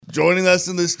Joining us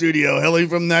in the studio, hailing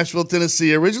from Nashville,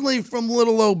 Tennessee, originally from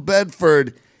Little Old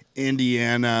Bedford,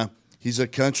 Indiana. He's a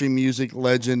country music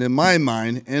legend in my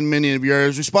mind and many of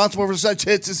yours, responsible for such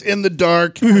hits as In the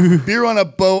Dark, Beer on a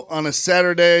Boat on a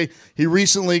Saturday. He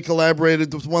recently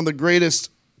collaborated with one of the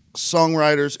greatest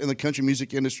songwriters in the country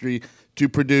music industry to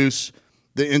produce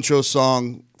the intro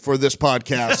song for this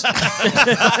podcast.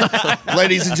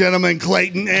 Ladies and gentlemen,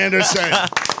 Clayton Anderson.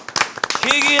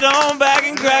 Kick it on back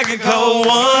and crack a cold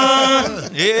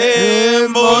one. Yeah,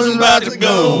 boys about to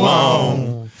go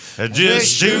on.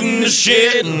 Just shooting the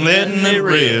shit and letting it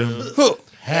rip.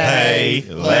 Hey,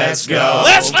 let's go.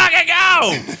 Let's fucking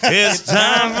go. It's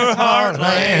time for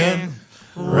Heartland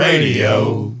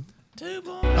Radio.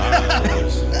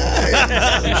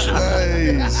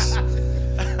 Nice.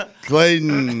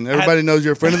 Clayton, everybody knows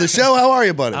you're a friend of the show. How are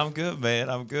you, buddy? I'm good, man.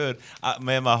 I'm good.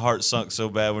 Man, my heart sunk so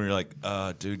bad when you're like,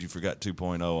 dude, you forgot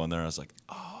 2.0 on there. I was like,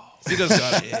 oh. He does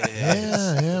got it.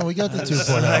 Yeah, we got the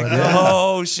 2.0. Like,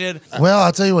 oh, shit. Well,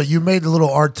 I'll tell you what, you made a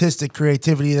little artistic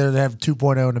creativity there to have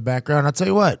 2.0 in the background. I'll tell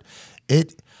you what,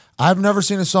 I've never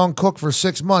seen a song cook for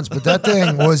 6 months, but that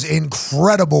thing was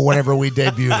incredible whenever we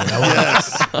debuted it.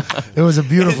 Yes. It was a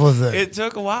beautiful thing. It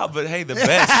took a while, but hey, the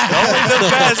best. Only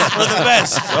the best for the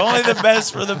best. Only the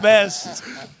best for the best.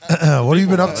 What have you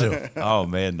been up to? Oh,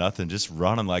 man, nothing. Just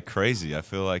running like crazy. I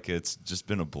feel like it's just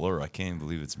been a blur. I can't even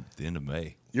believe it's the end of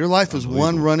May. Your life is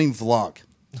one running vlog.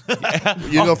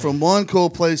 You go from one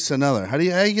cool place to another. How do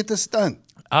you get this done?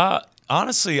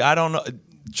 Honestly, I don't know.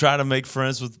 Try to make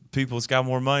friends with people that's got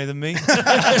more money than me. I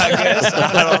guess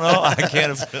I don't know.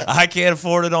 I can't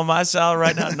afford it on my salary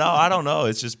right now. No, I don't know.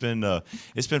 It's just been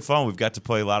fun. We've got to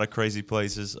play a lot of crazy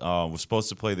places. We're supposed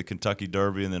to play the Kentucky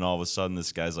Derby, and then all of a sudden,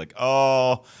 this guy's like,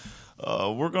 "Oh,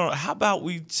 we're gonna. How about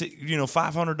we,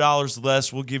 $500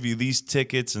 less? We'll give you these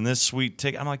tickets and this sweet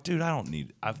ticket." I'm like, dude, I don't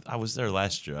need. I was there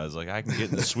last year. I was like, I can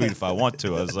get in the suite if I want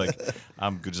to. I was like,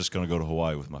 I'm just gonna go to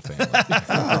Hawaii with my family.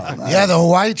 Yeah, the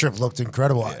Hawaii trip looked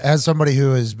incredible. Yeah. As somebody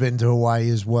who has been to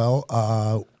Hawaii as well,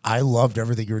 I loved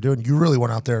everything you were doing. You really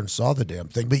went out there and saw the damn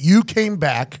thing. But you came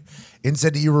back and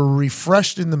said that you were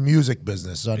refreshed in the music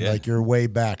business on like your way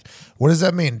back. What does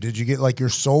that mean? Did you get like your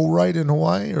soul right in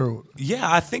Hawaii? Or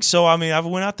yeah, I think so. I mean, I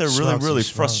went out there really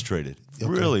frustrated.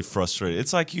 Okay. Really frustrated.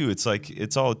 It's like you. It's like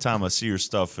it's all the time I see your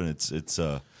stuff and it's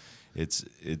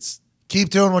keep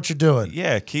doing what you're doing.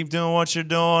 Yeah, keep doing what you're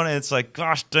doing. And it's like,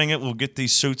 gosh dang it, we'll get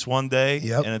these suits one day.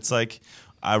 Yep. And it's like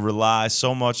I rely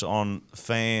so much on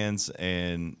fans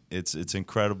and it's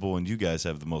incredible, and you guys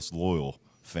have the most loyal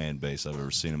fan base I've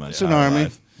ever seen in my life. It's an army,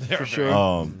 for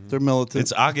sure. They're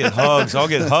militant. I'll get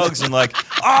hugs and like,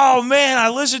 oh man, I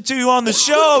listened to you on the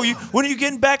show. When are you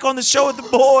getting back on the show with the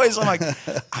boys? I'm like,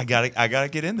 I gotta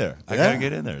get in there. I gotta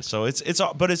get in there. So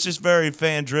but it's just very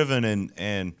fan driven,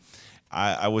 and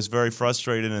I was very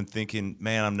frustrated and thinking,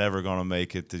 man, I'm never going to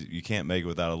make it. You can't make it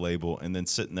without a label. And then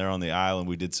sitting there on the island,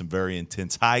 we did some very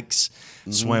intense hikes,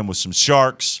 swam with some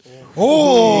sharks.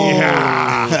 Oh,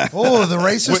 yeah. Oh, the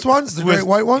racist ones? The great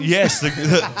white ones? Yes, the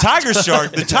tiger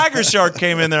shark. The tiger shark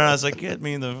came in there, and I was like, get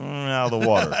me out of the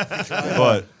water.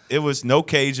 But it was no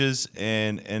cages,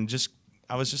 and just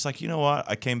I was just like, you know what?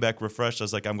 I came back refreshed. I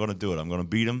was like, I'm going to do it. I'm going to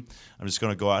beat them. I'm just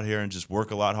going to go out here and just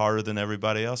work a lot harder than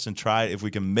everybody else and try it. If we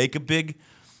can make a big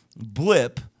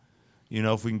blip,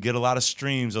 if we can get a lot of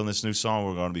streams on this new song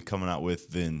we're going to be coming out with,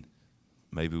 then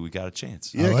maybe we got a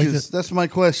chance. Yeah, because that's my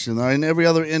question. In every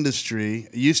other industry,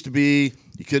 it used to be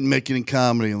you couldn't make it in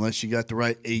comedy unless you got the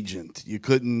right agent. You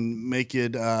couldn't make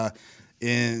it on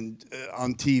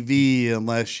TV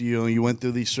unless you went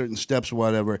through these certain steps or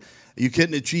whatever. You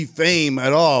couldn't achieve fame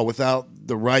at all without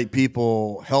the right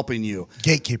people helping you.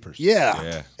 Gatekeepers.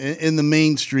 Yeah. In the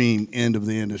mainstream end of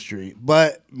the industry.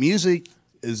 But music,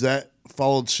 is that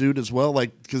followed suit as well?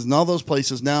 Because in all those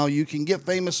places now, you can get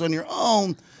famous on your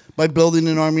own by building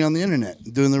an army on the internet,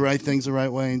 doing the right things the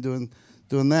right way and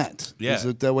doing that. Yeah. Is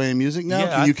it that way in music now?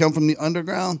 Yeah, Can you come from the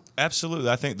underground? Absolutely.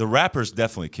 I think the rappers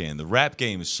definitely can. The rap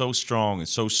game is so strong and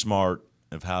so smart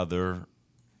of how they're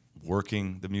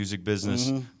working the music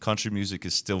business. Mm-hmm. Country music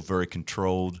is still very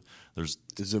controlled. There's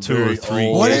 2 or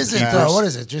 3. What is it though? What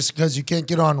is it? Just because you can't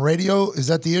get on radio? Is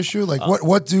that the issue? Like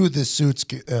what do the suits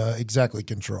exactly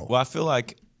control? Well, I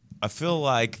feel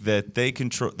like that they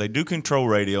do control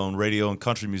radio, and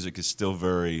country music is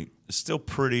still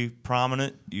pretty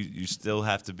prominent. You still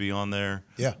have to be on there.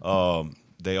 Yeah.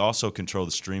 They also control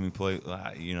the streaming play.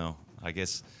 I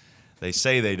guess They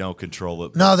say they don't control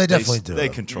it. No, they definitely do. They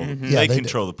control it. Yeah, they they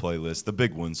control the playlist, the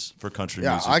big ones for country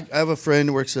Yeah, music. I have a friend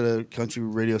who works at a country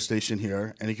radio station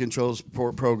here, and he controls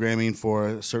programming for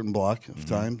a certain block of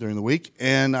time during the week.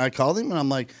 And I called him, and I'm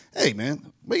like, hey,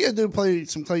 man, what you got to do to play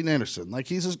some Clayton Anderson? Like,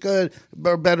 he's as good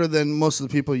or better than most of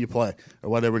the people you play or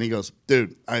whatever. And he goes,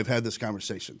 dude, I've had this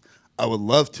conversation. I would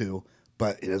love to,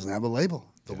 but he doesn't have a label.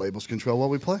 The labels control what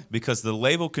we play. Because the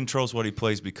label controls what he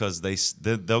plays because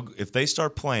they'll if they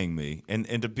start playing me and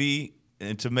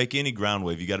to make any ground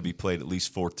wave, you got to be played at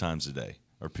least 4 times a day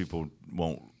or people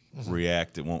won't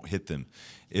react, it won't hit them.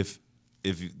 If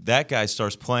that guy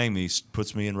starts playing me,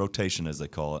 puts me in rotation as they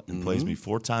call it, and plays me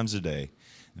 4 times a day,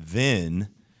 then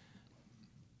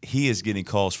he is getting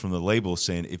calls from the label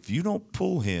saying, if you don't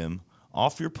pull him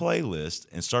off your playlist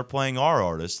and start playing our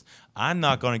artists, I'm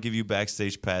not going to give you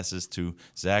backstage passes to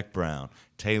Zach Brown,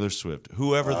 Taylor Swift,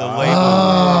 whoever the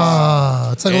label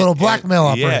is. It's like a little blackmail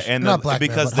operation. Yeah, and not blackmail,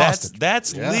 because but hostage.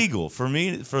 that's legal for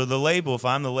me, for the label. If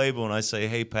I'm the label and I say,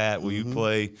 "Hey Pat, will you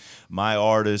play my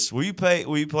artist? Will you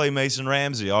play Mason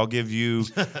Ramsey? I'll give you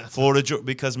Florida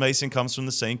because Mason comes from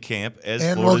the same camp as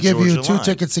and Florida we'll give Georgia you 2 Line.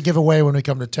 tickets to give away when we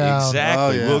come to town. Exactly.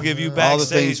 Oh, yeah. We'll give you backstage. All the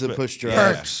things that push drive.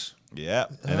 Perks. Yeah,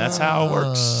 and that's how it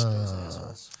works.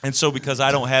 And so because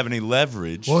I don't have any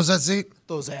leverage, What was that, seat?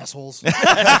 Those assholes. It's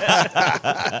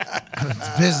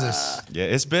business. yeah,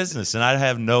 it's business, and I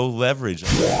have no leverage.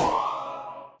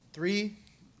 3,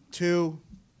 2,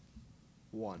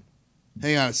 1.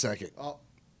 Hang on a second. Oh.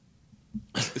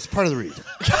 It's part of the read.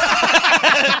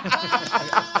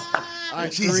 All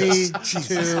right, Jesus. 3,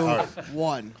 2, All right.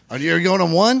 1. Are you going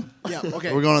on 1? Yeah,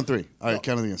 okay. We're going on 3. All right,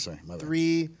 count it again. Sorry. My bad.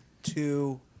 3,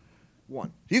 2,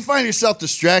 1. You find yourself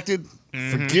distracted,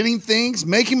 forgetting things,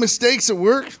 making mistakes at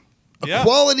work? A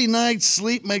quality night's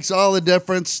sleep makes all the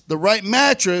difference. The right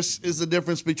mattress is the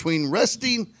difference between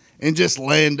resting and just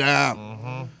laying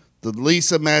down. The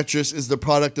Leesa mattress is the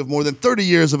product of more than 30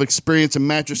 years of experience in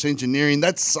mattress engineering.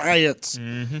 That's science.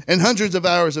 And hundreds of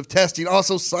hours of testing,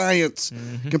 also science.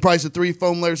 Comprised of 3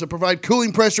 foam layers that provide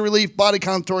cooling, pressure relief, body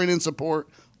contouring, and support.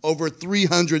 Over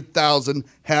 300,000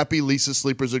 happy Leesa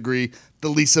sleepers agree the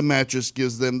Leesa mattress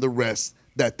gives them the rest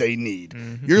that they need.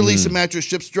 Your Leesa mattress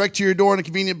ships direct to your door in a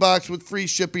convenient box with free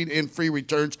shipping and free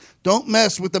returns. Don't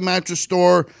mess with the mattress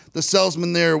store. The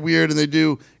salesmen there are weird and they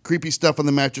do creepy stuff on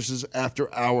the mattresses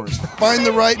after hours. Find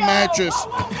the right mattress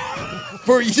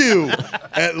for you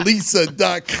at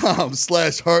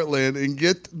Leesa.com/Heartland and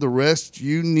get the rest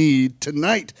you need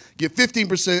tonight. Get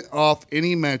 15% off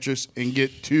any mattress and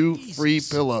get 2 free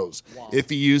pillows if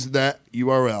you use that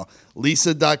URL.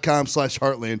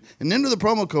 Leesa.com/Heartland and enter the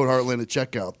promo code Heartland at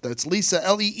checkout. That's Leesa,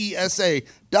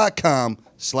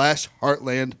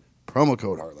 LEESA.com/Heartland, promo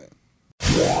code Heartland.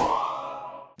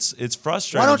 It's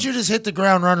frustrating. Why don't you just hit the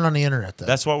ground running on the internet then?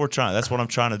 That's what we're trying. That's what I'm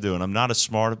trying to do, and I'm not as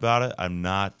smart about it.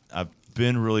 I've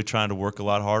been really trying to work a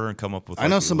lot harder and come up with. I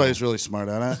know somebody who's really smart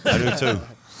at it. I do too.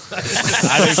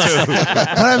 I do too.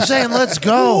 But I'm saying, let's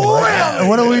go.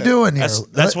 What are we doing here?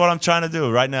 That's what I'm trying to do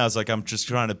right now. It's like I'm just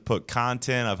trying to put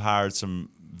content. I've hired some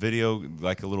video,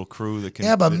 like a little crew that can.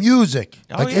 Yeah, but music.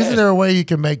 Oh, Like, yeah. isn't there a way you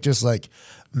can make just like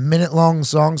minute-long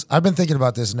songs? I've been thinking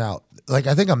about this now. Like,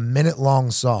 I think a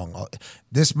minute-long song,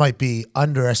 this might be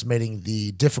underestimating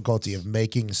the difficulty of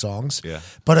making songs. Yeah.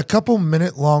 But a couple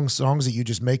minute-long songs that you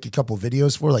just make a couple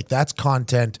videos for, like, that's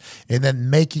content. And then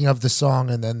making of the song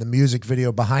and then the music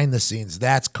video behind the scenes,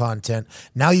 that's content.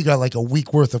 Now you got like a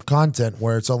week worth of content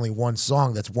where it's only one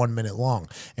song that's 1 minute long.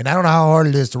 And I don't know how hard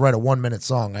it is to write a 1 minute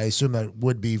song. I assume that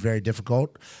would be very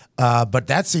difficult. But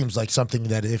that seems like something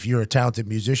that if you're a talented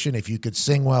musician, if you could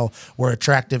sing well, were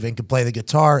attractive and could play the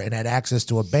guitar and had access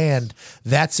to a band,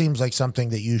 that seems like something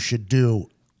that you should do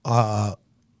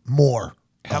more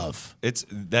of.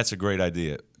 That's a great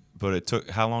idea. But it took,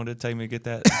 how long did it take me to get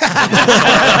that?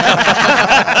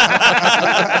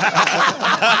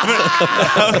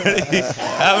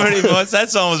 how many months? That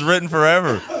song was written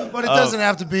forever. But it doesn't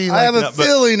have to be like I have a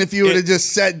feeling if you would have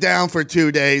just sat down for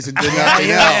 2 days and did nothing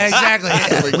yeah, else. exactly.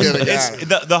 we could have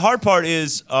got it. The hard part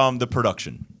is the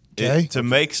production. Okay. To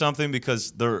make something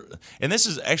because and this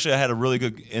is actually I had a really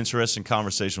good, interesting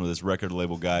conversation with this record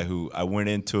label guy who I went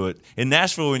into it. In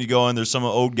Nashville, when you go in, there's some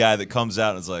old guy that comes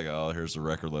out and it's like, oh, here's the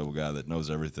record label guy that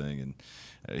knows everything and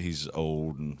he's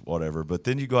old and whatever. But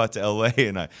then you go out to L.A.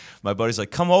 and my buddy's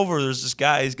like, come over. There's this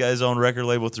guy. He's got his own record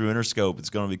label through Interscope. It's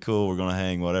going to be cool. We're going to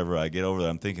hang, whatever. I get over there.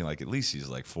 I'm thinking like at least he's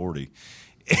like 40.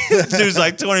 This dude's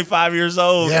like 25 years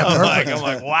old. Yeah, I'm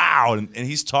like, wow. And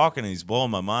he's talking and he's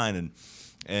blowing my mind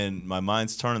and my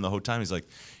mind's turning the whole time. He's like,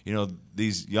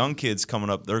 these young kids coming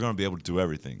up, they're going to be able to do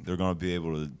everything. They're going to be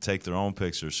able to take their own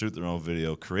pictures, shoot their own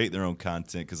video, create their own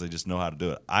content because they just know how to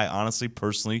do it. I honestly,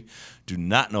 personally, do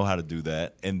not know how to do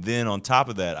that. And then on top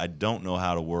of that, I don't know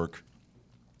how to work.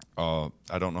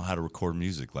 I don't know how to record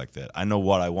music like that. I know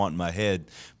what I want in my head,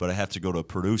 but I have to go to a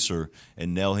producer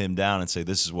and nail him down and say,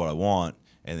 this is what I want,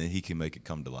 and then he can make it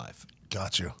come to life.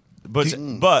 Got you. But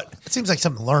It seems like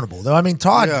something learnable, though. I mean,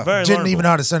 Todd Very didn't learnable. even know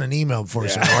how to send an email before he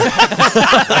started.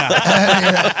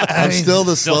 I'm still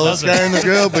the slowest guy in the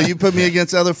group, but you put me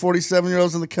against other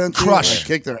 47-year-olds in the country, Crush. and I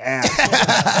kick their ass.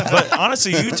 But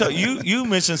honestly, you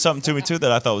mentioned something to me too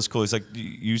that I thought was cool. It's like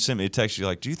you sent me a text. You're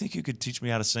like, "Do you think you could teach me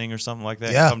how to sing or something like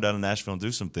that? Yeah. Come down to Nashville and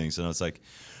do some things." And I was like,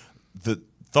 the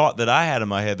thought that I had in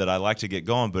my head that I like to get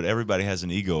going, but everybody has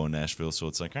an ego in Nashville, so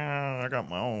it's like, I got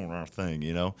my own thing.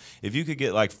 If you could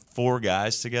get like 4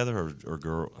 guys together or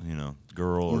girl,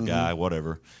 girl or guy,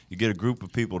 whatever, you get a group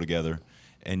of people together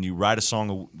and you write a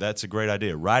song. That's a great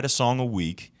idea. Write a song a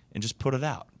week and just put it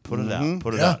out. Put it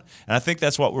out. And I think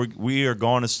that's what we are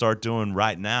going to start doing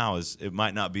right now. Is it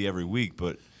might not be every week,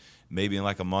 but maybe in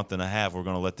like a month and a half, we're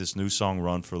going to let this new song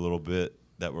run for a little bit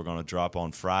that we're going to drop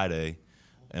on Friday,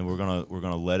 and we're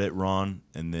gonna let it run,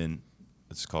 and then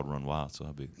it's called Run Wild. So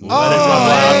we'll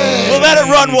let it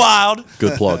run wild.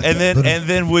 Good plug. And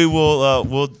then we will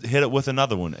we'll hit it with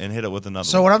another one and hit it with another.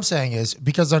 So one. what I'm saying is,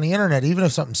 because on the internet, even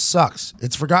if something sucks,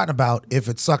 it's forgotten about if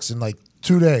it sucks in like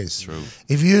 2 days. True.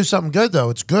 If you do something good, though,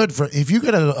 it's good for if you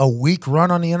get a week run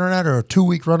on the internet or a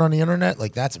 2-week run on the internet,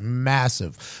 like that's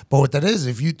massive. But what that is,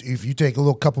 if you take a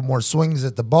little couple more swings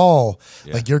at the ball,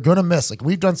 like you're gonna miss. Like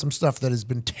we've done some stuff that has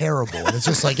been terrible, and it's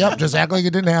just like, yep, just act like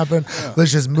it didn't happen.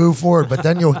 Let's just move forward. But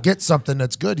then you'll get something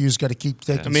that's good. You just got to keep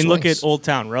taking. I mean, look swings. at Old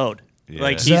Town Road. Yeah.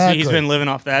 Like Exactly. he's been living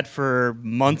off that for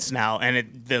months now,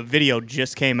 and the video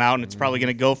just came out, and it's probably going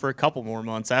to go for a couple more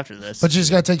months after this. But you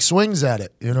just got to take swings at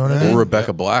it. You know what I mean? Or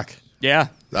Rebecca Black. yeah,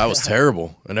 That was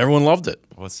terrible, and everyone loved it.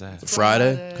 What's that?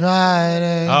 Friday.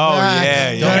 Friday. Oh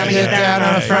Friday, yeah, Gonna get down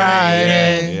on a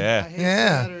Friday. Yeah.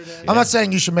 Yeah. I'm not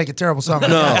saying you should make a terrible song.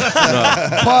 No.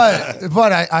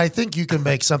 But I think you can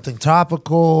make something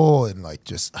topical and like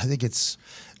just I think it's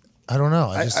I don't know.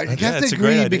 I it's have a to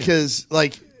great agree idea. because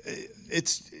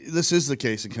this is the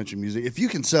case in country music. If you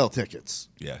can sell tickets,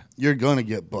 Yeah. you're going to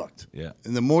get booked. Yeah.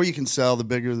 And the more you can sell, the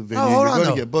bigger the venue No, hold you're on, going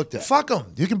though. to get booked at. Fuck them.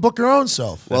 You can book your own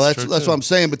self. Well, That's that's true, too. what I'm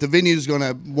saying. But the venue is going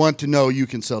to want to know you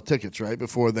can sell tickets, right,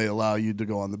 before they allow you to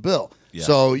go on the bill. Yeah.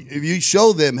 So if you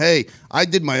show them, hey, I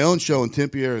did my own show in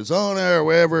Tempe, Arizona, or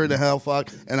wherever the hell, fuck,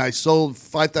 and I sold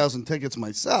 5,000 tickets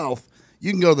myself, you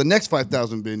can go to the next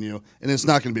 5,000 venue, and it's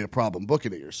not going to be a problem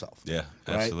booking it yourself. Yeah,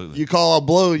 Right? absolutely. You call All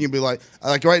Blue, and you'll be like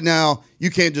right now,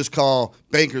 you can't just call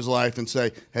Banker's Life and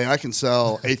say, hey, I can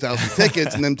sell 8,000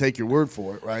 tickets, and then take your word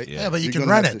for it, right? Yeah, but you You're can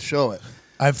gonna rent have it. to show it.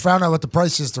 I've found out what the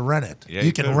price is to rent it. Yeah, you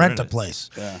you can could rent rent a it.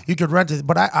 place. Yeah. You could rent it.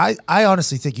 But I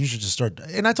honestly think you should just start.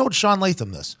 And I told Sean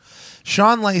Latham this.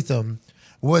 Sean Latham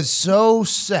was so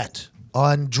set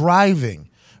on driving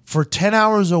for 10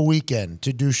 hours a weekend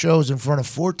to do shows in front of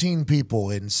 14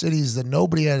 people in cities that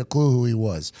nobody had a clue who he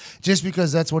was, just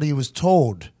because that's what he was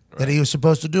told that he was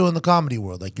supposed to do in the comedy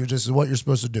world. Like, you're just what you're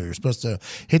supposed to do. You're supposed to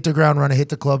hit the ground running, hit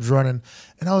the clubs running.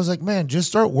 And I was like, man, just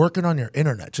start working on your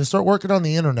internet. Just start working on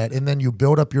the internet, and then you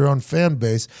build up your own fan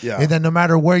base. Yeah. And then no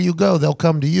matter where you go, they'll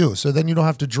come to you. So then you don't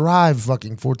have to drive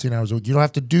fucking 14 hours a week. You don't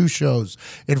have to do shows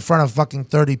in front of fucking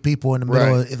 30 people in the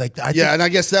middle Right. of like. And I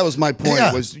guess that was my point.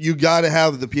 Yeah. Was you got to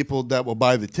have the people that will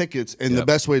buy the tickets, and the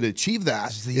best way to achieve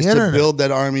that the is internet. to build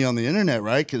that army on the internet,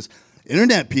 right? Because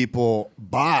internet people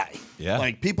buy. Yeah.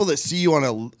 Like people that see you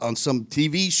on some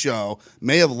TV show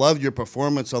may have loved your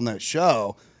performance on that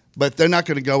show, but they're not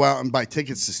going to go out and buy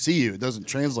tickets to see you. It doesn't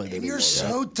translate. And anymore, you're right?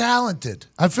 so talented.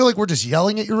 I feel like we're just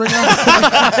yelling at you right now.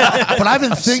 But I've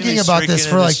been thinking me about this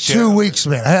shrieking for in like this 2 chair. weeks,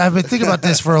 man. I've been thinking about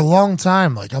this for a long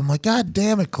time. Like, I'm like, God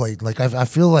damn it, Clayton. Like, I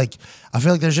feel like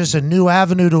there's just a new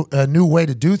avenue, a new way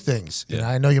to do things. And Yeah.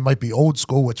 I know you might be old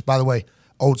school, which, by the way,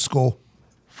 old school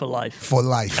for life. for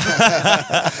life.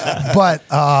 But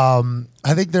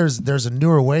I think there's a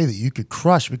newer way that you could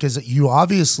crush, because you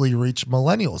obviously reach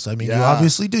millennials. I mean, you Yeah.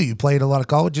 obviously do. You play at a lot of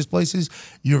colleges places.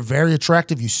 You're very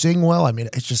attractive. You sing well. I mean,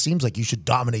 it just seems like you should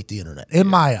dominate the internet in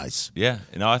my eyes. Yeah,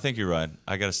 no, I think you're right.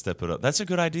 I got to step it up. That's a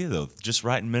good idea, though. Just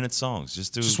writing minute songs.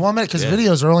 Just do Just 1 minute, because yeah.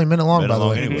 videos are only a minute long, Minute by the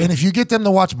long way. anyway. And if you get them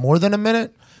to watch more than a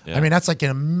minute, Yeah. I mean, that's like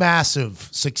a massive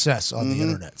success on the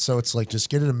internet. So it's like, just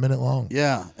get it a minute long.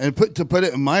 Yeah, and to put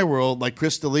it in my world, like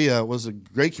Chris D'Elia was a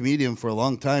great comedian for a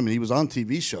long time, and he was on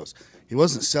TV shows. He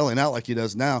wasn't selling out like he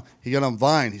does now. He got on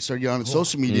Vine. He started getting on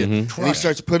social media, and he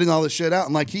starts putting all this shit out.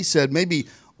 And like he said, maybe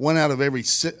one out of every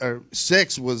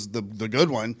six was the good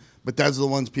one, but that's the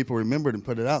ones people remembered and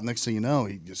put it out. Next thing you know,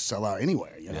 he just sell out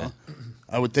anywhere. You know,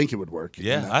 I would think it would work.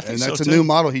 Yeah, and I think and so, that's a too. new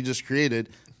model he just created.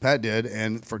 Pat did,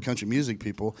 and for country music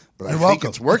people, but You're I think welcome.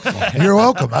 it's working. You're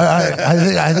welcome.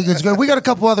 I think it's good. We got a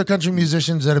couple other country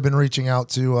musicians that have been reaching out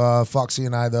to Foxy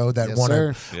and I, though, that Yes, want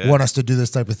sir. want us to do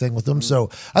this type of thing with them. So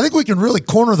I think we can really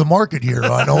corner the market here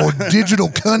on old digital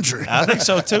country. I think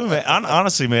so too, man.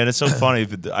 Honestly, man, it's so funny.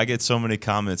 I get so many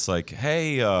comments like,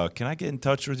 "Hey, can I get in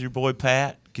touch with your boy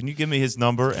Pat? Can you give me his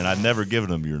number?" And I've never given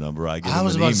him your number. I give I him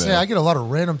was an about email. to say, I get a lot of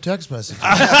random text messages.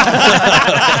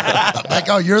 Like,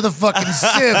 oh, you're the fucking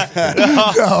sieve.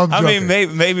 No, I'm I mean,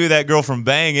 joking. maybe that girl from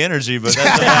Bang Energy, but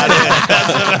that's about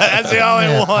it. That's the only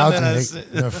Man, one. I'll that I take see.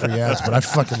 no free ads, but I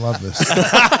fucking love this.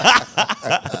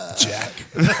 Jack.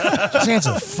 Just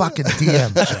answer the fucking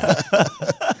DM,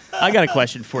 Jack. I got a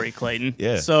question for you, Clayton.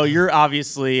 Yeah. So you're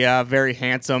obviously very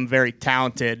handsome, very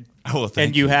talented. Oh, well, thank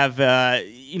and you have, I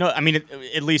mean,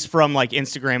 at least from like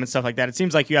Instagram and stuff like that, it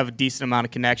seems like you have a decent amount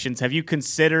of connections. Have you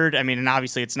considered, I mean, and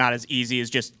obviously it's not as easy as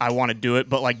just, I want to do it,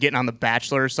 but like getting on The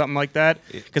Bachelor or something like that?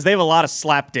 Because they have a lot of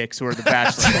slap dicks who are The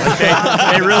Bachelor.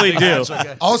 Like, they really do.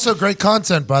 Also, great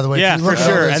content, by the way. If Yeah, you for look at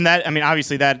all sure. this- And that, I mean,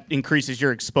 obviously that increases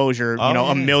your exposure, Oh, a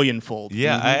yeah. millionfold.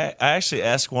 Yeah, I actually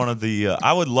asked one of the.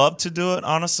 I would love to do it.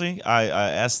 Honestly, I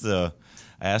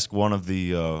asked one of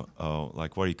the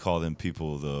like, what do you call them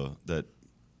people that.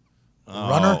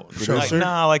 Runner?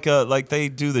 Like they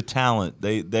do the talent.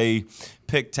 They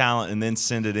pick talent and then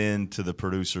send it in to the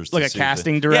producers. To Like a see if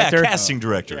casting they- director? Yeah, casting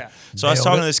director. Yeah. So I was Nailed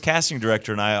talking it. to this casting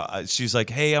director, and she's like,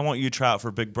 "Hey, I want you to try out for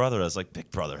Big Brother." I was like, "Big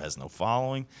Brother has no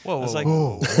following." I was like,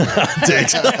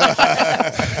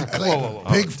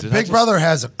 Big Brother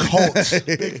has a cult.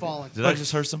 Big falling. "Did I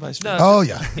just heard somebody speak?" Oh,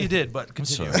 yeah. You did, but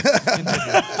continue.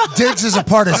 Diggs is a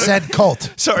part of said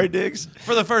cult. Sorry, Diggs.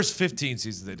 For the first 15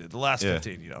 seasons they did. The last Yeah.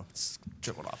 15, it's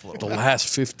trickling off a The little bit. last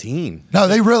 15. No,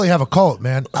 they really have a cult,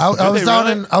 man. I was down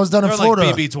in They're Florida.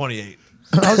 like BB-28.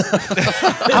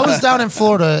 I was down in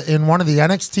Florida, and one of the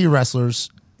NXT wrestlers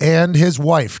and his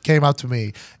wife came up to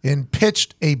me and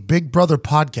pitched a Big Brother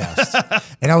podcast.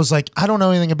 And I was like, I don't know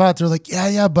anything about it. They're like,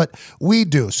 yeah, but we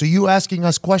do. So you asking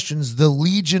us questions, the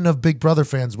legion of Big Brother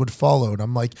fans would follow. And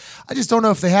I'm like, I just don't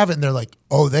know if they have it. And they're like,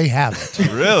 oh, they have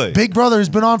it. Really? Big Brother has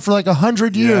been on for like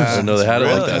 100 years. I didn't know they had it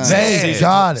like that. They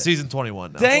got it. Season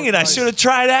 21 now. Dang it! I should have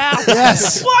tried out.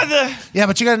 Yes. What the? Yeah,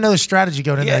 but you got another strategy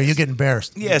going in there. Yes. You get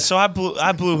embarrassed. Yeah. So I blew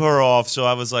her off. So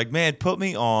I was like, man, put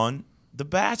me on The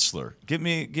Bachelor. Get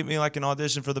me like an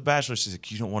audition for The Bachelor. She's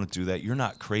like, you don't want to do that. You're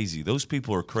not crazy. Those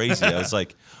people are crazy. I was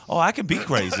like, oh, I can be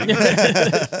crazy.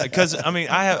 Because I mean,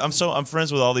 I'm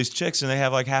friends with all these chicks, and they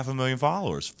have like 500,000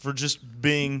 followers for just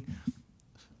being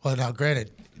Well, now,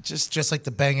 granted, just like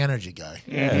the Bang Energy guy.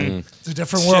 yeah. It's a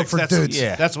different world for that's, dudes.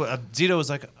 Yeah. That's what Zito was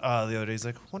like the other day. He's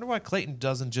like, wonder why Clayton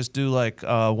doesn't just do like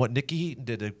what Nikki Heaton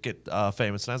did to get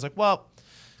famous. And I was like, well,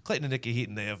 Clayton and Nikki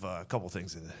Heaton, they have a couple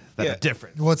things that Yeah. are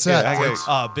different. What's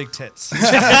that? Big tits.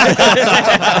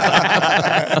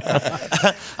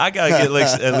 I gotta get like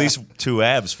at least 2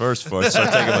 abs first before I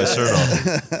start taking my shirt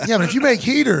off. Yeah, but if you make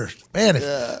heater, man,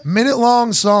 if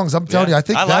minute-long songs, I'm telling you, I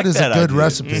think that like is a good idea.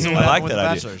 recipe. Mhm. What I like happened with that The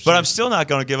idea, Bachelor? but I'm still not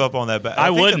going to give up on that. I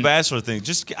think wouldn't. the Bachelor thing.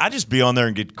 I just be on there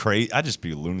and get crazy. I just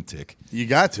be a lunatic, You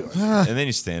got to. and then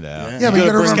you stand out. Yeah, but you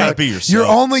gotta just remember, gotta be yourself. you're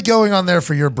only going on there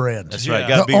for your brand. That's right. Yeah.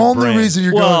 Gotta The be your only brand. reason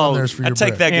you're going Well, on there is for I your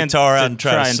take brand. that guitar out and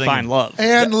try try to and sing. find love.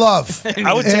 And love.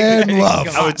 I would take and love.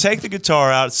 I would take the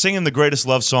guitar out, singing the greatest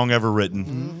love song ever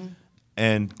written,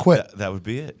 and Quit. That would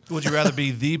be it. Would you rather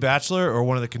be the Bachelor or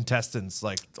one of the contestants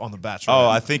like on The Bachelor? Oh,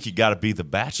 I think you got to be the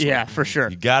Bachelor. Yeah, for sure.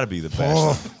 You got to be the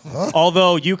Bachelor.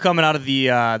 Although you coming out of the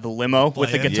limo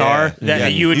with the Playing. guitar, Yeah.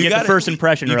 that you would get the first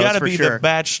impression You rose gotta for be sure.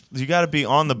 You got to be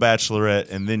on the Bachelorette,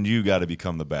 and then you got to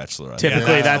become the Bachelor. I think.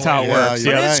 Typically, Yeah, that's how it yeah, works.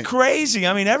 you're Yeah. It's right. crazy.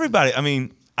 I mean, everybody. I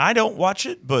mean, I don't watch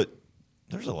it, but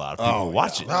there's a lot of people who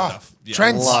watch it.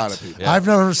 Trends. A lot of people. I've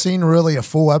never seen really a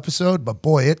full episode, but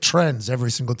boy, it trends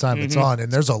every single time it's on, and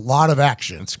there's a lot of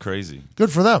action. It's crazy. Good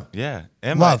for them. Yeah,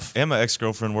 Love. Emma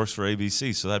ex-girlfriend works for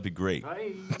ABC, so that'd be great.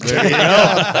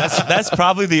 That's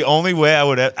probably the only way I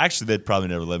would. Actually, they'd probably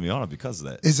never let me on it because of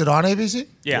that. Is it on ABC?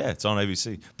 Yeah, Yeah. it's on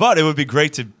ABC. But it would be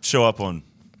great to show up on.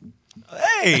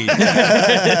 Hey,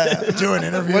 Doing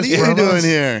interviews. What are you promos? doing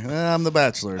here? I'm the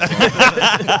Bachelor. so.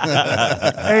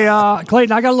 Hey,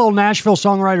 Clayton, I got a little Nashville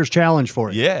Songwriters Challenge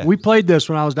for you. Yeah. We played this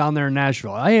when I was down there in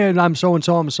Nashville. Hey, I'm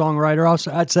so-and-so, I'm a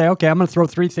songwriter. I'd say, okay, I'm going to throw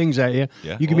 3 things at you.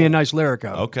 Yeah. You give me a nice lyric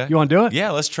of it. okay. You want to do it?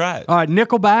 Yeah, let's try it. All right,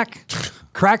 Nickelback,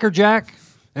 Cracker Jack,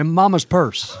 and Mama's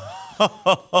Purse.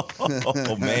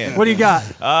 Oh man. What do you got?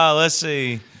 Let's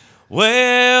see.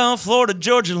 Well, Florida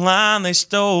Georgia line, they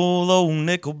stole old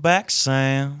Nickelback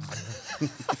sound.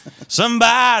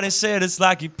 Somebody said it's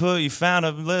like you found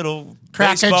a little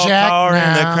Cracker baseball Jack card in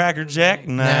the now. Cracker Jack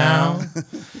now.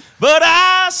 But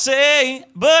I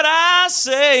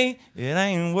say, it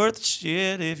ain't worth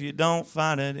shit if you don't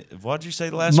find it. What'd you say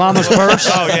the last Mama's one? purse?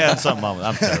 Oh, yeah, something Mama.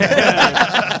 I'm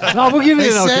terrible. No, we'll give you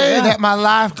They an okay. say yeah. that my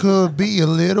life could be a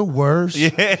little worse.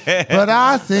 Yeah. But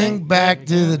I think back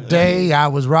to the day I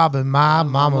was robbing my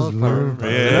mama's purse.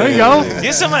 There you go.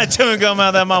 Get some of that chewing gum out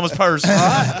of that Mama's purse.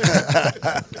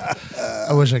 I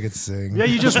wish I could sing. Yeah,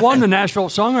 you just won the Nashville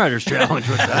Songwriters Challenge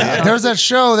with that. There's that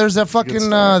show. There's that fucking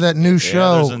that new Yeah,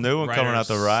 show. there's a new one coming out,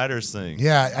 the Riders thing.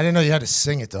 Yeah, I didn't know you had to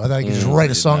sing it though. I thought you could just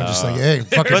write a song and just like, hey,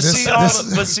 fucking But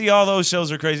this. see, all those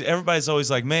shows are crazy. Everybody's always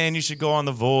like, man, you should go on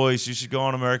The Voice. You should go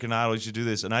on American Idol. You should do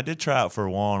this. And I did try out for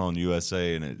one on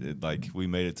USA, and it like we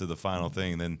made it to the final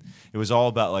thing. And then it was all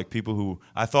about like people who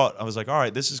I was like, all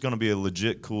right, this is going to be a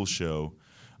legit cool show.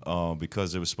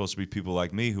 Because it was supposed to be people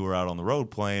like me who are out on the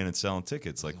road playing and selling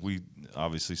tickets. Like we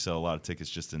obviously sell a lot of tickets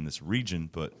just in this region,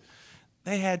 but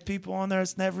they had people on there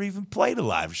that's never even played a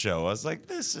live show. I was like,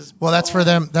 this is Well, that's for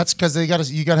them. That's because you got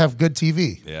to have good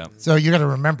TV. Yeah. So you got to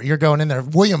remember, you're going in there.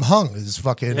 William Hung is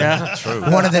fucking True.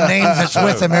 one of the names that's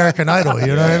with American Idol. You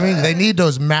know what I mean? They need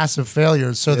those massive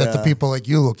failures so that the Yeah. people like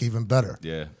you look even better.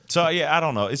 Yeah. So yeah, I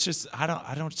don't know. It's just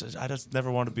I just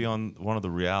never want to be on one of the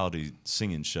reality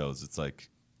singing shows. It's like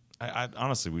I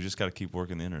honestly, we just got to keep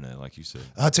working the internet, like you said.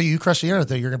 I'll tell you, you crush the internet,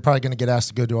 though, you're probably going to get asked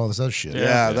to go do all this other shit.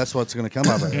 Yeah, that's what's going to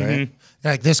come of it, right?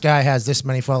 Like this guy has this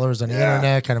many followers on the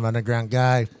internet, kind of underground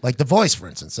guy. Like The Voice, for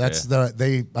instance. That's I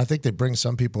think they bring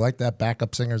some people like that,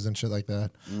 backup singers and shit like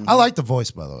that. I like The Voice,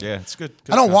 by the way. Yeah, it's good.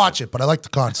 I don't watch it, but I like the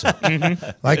concept. Like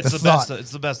It's the the thought. best. It's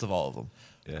the best of all of them.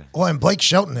 Yeah. Well, and Blake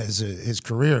Shelton, his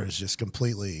career is just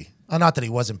completely. Not that he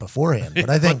wasn't beforehand, but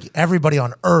I think everybody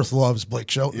on earth loves Blake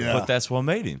Shelton. Yeah. But that's what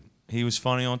made him. He was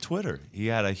funny on Twitter. He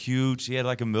had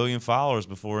like 1 million followers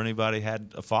before anybody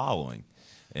had a following.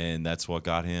 And that's what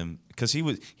got him, because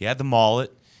he had the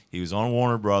mullet. He was on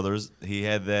Warner Brothers. He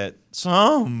had that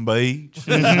some beach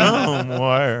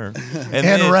somewhere.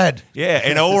 And Red. Yeah,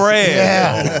 and old Red.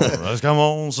 Yeah. Oh, let's come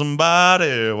on,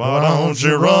 somebody. Why don't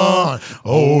you run?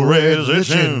 Old Red's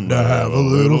itching to have a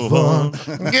little fun.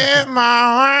 Get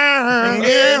my wine,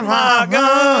 get my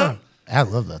gun. I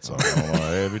love that song.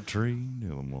 On every tree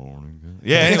till the morning.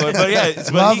 Yeah, anyway, but yeah.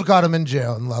 Love got him in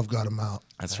jail and love got him out.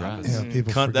 That's right. Yeah,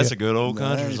 people That's forget. a good old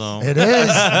country song. It is.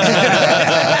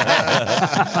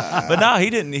 But no, he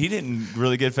didn't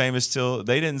really get famous till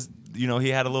they didn't. You know, he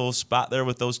had a little spot there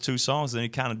with those two songs, and he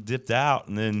kind of dipped out,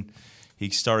 and then he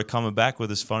started coming back with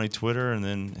his funny Twitter, and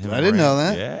then him I and didn't know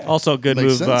Rand- that. Yeah. Also, a good Makes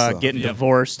move sense, though. getting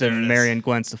divorced and marrying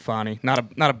Gwen Stefani. Not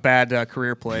a bad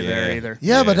career play there Yeah. either.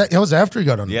 Yeah, but that was after he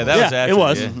got on the Yeah, boat. that was Yeah, after, it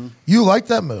was. yeah. You like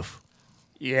that move.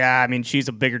 Yeah, I mean, she's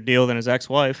a bigger deal than his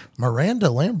ex-wife. Miranda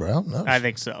Lambert, no. I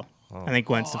think so. I think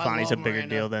Gwen Stefani's a love bigger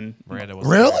Miranda. deal than. Miranda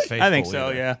wasn't Really? very faithful I think so.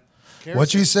 either. Yeah.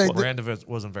 What you say? Miranda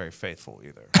wasn't very faithful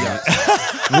either.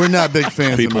 We're not big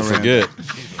fans People of Miranda.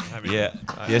 forget. Yeah,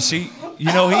 yeah. She,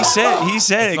 you know, he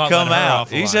said it not come letting her out. off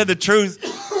the He line. said the truth.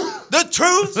 The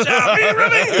truth shall be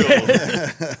revealed.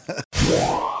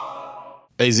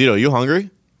 Hey, Zito, you hungry?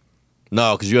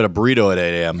 No, because you had a burrito at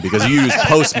 8 a.m. because you use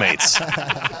Postmates.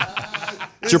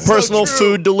 It's your personal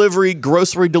food delivery,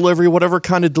 grocery delivery, whatever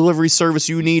kind of delivery service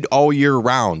you need all year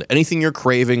round. Anything you're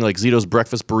craving, like Zito's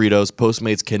breakfast burritos,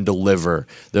 Postmates can deliver.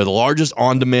 They're the largest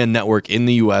on-demand network in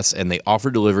the U.S., and they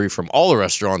offer delivery from all the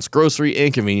restaurants, grocery,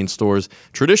 and convenience stores,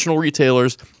 traditional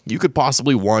retailers you could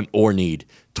possibly want or need.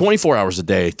 24 hours a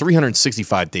day,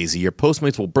 365 days a year,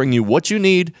 Postmates will bring you what you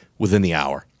need within the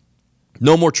hour.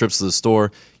 No more trips to the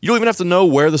store. You don't even have to know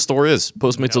where the store is.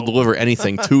 Postmates will deliver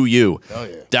anything to you.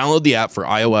 Download the app for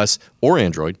iOS or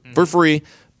Android for free.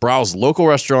 Browse local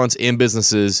restaurants and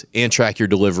businesses and track your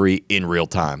delivery in real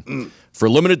time. For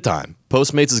a limited time,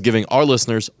 Postmates is giving our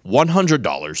listeners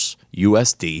 $100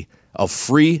 USD of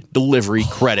free delivery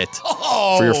credit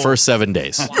for your first 7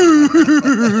 days.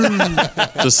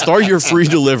 To start your free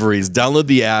deliveries, download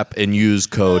the app and use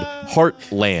code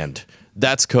HEARTLAND.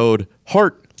 That's code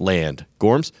HEARTLAND.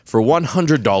 Gorms, for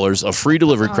 $100 of free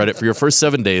delivery credit for your first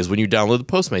 7 days when you download the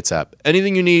Postmates app.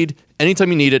 Anything you need, anytime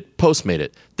you need it, Postmate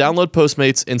it. Download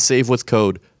Postmates and save with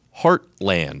code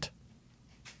HEARTLAND.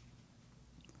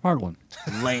 Hard one.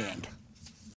 Land.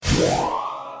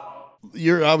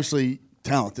 You're obviously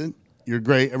talented. You're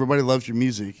great. Everybody loves your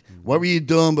music. What were you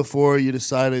doing before you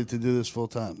decided to do this full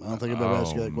time? I don't think I'm about to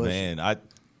ask you that question. Man,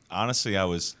 I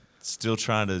was still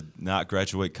trying to not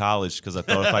graduate college because I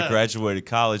thought if I graduated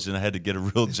college, then I had to get a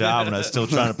real job, and I was still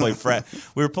trying to play frat.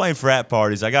 We were playing frat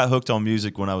parties. I got hooked on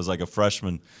music when I was like a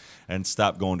freshman and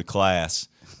stopped going to class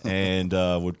and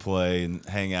would play and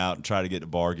hang out and try to get a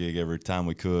bar gig every time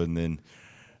we could. And then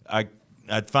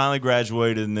I'd finally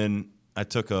graduated, and then I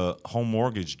took a home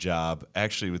mortgage job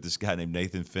actually with this guy named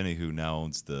Nathan Finney, who now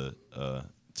owns the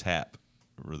Tap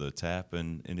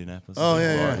in Indianapolis. Oh,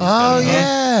 yeah. Oh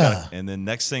yeah. And then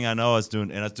next thing I know, I was doing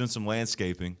some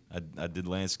landscaping. I did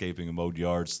landscaping and mowed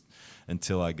yards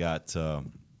until I got so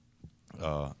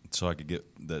I could get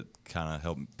that kind of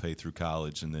help pay through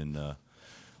college. And then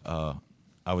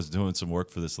I was doing some work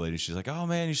for this lady. She's like, "Oh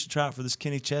man, you should try out for this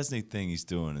Kenny Chesney thing he's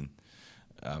doing." And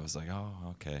I was like, "Oh,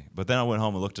 okay." But then I went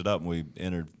home and looked it up, and we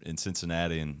entered in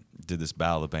Cincinnati and did this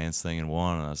Battle of the Bands thing and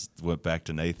won. And I went back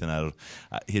to Nathan.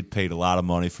 He'd paid a lot of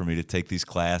money for me to take these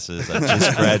classes. I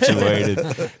just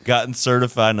graduated, gotten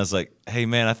certified, and I was like, "Hey,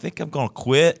 man, I think I'm going to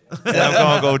quit. And I'm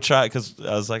going to go try," because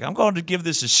I was like, "I'm going to give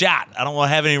this a shot. I don't want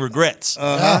to have any regrets."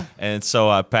 And so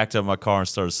I packed up my car and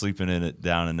started sleeping in it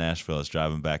down in Nashville. I was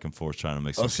driving back and forth trying to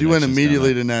make some So you went connections down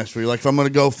immediately there. to Nashville. You're like, if I'm going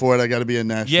to go for it, I got to be in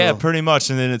Nashville. Yeah, pretty much.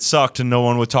 And then it sucked, and no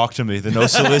one would talk to me. The no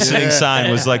soliciting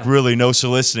sign was like, really, no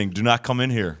soliciting. Do not come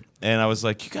in here. And I was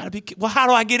like, you got to be, well, how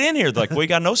do I get in here? They're like, well, you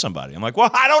got to know somebody. I'm like,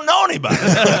 well, I don't know anybody.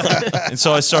 And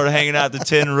so I started hanging out at the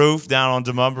Tin Roof down on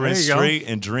Demumbrian Street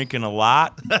and drinking a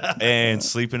lot and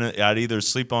sleeping. I'd either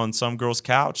sleep on some girl's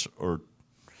couch or,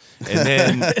 and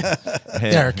then.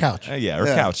 Yeah, or couch. Or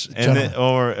couch. And then,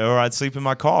 or I'd sleep in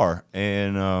my car.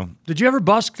 And, Did you ever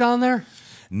busk down there?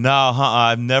 no,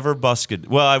 I've never busted.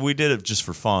 Well, we did it just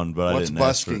for fun, but What's I didn't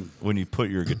ask for busking? when you put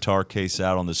your guitar case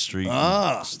out on the street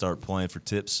and start playing for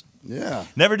tips. Yeah.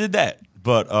 Never did that,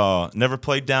 but never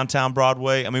played downtown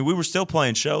Broadway. I mean, we were still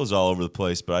playing shows all over the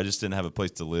place, but I just didn't have a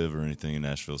place to live or anything in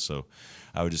Nashville, so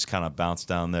I would just kind of bounce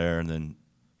down there and then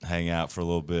hang out for a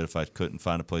little bit. If I couldn't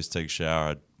find a place to take a shower,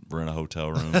 I'd rent a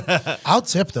hotel room. I'll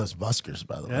tip those buskers,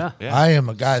 by the way. Yeah. I am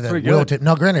a guy that Pretty will good. tip.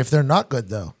 Now, granted, if they're not good,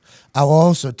 though, I'll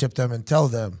also tip them and tell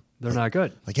them, They're not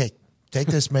good. like, hey, take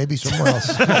this maybe somewhere else.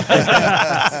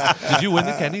 Did you win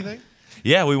the Kenny thing?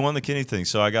 Yeah, we won the Kenny thing,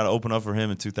 so I got to open up for him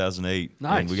in 2008.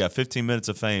 Nice. And we got 15 minutes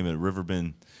of fame at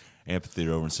Riverbend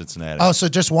Amphitheater over in Cincinnati. Oh, so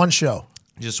just one show.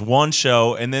 Just one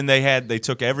show, and then they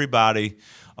took everybody.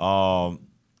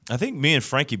 I think me and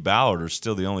Frankie Ballard are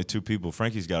still the only two people.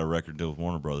 Frankie's got a record deal with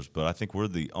Warner Brothers, but I think we're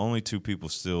the only two people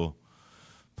still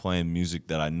playing music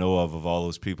that I know of all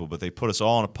those people. But they put us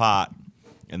all in a pot,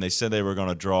 and they said they were going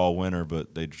to draw a winner,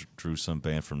 but they drew some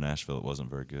band from Nashville. It wasn't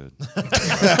very good.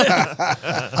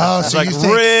 Oh, so Like you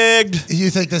think, rigged. you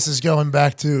think this is going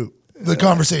back to the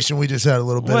conversation we just had a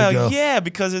little bit ago? Well, yeah,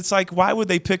 because it's like, why would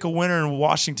they pick a winner in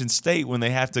Washington State when they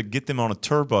have to get them on a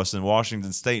tour bus in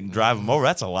Washington State and drive them over?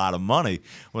 That's a lot of money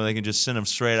when they can just send them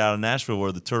straight out of Nashville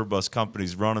where the tour bus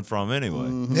company's running from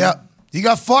anyway. Yeah. You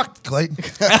got fucked, Clayton.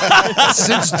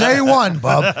 Since day one,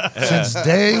 bub. Since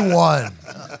day one.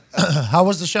 How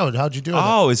was the show? How'd you do it?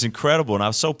 Oh, it's incredible. And I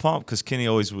was so pumped because Kenny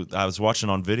always I was watching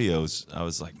on videos. I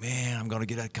was like, man, I'm going to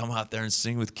get to come out there and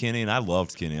sing with Kenny. And I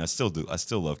loved Kenny. I still do. I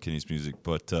still love Kenny's music.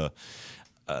 But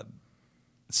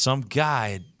some guy,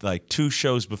 had, like 2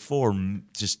 shows before,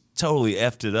 just totally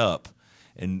effed it up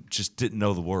and just didn't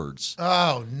know the words.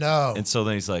 Oh, no. And so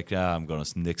then he's like, I'm going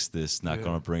to nix this, not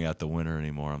going to bring out the winner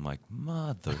anymore. I'm like,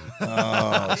 mother.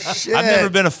 Shit. I've never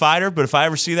been a fighter, but if I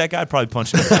ever see that guy, I'd probably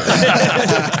punch him.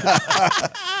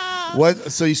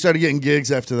 What? So you started getting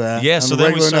gigs after that? Yeah, On so a then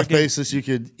we regular enough started getting- basis, you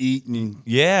could eat and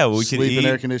Yeah, we could sleep eat. in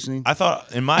air conditioning. I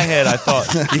thought, in my head,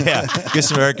 get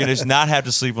some air conditioning, not have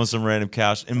to sleep on some random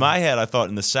couch. In my head, I thought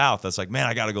in the South, I was like, man,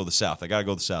 I got to go to the South. I got to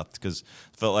go to the South because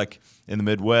I felt like in the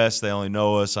Midwest, they only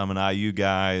know us. I'm an IU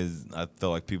guy. I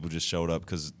felt like people just showed up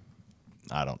because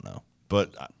I don't know.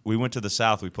 But we went to the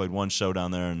South. We played one show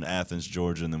down there in Athens,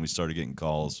 Georgia, and then we started getting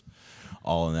calls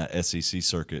all in that SEC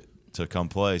circuit to come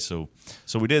play. So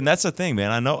we did, and that's the thing,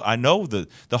 man. I know the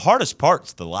hardest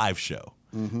part's the live show.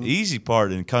 The easy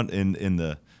part in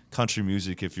the country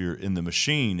music, if you're in the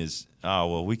machine, is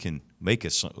we can make a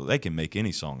song. They can make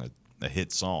any song a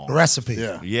hit song. Recipe.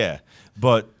 Yeah.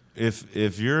 But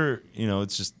if you're,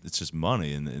 it's just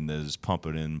money and they just pump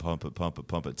it in, pump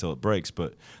it till it breaks.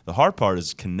 But the hard part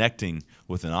is connecting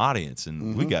with an audience,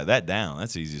 and we got that down.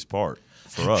 That's the easiest part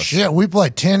for us. Shit, we play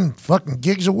 10 fucking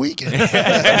gigs a week. This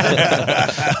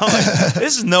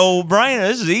is no brainer.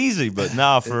 This is easy, but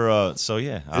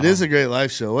It is a great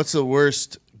live show. What's the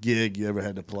worst gig you ever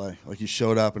had to play? Like you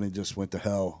showed up and it just went to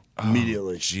hell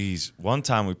immediately. Jeez, one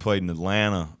time we played in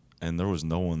Atlanta and there was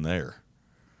no one there.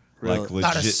 Really? Like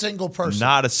Not a legit- single person.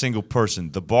 Not a single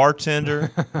person. The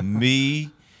bartender, me,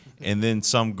 and then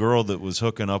some girl that was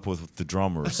hooking up with the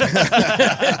drummers,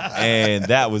 and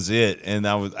that was it. And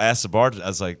I asked the bartender, I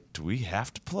was like, "Do we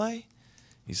have to play?"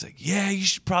 He's like, "Yeah, you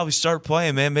should probably start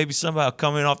playing, man. Maybe somebody will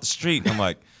come in off the street." And I'm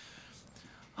like,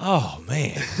 "Oh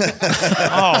man,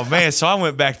 oh man!" So I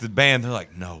went back to the band. They're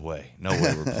like, no way,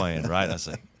 we're playing, right?" And I was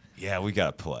like, "Yeah, we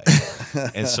gotta play."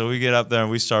 And so we get up there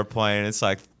and we start playing. It's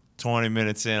like 20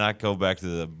 minutes in, I go back to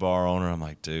the bar owner. I'm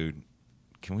like, "Dude,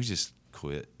 can we just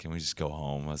quit? Can we just go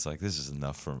home?" I was like, "This is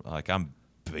enough for like I'm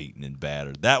beaten and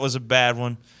battered." That was a bad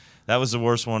one. That was the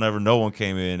worst one ever. No one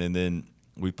came in, and then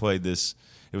we played this.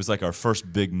 It was like our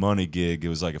first big money gig. It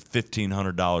was like a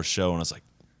 $1,500 show, and I was like,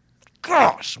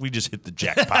 "Gosh, we just hit the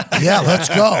jackpot." Yeah, let's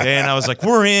go. And I was like,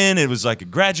 "We're in." It was like a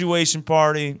graduation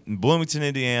party in Bloomington,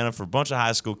 Indiana for a bunch of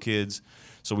high school kids.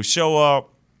 So we show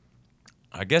up.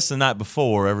 I guess the night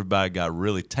before, everybody got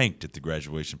really tanked at the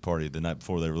graduation party the night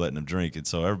before they were letting them drink. And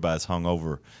so everybody's hung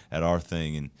over at our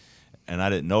thing. And I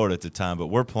didn't know it at the time, but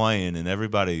we're playing, and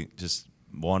everybody just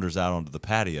wanders out onto the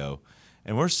patio.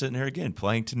 And we're sitting here again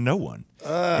playing to no one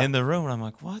in the room. And I'm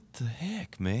like, "What the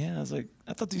heck, man?" I was like,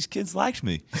 "I thought these kids liked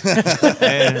me."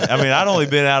 And I mean, I'd only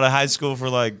been out of high school for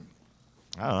like,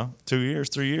 I don't know, 2 years,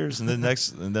 3 years. And then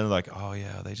like, "Oh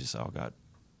yeah, they just all got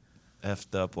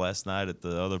effed up last night at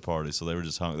the other party." So they were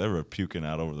just they were puking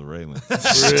out over the railing. They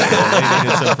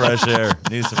needed some fresh air.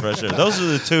 Those are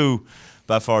the two,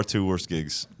 by far, two worst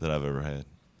gigs that I've ever had.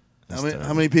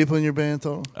 How many people in your band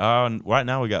total? Right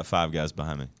now we got 5 guys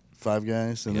behind me. 5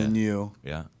 guys, and then you.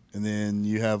 Yeah. And then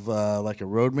you have like a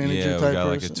road manager Yeah, type we got person?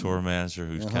 like a tour manager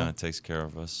who kind of takes care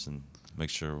of us and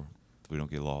makes sure we don't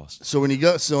get lost. So when you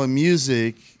go, in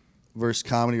music versus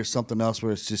comedy or something else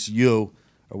where it's just you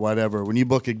or whatever, when you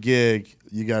book a gig,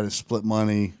 you got to split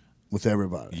money with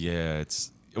everybody. Yeah,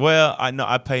 I know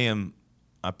I pay him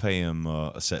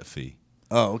a set fee.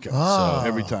 Oh, okay. Ah. So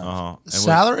every time. And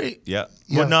Salary? Yeah.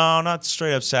 Yeah. Well, no, not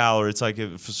straight up salary. It's like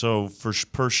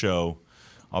per show,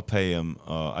 I'll pay him.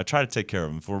 I try to take care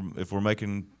of him. If we're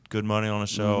making good money on a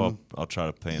show, I'll try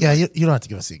to pay him. Yeah, you don't have to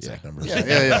give us the exact numbers.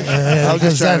 Yeah. I was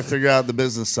just because trying to that- figure out the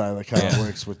business side, like how it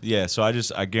works with. Yeah, so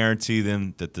I guarantee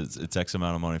them that it's X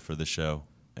amount of money for the show,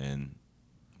 and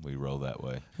we roll that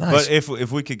way. Nice. But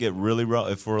if we could get really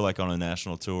if we're like on a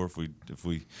national tour, if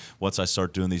we once I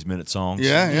start doing these minute songs,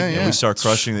 and we start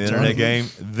crushing the internet game,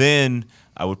 then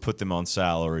I would put them on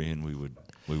salary, and we would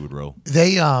roll.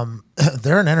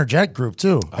 They're an energetic group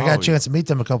too. I got a Oh, chance to meet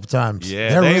them a couple times. Yeah,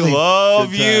 They're they really,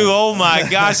 love Good you. time. Oh my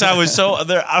gosh, I was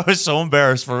so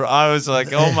embarrassed I was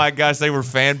like, oh my gosh, they were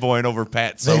fanboying over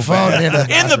Pat so They phoned me bad.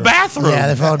 in the bathroom. bathroom. Yeah,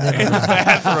 they phoned me in the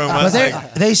bathroom. bathroom. I But was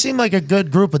like, they seem like a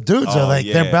good group of dudes. though. Oh, Like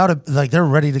yeah. they're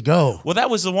ready to go. well, that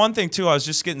was the one thing too. I was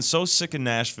just getting so sick of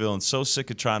Nashville and so sick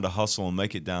of trying to hustle and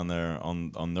make it down there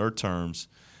on their terms.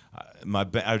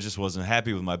 I just wasn't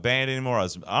happy with my band anymore. I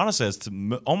was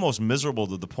almost miserable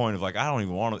to the point of like I don't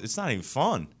even want to. It's not even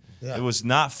fun. Yeah. It was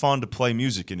not fun to play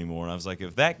music anymore. And I was like,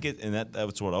 if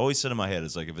that's what I always said in my head.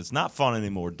 It's like if it's not fun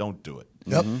anymore, don't do it.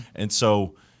 Yep. And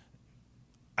so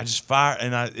I just fired,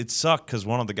 and it sucked because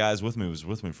one of the guys with me was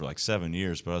with me for like 7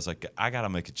 years. But I was like, I got to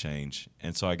make a change.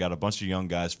 And so I got a bunch of young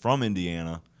guys from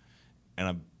Indiana, and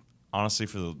I honestly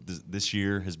this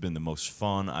year has been the most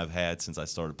fun I've had since I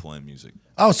started playing music.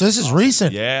 Oh, so this is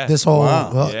recent. Yeah. This whole.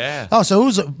 Yeah. Oh, so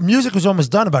music was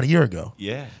almost done about a year ago.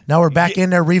 Yeah. Now we're back in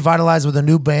there, revitalized with a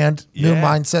new band, new Yeah.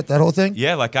 mindset, that whole thing.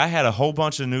 Yeah, like I had a whole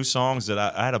bunch of new songs that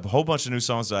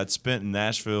I'd spent in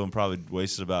Nashville and probably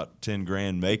wasted about 10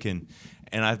 grand making.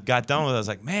 And I got done with it. I was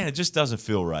like, man, it just doesn't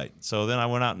feel right. So then I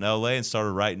went out in LA and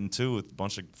started writing too with a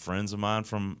bunch of friends of mine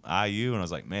from IU. And I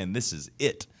was like, man, this is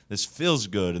it. This feels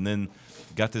good. And then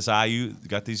got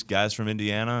these guys from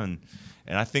Indiana.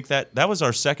 And I think that was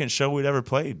our second show we'd ever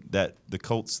played. That the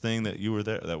Colts thing that you were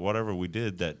there, that whatever we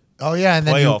did, that Oh yeah, and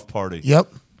then playoff party.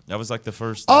 Yep. That was like the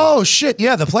first. Oh shit!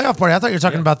 Yeah, the playoff party. I thought you were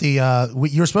talking about the.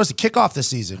 You were supposed to kick off the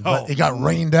season, but it got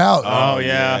rained out. Oh,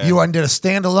 yeah. You went and did a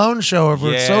standalone show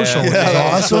over at Social, which is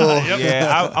awesome.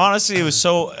 Yeah, honestly, it was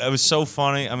so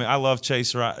funny. I mean, I love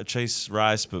Chase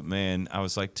Rice, but man, I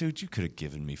was like, dude, you could have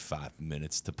given me 5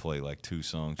 minutes to play like 2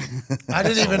 songs. I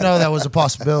didn't even know that was a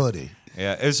possibility.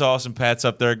 Yeah, it was awesome. Pat's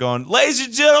up there going, ladies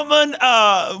and gentlemen,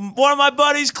 one of my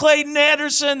buddies, Clayton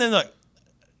Anderson, and like.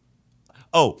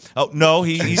 Oh no,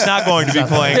 he's not going to be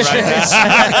playing right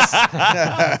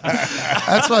now.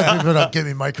 That's why people don't give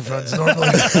me microphones normally.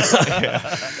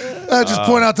 I just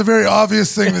point out the very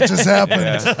obvious thing that just happened.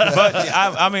 Yeah. But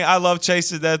I mean, I love Chase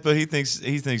to death, but he thinks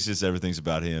just everything's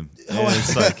about him. And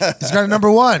it's like He's got a number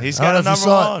one. he's I don't got a know if you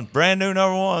number saw it. one, brand new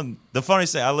number one. The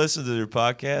funniest thing, I listened to your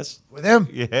podcast With him.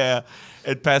 Yeah,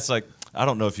 and Pat's like, I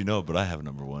don't know if you know, but I have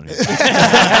number one.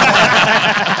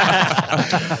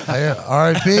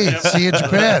 R.I.P. See you in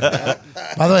Japan.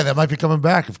 By the way, that might be coming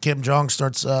back if Kim Jong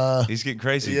starts. He's getting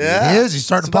crazy. Yeah. He is. He's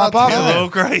starting It's to pop about off. Dude. time. A little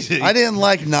crazy. I didn't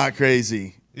like Not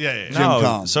Crazy. Yeah. Jim No,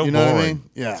 Kong. so you know what I boring. mean?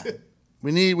 Yeah.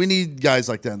 We need guys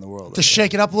like that in the world. To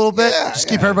shake it up a little bit, just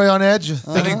keep everybody on edge,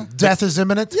 thinking death is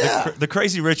imminent. Yeah. The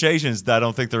crazy rich Asians, I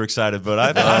don't think they're excited, but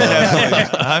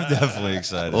I'm definitely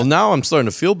excited. Well, now I'm starting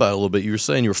to feel bad a little bit. You were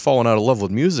saying you were falling out of love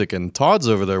with music, and Todd's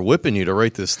over there whipping you to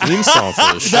write this theme song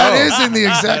for the show. That is in the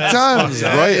exact time.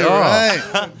 right. You're Oh.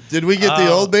 right. Did we get the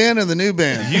old band or the new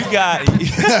band? You got.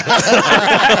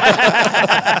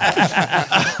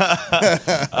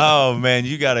 Oh man,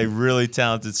 you got a really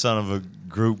talented son of a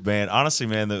group band. Honestly,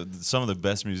 man, some of the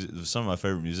best music, some of my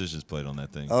favorite musicians played on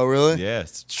that thing. Oh, really? Yeah,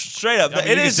 straight up. I mean,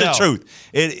 It you is can the tell. truth.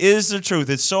 It is the truth.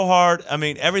 It's so hard. I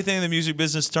mean, everything in the music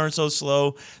business turns so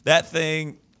slow. That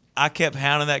thing. I kept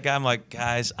hounding that guy. I'm like,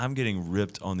 guys, I'm getting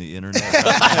ripped on the internet.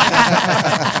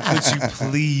 Could you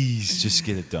please just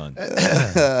get it done?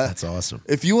 That's awesome.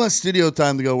 If you want studio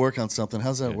time to go work on something,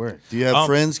 how's that work? Do you have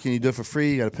friends? Can you do it for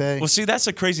free? You got to pay? Well, see, that's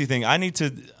a crazy thing.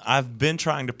 I've been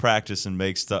trying to practice and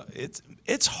make stuff.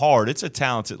 It's hard. It's a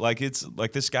talented, it's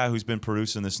like this guy who's been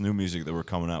producing this new music that we're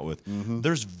coming out with.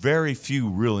 There's very few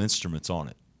real instruments on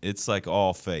it. It's like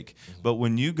all fake. But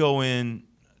when you go in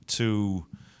to,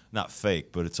 not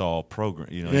fake, but it's all program.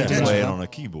 You know, you can play it on a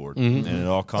keyboard, and it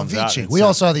all comes out. Avicii. and We so-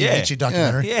 all saw the yeah. Avicii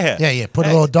documentary. Yeah. Put a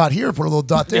little dot here, put a little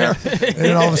dot there, and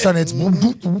then all of a sudden it's boom,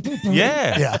 boom, boom, boom, boom.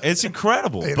 Yeah, Yeah. it's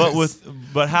incredible. It but is.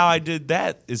 but how I did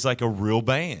that is like a real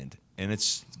band, and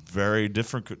it's very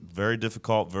different, very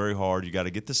difficult, very hard. You got to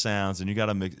get the sounds, and you got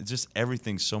to make just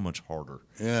everything's so much harder.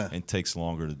 Yeah. and takes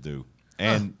longer to do,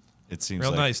 and it seems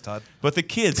Real like, nice, Todd. But the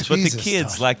kids,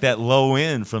 Jesus, Todd. like that low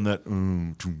end from that.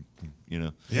 You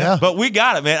know, Yeah. But we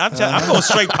got it, man. I'm going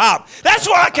straight pop. That's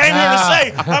what I came here to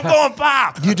say. I'm going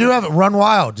pop. You do have it. Run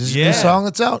Wild. Is a new Yeah. song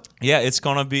that's out. Yeah, it's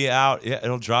gonna be out. Yeah,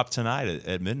 it'll drop tonight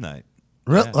at midnight.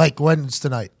 Real, Like when's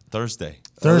tonight? Thursday.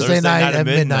 Thursday night at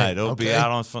midnight. It'll be Okay.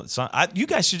 out on. You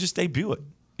guys should just debut it.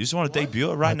 You just want to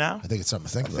debut it right now? I think it's something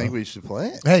to think I about. think we should play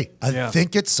it. Hey, I Yeah.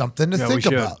 think it's something to Yeah, we think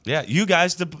should. about. Yeah, you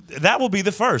guys. That will be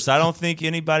the first. I don't think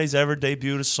anybody's ever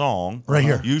debuted a song Right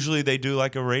here. Usually they do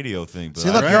like a radio thing. But See,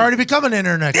 look, you're already becoming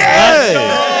internet. guy.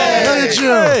 Hey. Look at you.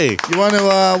 Hey. You want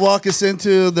to walk us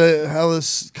into how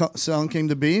this song came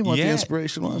to be? What the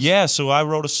inspiration was? Yeah, so I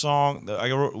wrote a song.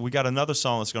 We got another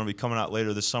song that's going to be coming out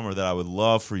later this summer that I would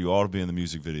love for you all to be in the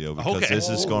music video because Okay. this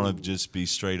is going to just be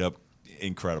straight up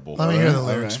incredible. Let me hear the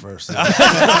lyrics first. I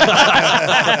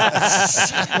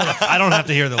don't have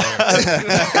to hear the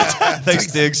lyrics.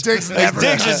 Thanks, Diggs. Diggs never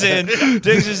Diggs is in.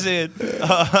 Diggs is in.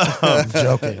 I'm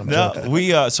joking. I'm joking. We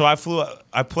so I flew.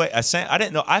 I sang. I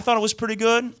didn't know. I thought it was pretty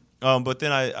good. But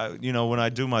then I when I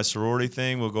do my sorority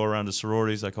thing, we'll go around to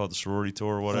sororities. I call it the sorority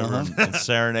tour or whatever, and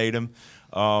serenade them.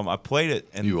 I played it,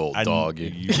 and You old dog, you.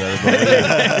 You better believe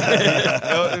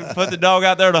it. Put the dog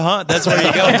out there to hunt. That's where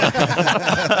you go.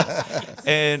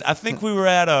 And I think we were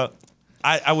at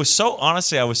I was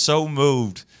so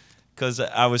moved because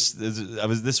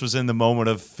this was in the moment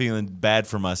of feeling bad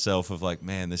for myself of like,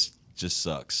 man, this just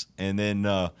sucks. And then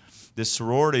this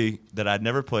sorority that I'd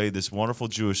never played, this wonderful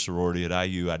Jewish sorority at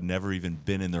IU, I'd never even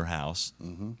been in their house.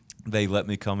 They let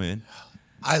me come in.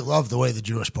 I love the way the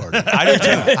Jewish party. I do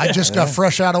too. I just got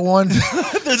fresh out of one. They're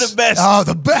the best. Oh,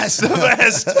 the best. The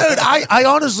best. Dude, I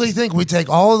honestly think we take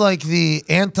all like the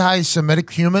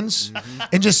anti-Semitic humans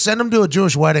and just send them to a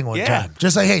Jewish wedding one Yeah. time.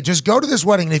 Just like, hey, just go to this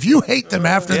wedding. And if you hate them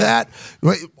after that,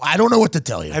 I don't know what to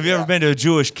tell you. Have you ever been to a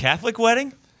Jewish Catholic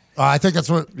wedding? I think that's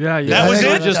what. Yeah, That I was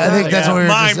think, it? I think that's what we were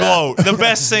Mind just blown. The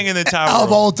best thing in the entire of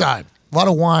world. all time. A lot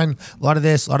of wine, a lot of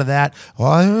this, a lot of that.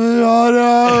 And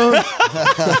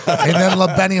then La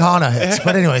Benihana hits.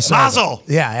 But anyway, so. Mazel.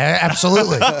 Yeah,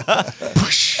 absolutely.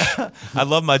 I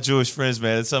love my Jewish friends,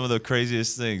 man. It's some of the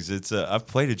craziest things. It's I've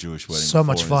played a Jewish wedding. So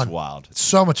before, much and fun. It's wild.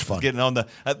 So much fun. Getting on the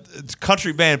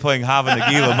country band playing Hava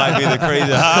Nagila might be the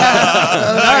craziest.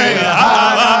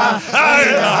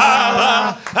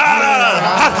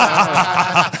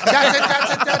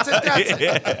 That's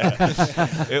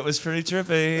it. It was pretty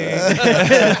trippy.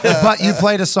 But you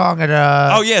played a song at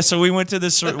Oh yeah, so we went to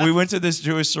this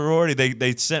Jewish sorority.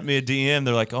 They sent me a DM.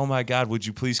 They're like, "Oh my God, would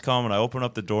you please come?" And I open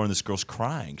up the door, and this girl's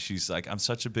crying. She's like, "I'm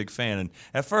such a big fan." And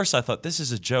at first, I thought, "This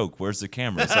is a joke. Where's the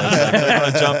camera?" So I was like, "They're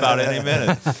gonna jump out any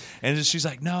minute." And she's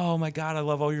like, "No, oh my God, I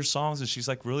love all your songs." And she's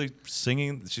like, really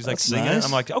singing. She's like That's singing. nice.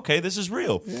 I'm like, "Okay, this is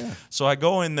real." Yeah. So I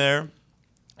go in there,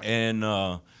 and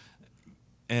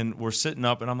we're sitting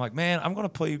up, and I'm like, man, I'm going to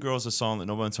play you girls a song that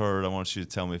no one's heard. I want you to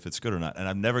tell me if it's good or not. And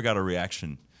I've never got a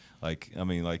reaction Like, I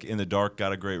mean, like In the Dark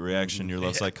got a great reaction. Your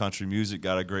Love's Like Country Music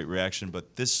got a great reaction.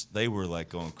 But they were like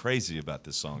going crazy about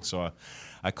this song. So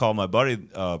I called my buddy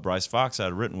Bryce Fox I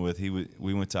had written with.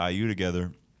 We went to IU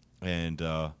together, and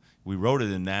we wrote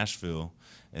it in Nashville.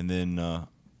 And then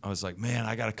I was like, man,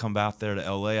 I got to come out there to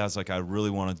L.A. I was like, I really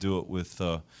want to do it with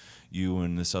you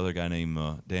and this other guy named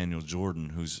Daniel Jordan,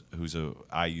 who's a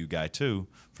IU guy too,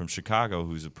 from Chicago,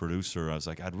 who's a producer. I was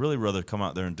like, I'd really rather come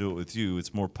out there and do it with you.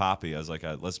 It's more poppy. I was like,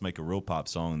 let's make a real pop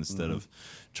song instead of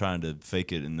trying to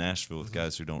fake it in Nashville with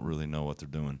guys who don't really know what they're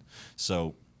doing.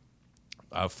 So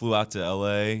I flew out to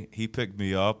L.A. He picked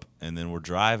me up, and then we're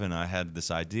driving. I had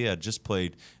this idea. I just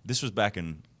played. This was back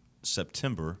in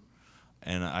September.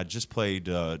 And I just did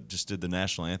the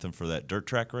national anthem for that dirt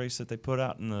track race that they put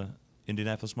out in the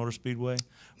Indianapolis Motor Speedway,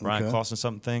 Brian Clausen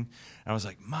something thing. And I was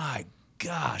like, my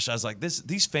gosh. I was like,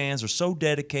 these fans are so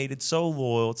dedicated, so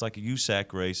loyal. It's like a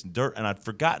USAC race. And I'd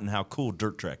forgotten how cool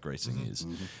dirt track racing is.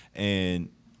 And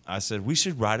I said, we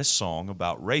should write a song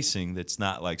about racing that's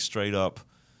not like straight up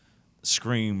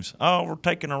screams, oh, we're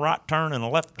taking a right turn and a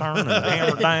left turn and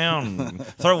hammer down and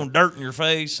throwing dirt in your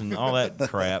face and all that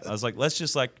crap. I was like, let's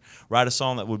just like write a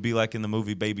song that would be like in the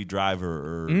movie Baby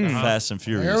Driver or Fast and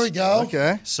Furious. There we go.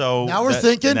 Okay. So now we're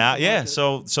thinking.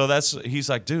 So he's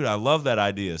like, dude, I love that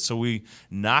idea. So we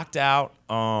knocked out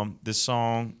this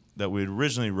song that we had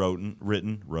originally wrote. I'm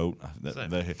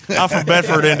from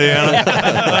Bedford,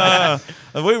 Indiana.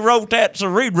 We wrote that,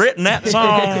 so we'd written that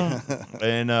song,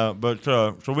 and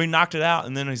so we knocked it out,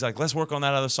 and then he's like, let's work on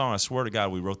that other song. I swear to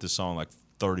God, we wrote this song like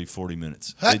 30, 40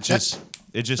 minutes. It just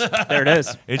There it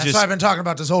is. That's what I've been talking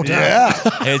about this whole time. Yeah.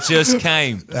 It just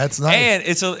came. That's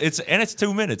nice. And it's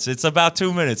 2 minutes. It's about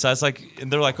 2 minutes. I was like,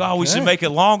 and they're like, oh, we should make it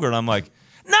longer, and I'm like,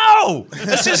 no,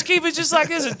 let's just keep it just like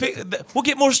this. We'll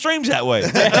get more streams that way.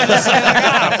 Play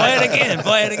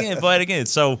it again.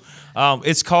 So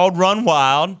it's called Run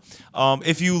Wild.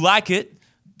 If you like it,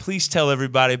 please tell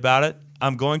everybody about it.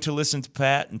 I'm going to listen to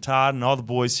Pat and Todd and all the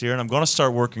boys here, and I'm going to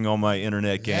start working on my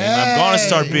internet game. I'm going to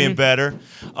start being better.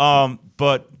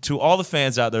 But to all the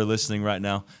fans out there listening right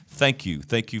now, thank you.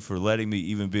 Thank you for letting me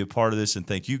even be a part of this, and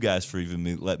thank you guys for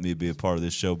even letting me be a part of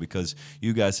this show, because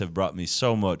you guys have brought me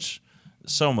so much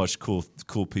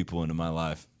cool people into my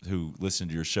life who listen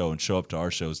to your show and show up to our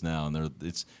shows now, and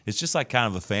it's just like kind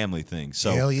of a family thing.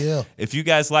 So hell yeah. If you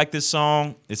guys like this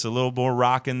song, it's a little more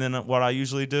rocking than what I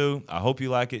usually do. I hope you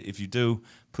like it. If you do,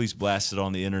 please blast it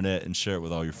on the internet and share it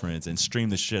with all your friends and stream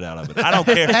the shit out of it. I don't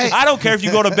care. I don't care if you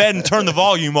go to bed and turn the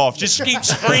volume off. Just keep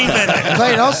screaming it.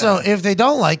 But also, if they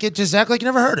don't like it, just act like you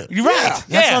never heard it. You're right.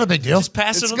 That's not a big deal. Just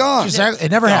pass It's it. gone. Just act, it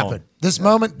never happened. This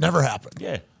moment never happened.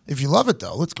 Yeah. If you love it,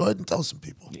 though, let's go ahead and tell some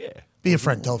people. Yeah. Be a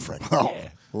friend. Tell a friend.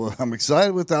 Well, I'm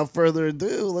excited. Without further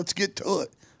ado, let's get to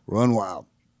it. Run Wild.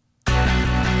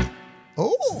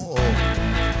 Oh.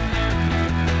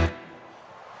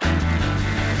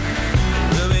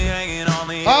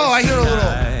 Oh, I hear a little.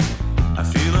 I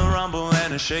feel a rumble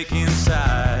and a shake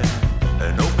inside.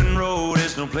 An open road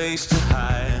is no place to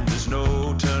hide. There's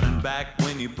no turning back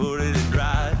when you put it in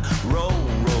drive. Roll,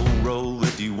 roll, roll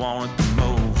if you want it the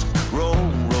most. Roll,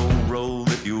 roll, roll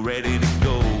if you're ready to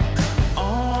go.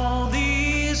 All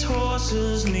these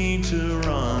horses need to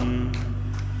run,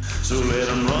 so let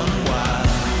them run wild.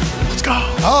 Let's go.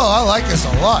 Oh, I like this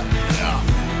a lot.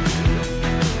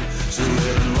 So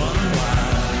let them run wild.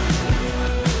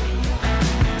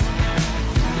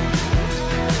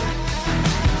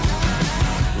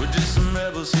 We're just some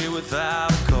rebels here without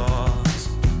a cause.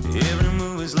 Every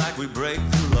move is like we break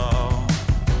the law.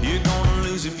 You're gonna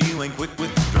lose if you ain't quick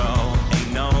with the draw.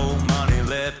 Ain't no money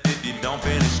left if you don't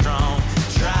finish strong.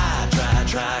 Try, try,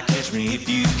 try, catch me if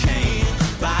you can.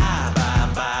 Bye, bye,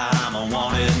 bye, I'm a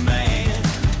wanted man.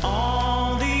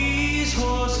 All these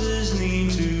horses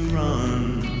need to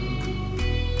run.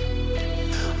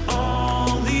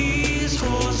 All these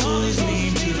horses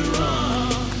need to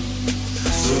run.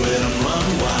 So let them run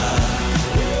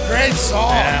wild. Great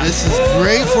song. This is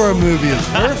great for a movie. It's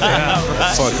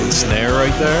perfect. Fucking snare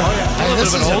right there. Hey,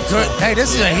 this is a good. Hey,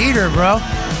 this is a heater, bro.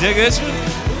 Dig this one?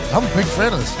 I'm a big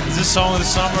fan of this. Is this song of the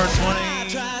summer 20?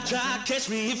 Try, try, catch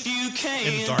me if you can.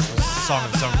 In the Dark was the song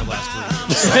of the summer for the last 3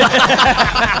 years.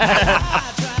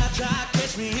 Try, try,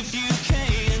 catch me if you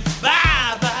can.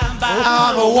 Bye, bye, bye.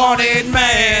 I'm a wanted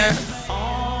man.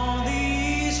 All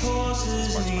these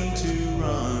horses need to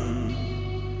run.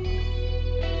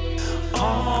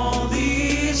 All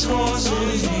these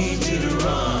horses need to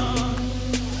run.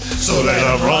 So let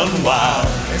them run wild.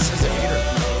 This is a heater.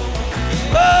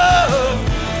 Oh,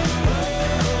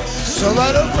 So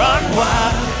let him run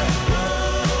wild.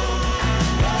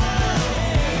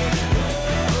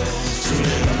 So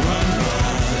let them run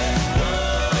wild.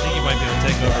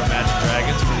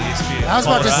 I was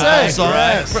about to say.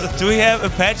 Do we have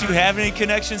Pat? Do you have any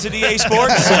connections at EA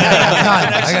Sports?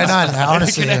 I got none.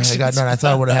 Honestly, I got none. I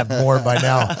thought I would have had more by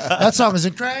now. That song is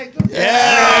incredible.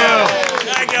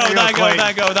 Not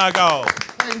go.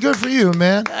 Good for you,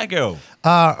 man. Thank you.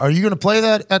 Are you going to play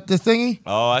that at the thingy?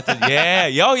 Oh,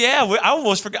 yeah. I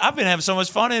almost forgot. I've been having so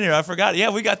much fun in here. I forgot. Yeah,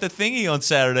 we got the thingy on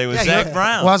Saturday with Zach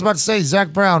Brown. Well, I was about to say,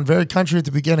 Zach Brown, very country at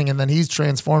the beginning, and then he's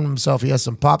transformed himself. He has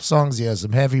some pop songs. He has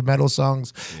some heavy metal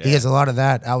songs. Yeah. He has a lot of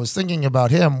that. I was thinking about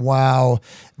him while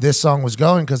this song was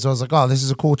going because I was like, oh, this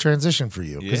is a cool transition for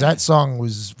you. Because that song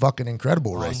was fucking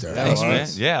incredible right there. Thanks, man.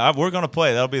 Yeah, we're going to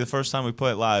play. That'll be the first time we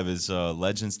play it live is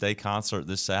Legends Day concert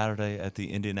this Saturday at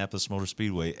the Indianapolis Motor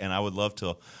Speedway. And I would love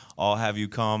to all have you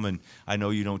come, and I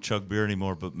know you don't chug beer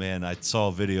anymore, but man, I saw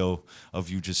a video of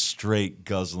you just straight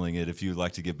guzzling it. If you'd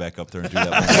like to get back up there and do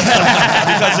that,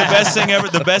 because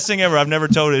the best thing ever. I've never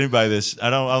told anybody this. I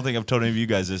don't think I've told any of you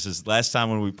guys this. Is last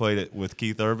time when we played it with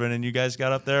Keith Urban and you guys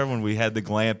got up there when we had the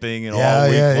glamping and all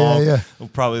week long,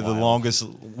 probably the longest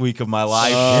week of my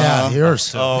life. Yours.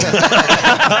 So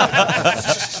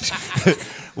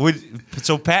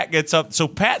Pat gets up. So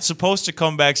Pat's supposed to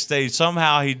come backstage.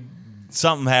 Somehow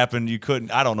something happened. You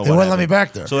couldn't. I don't know. They wouldn't let me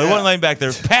back there. So they wouldn't let me back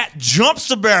there. Pat jumps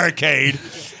the barricade,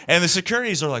 and the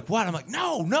securities are like, "What?" I'm like,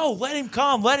 "No, let him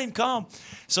come."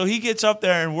 So he gets up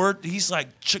there, and he's like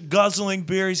guzzling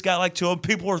beer. He's got like 2 of them.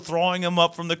 People are throwing him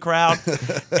up from the crowd,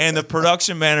 and the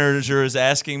production manager is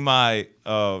asking my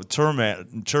tour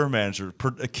manager,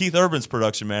 Keith Urban's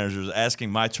production manager, is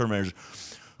asking my tour manager,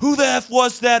 who the F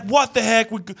was that? What the heck?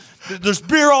 There's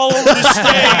beer all over the stage.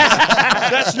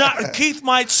 That's not. Keith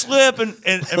might slip, and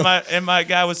my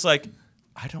guy was like,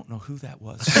 I don't know who that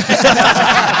was.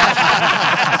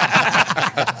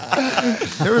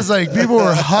 There was like people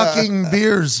were hucking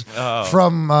beers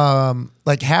from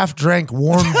like half drank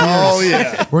warm beers. Oh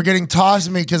yeah, were getting tossed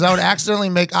to me because I would accidentally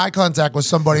make eye contact with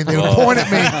somebody. They would point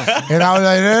at me, and I was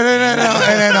like, no,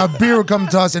 and then a beer would come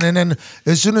tossing, and then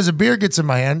as soon as a beer gets in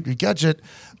my hand, you catch it.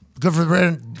 Good for the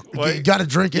brand. You got to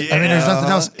drink it. I mean, there's nothing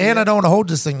else. And I don't want to hold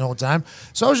this thing the whole time.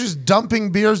 So I was just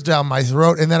dumping beers down my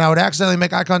throat, and then I would accidentally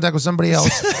make eye contact with somebody else.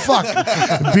 Fuck.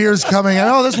 Beer's coming.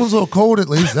 Oh, this one's a little cold at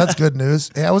least. That's good news.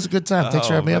 Yeah, it was a good time. Thanks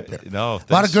for having me up here. No,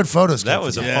 a lot of good photos. That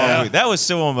was a fun week. That was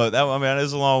still one of my, I mean, it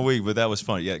was a long week, but that was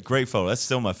fun. Yeah, great photo. That's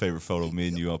still my favorite photo of me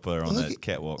and you up there on that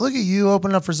catwalk. Look at you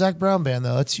opening up for Zach Brown Band,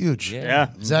 though. That's huge. Yeah.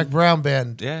 Zach Brown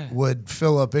Band would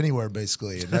fill up anywhere,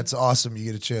 basically, and that's awesome. You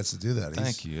get a chance to do that.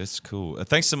 Thank you. It's cool.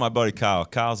 Thanks to my buddy Kyle.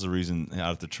 Kyle's the reason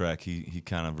out at the track. He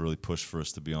kind of really pushed for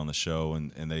us to be on the show,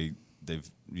 and they've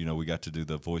we got to do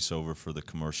the voiceover for the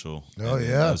commercial.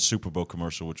 The Super Bowl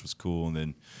commercial, which was cool, and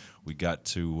then we got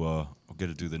to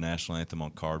do the national anthem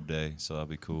on Carb Day, so that'll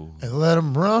be cool. And let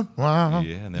them run wild.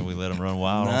 Yeah, and then we let them run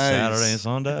wild on Saturday and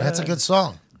Sunday. That's a good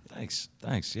song. Thanks.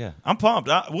 Yeah, I'm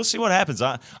pumped. We'll see what happens.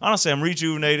 Honestly, I'm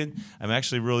rejuvenated. I'm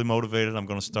actually really motivated. I'm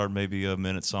going to start maybe a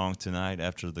minute song tonight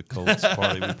after the Colts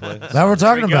party we play. That we're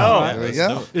talking about. There we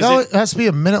go. No, it has to be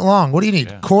a minute long. What do you need?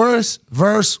 Yeah. Chorus,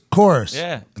 verse, chorus.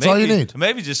 Yeah, that's all you need.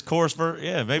 Maybe just chorus, verse.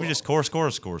 Yeah, maybe just chorus.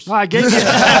 Well, I gave you.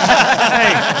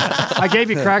 I gave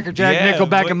you Cracker Jack,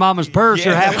 Nickelback, and Mama's Purse.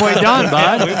 You're halfway done,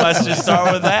 bud. Yeah, we must just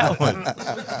start with that one.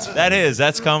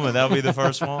 That's coming. That'll be the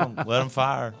first one. Let them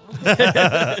fire.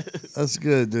 That's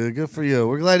good, dude. Good for you.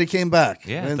 We're glad you came back.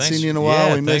 Yeah, we haven't seen you in a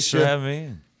while. We missed you. Thanks for having me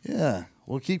in. Yeah,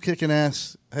 we'll keep kicking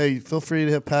ass. Hey, feel free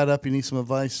to hit Pat up. You need some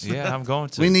advice. Yeah, I'm going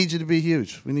to. We need you to be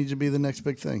huge. We need you to be the next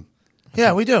big thing.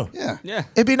 Yeah, we do. Yeah.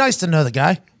 It'd be nice to know the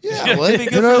guy. Yeah, well, it'd be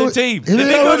good for the team. It'd be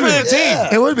good for the team.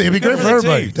 It would be. It'd be great for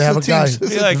everybody to have a guy,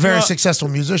 a very successful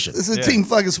musician. This is a team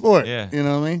fucking sport. Yeah. You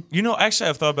know what I mean? Actually,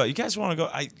 I've thought about it. You guys want to go?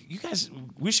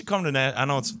 We should come to Nashville. I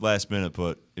know it's last minute,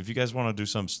 but if you guys want to do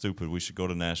something stupid, we should go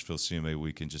to Nashville CMA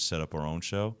Week and just set up our own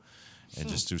show and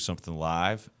just do something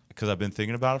live. Because I've been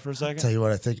thinking about it for a second. Tell you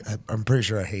what, I think I'm pretty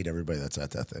sure I hate everybody that's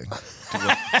at that thing.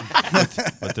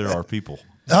 But there are people.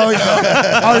 Oh,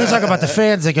 yeah. Oh, you're talking about the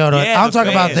fans that go to it. I'm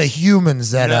talking about the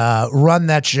humans that run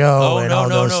that show and all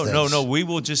those things. No. We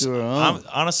will just.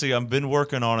 Honestly, I've been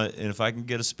working on it, and if I can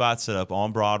get a spot set up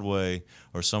on Broadway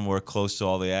or somewhere close to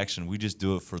all the action, we just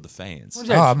do it for the fans.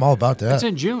 Oh, I'm all about that. It's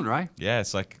in June, right? Yeah,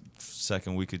 it's like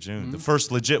second week of June, the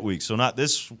first legit week. So not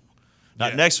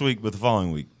next week, but the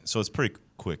following week. So it's pretty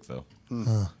quick though.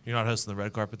 You're not hosting the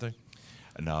red carpet thing?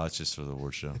 No, it's just for the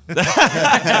award show.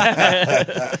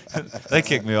 They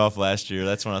kicked me off last year.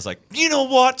 That's when I was like, you know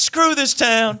what? Screw this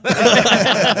town.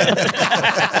 I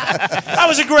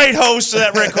was a great host of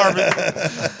that red carpet.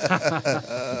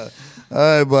 All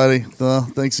right, buddy. Well,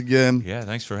 thanks again. Yeah,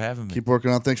 thanks for having me. Keep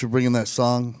working on. Thanks for bringing that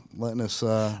song, letting us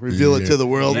reveal it to the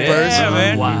world first. Yeah,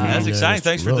 man. Wow. That's exciting.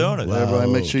 Thanks for doing it. Wow.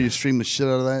 Everybody, make sure you stream the shit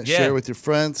out of that. Yeah. Share it with your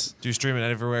friends. Do you stream it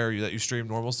everywhere that you stream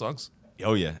normal songs?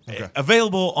 Oh, yeah.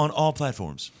 Available on all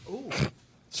platforms.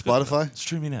 Spotify,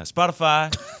 Streaming now. Spotify,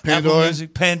 Pandora. Apple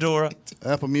Music, Pandora.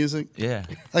 Apple Music. Yeah.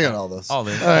 I got all those. All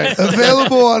in. All right.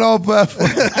 Available on all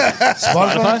platforms.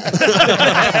 Spotify?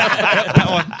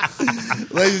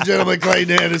 Ladies and gentlemen,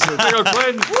 Clayton Anderson.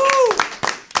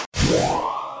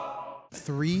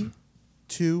 3,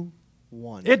 2,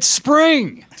 1. It's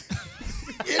spring.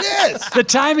 It is. The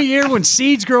time of year when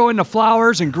seeds grow into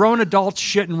flowers and grown adults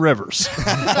shit in rivers. All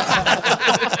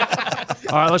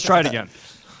right, let's try it again.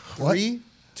 3,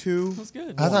 2,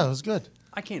 I thought it was good.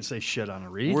 I can't say shit on a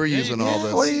read. We're using all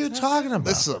this. What are you talking about?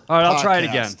 This is a All right, I'll try it podcast.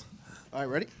 again. All right,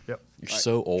 ready? You're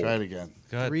so old. Try it again.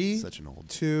 3,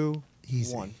 2,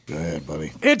 1. Go ahead,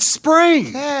 buddy. It's spring.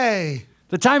 Hey.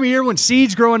 The time of year when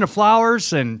seeds grow into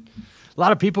flowers and a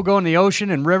lot of people go in the ocean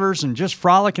and rivers and just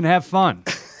frolic and have fun.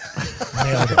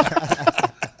 Nailed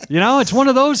it. You know, it's one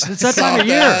of those. It's that time of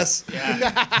year. Ass.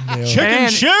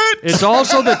 And it's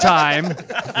also the time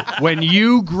when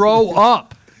you grow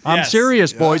up. I'm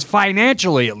serious, boys.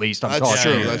 Financially, at least, I'm That's talking.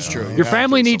 true. here. That's true. Your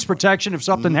family needs protection if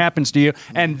something happens to you,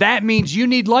 and that means you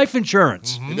need life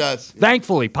insurance. It does.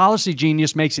 Thankfully, Policy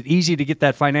Genius makes it easy to get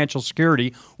that financial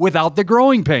security without the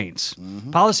growing pains.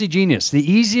 Policy Genius, the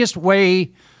easiest way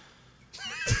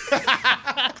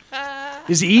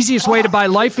is the easiest way to buy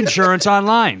life insurance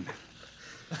online.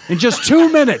 In just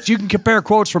 2 minutes, you can compare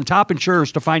quotes from top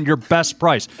insurers to find your best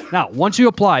price. Now, once you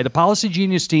apply, the Policy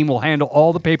Genius team will handle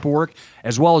all the paperwork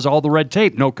as well as all the red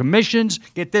tape. No commissions.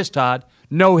 Get this, Todd.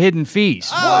 No hidden fees.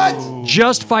 What?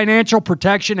 Just financial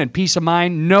protection and peace of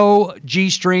mind. No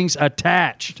G-strings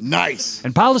attached. Nice.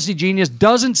 And Policy Genius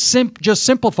doesn't just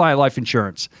simplify life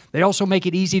insurance. They also make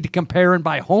it easy to compare and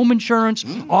buy home insurance,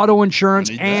 auto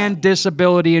insurance, and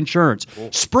disability insurance.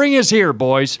 Spring is here,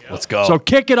 boys. Let's go. So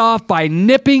kick it off by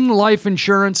nipping life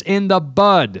insurance in the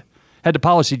bud. Head to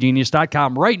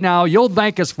PolicyGenius.com right now. You'll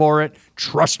thank us for it.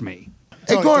 Trust me.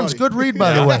 Hey, Gorms, good read,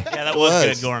 by the way. Yeah, that was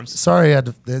good, Gorms. Sorry,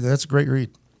 that's a great read.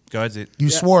 Go ahead, Zeke. You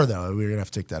swore, though. We're going to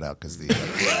have to take that out because We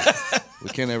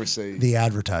can't ever say. the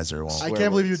advertiser won't. I can't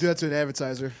believe you do that to an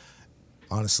advertiser.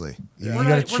 Honestly. You When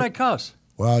gotta I cuss?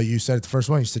 well, you said it the first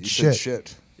one. You said You shit. said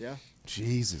shit. Yeah.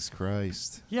 Jesus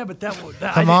Christ. Yeah, but that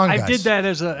Come on, I guys. did that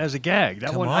as a gag.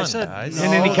 That Come one I on, said, guys.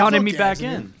 and then he No, counted it's me okay, back isn't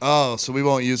it? in. Oh, so we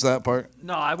won't use that part?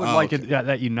 No, I would Oh, like okay. it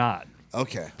that you not.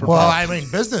 Okay. Well, I mean,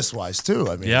 business-wise, too.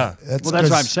 I mean, Yeah. Well, that's what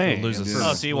 'cause- I'm saying. Lose a-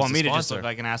 Oh, so you lose want a me to just sponsor. look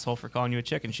like an asshole for calling you a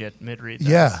chicken shit mid-read?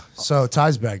 Yeah. So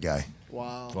Ty's bad guy.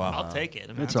 Wow. I'll take it.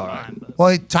 I mean, It's that's all right. fine, but-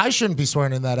 Well, Ty shouldn't be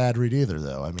swearing in that ad read either,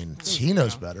 though. I mean, he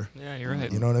knows better. Yeah, you're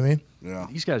right. You know what I mean? Yeah.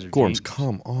 These guys are Gorms, genius.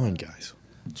 come on, guys.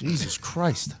 Jesus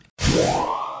Christ.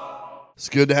 It's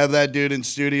good to have that dude in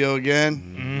studio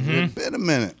again. It's been a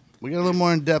minute. We got a little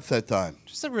more in depth that time.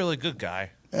 Just a really good guy.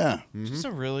 Yeah. Just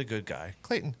a really good guy.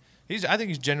 Clayton. I think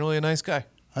he's generally a nice guy.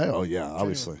 Oh, yeah,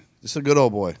 obviously. Just a good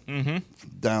old boy.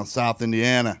 Down South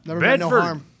Indiana. Never meant no Bedford.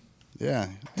 harm. Yeah.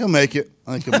 He'll make it.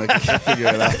 I think he'll make it. He'll figure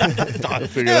it out. He'll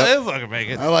figure it Yeah, out. he'll fucking make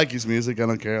it. I like his music. I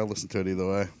don't care. I'll listen to it either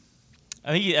way.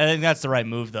 I think that's the right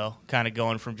move though. Kind of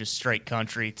going from just straight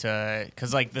country to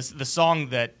because like the song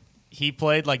that he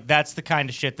played, like that's the kind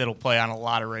of shit that'll play on a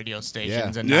lot of radio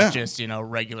stations and Yeah. not just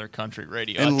regular country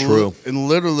radio. And True. And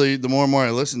literally, the more and more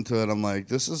I listen to it, I'm like,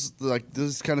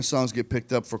 this kind of songs get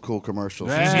picked up for cool commercials.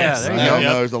 Yeah, there you I go.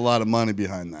 know there's a lot of money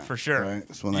behind that. For sure. Right?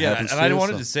 That's when that Yeah, happens and to I you,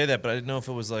 wanted so. to say that, but I didn't know if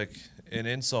it was like an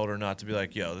insult or not to be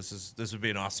like, yo, this would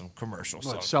be an awesome commercial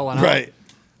song. Selling out. Right.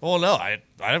 Well, no,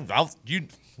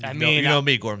 you know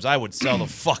me, Gorms. I would sell the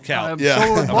fuck out. Yeah.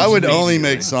 So would I would most only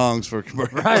media, make songs for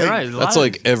commercials. Right, right. That's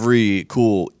like every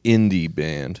cool indie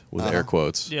band with air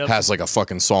quotes Yep. has like a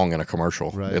fucking song in a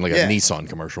commercial, in like Yeah. a Nissan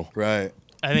commercial. Right.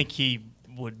 I think he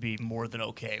would be more than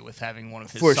okay with having one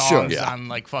of his For sure. songs Yeah. on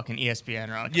like fucking ESPN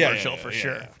or on a Yeah, commercial yeah, for yeah,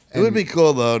 sure. yeah. It would be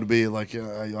cool though to be like,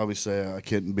 obviously I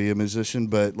couldn't be a musician,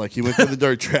 but like he went to the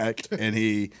dirt track and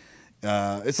he.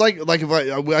 It's like if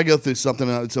I go through something,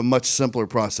 it's a much simpler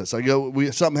process.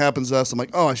 Something happens to us, I'm like,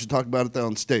 oh, I should talk about it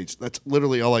on stage. That's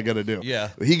literally all I got to do. Yeah.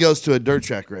 He goes to a dirt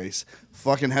track race,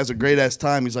 fucking has a great ass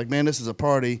time. He's like, man, this is a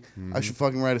party. I should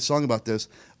fucking write a song about this.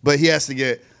 But he has to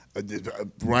get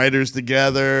writers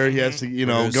together. He has to,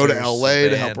 go to Producers, LA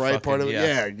to help band, write part of it.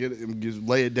 fucking, Yeah,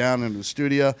 lay it down in the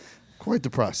studio. Quite the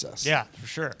process. Yeah, for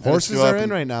sure. Horses go up are in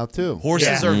and- right now too.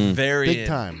 Horses are very Big in.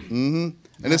 time.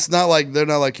 And it's not like they're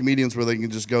not like comedians where they can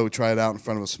just go try it out in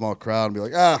front of a small crowd and be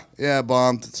like, yeah,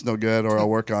 bombed, it's no good, or I'll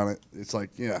work on it. It's like,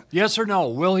 yeah, Yes or no?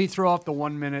 Will he throw off the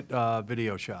 1 minute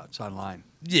video shots online?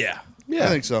 Yeah. I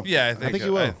think so. Yeah, I think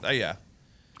you will. yeah.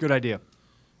 Good idea.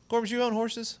 Gorms, you own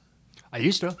horses? I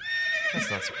used to. That's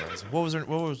not surprising. What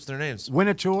was their names? Win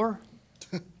a tour.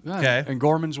 Yeah, Okay. And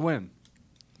Gorman's win.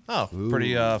 Oh,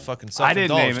 pretty fucking I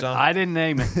didn't name self-indulged, it. huh? I didn't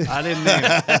name it. I didn't name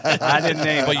it. I didn't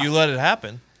name But it. you let it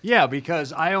happen. Yeah,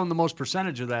 because I own the most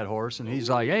percentage of that horse, and he's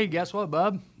like, "Hey, guess what,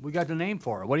 bub? We got the name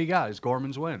for it. What do you got? It's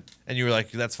Gorman's win." And you were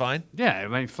like, that's fine? Yeah, I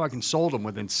mean, fucking sold him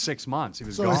within 6 months. He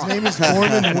was So gone. his name is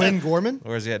Gorman Win Gorman?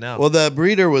 Where's he at now? Well, the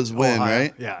breeder was Win, Ohio.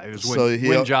 right? Yeah, it was So Win, he-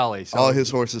 Win Jolly. So All his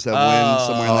horses have Win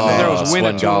somewhere in the there name. was Win a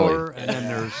Swen Jolly. tour, and then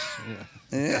there's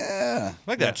Yeah.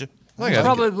 I got you. I he's got you.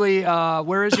 probably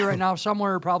where is he right now?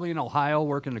 Somewhere probably in Ohio,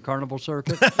 working the carnival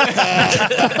circuit for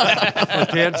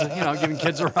kids. Giving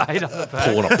kids a ride on the back.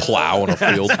 Pulling a plow in a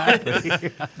field.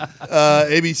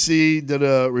 ABC did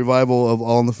a revival of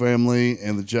All in the Family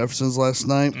and the Jeffersons last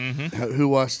night. Who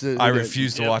watched it? I Who did?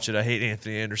 refuse to watch it. I hate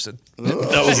Anthony Anderson.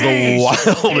 That was the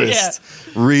wildest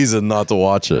reason not to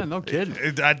watch Yeah, it. no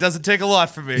kidding. That doesn't take a lot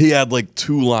from me. He had like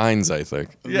 2 lines, I think.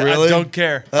 Yeah, Really? I don't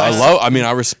care.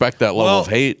 I respect that level of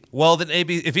hate. Well, then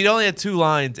if he'd only had 2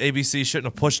 lines, ABC shouldn't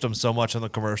have pushed him so much on the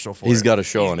commercial for He's it. got a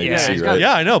show on he's ABC, got- right?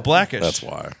 Yeah, I know, Blackish. That's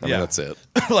why. I mean, that's it.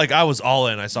 Like, I was all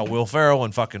in. I saw Will Ferrell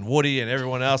and fucking Woody and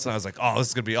everyone else, and I was like, oh, this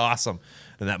is going to be awesome.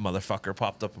 And that motherfucker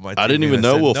popped up on my TV. I didn't even and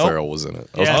know said, Will nope. Ferrell was in it.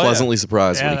 I was Yeah. pleasantly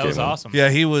surprised Yeah, when that he was came in. awesome. Yeah,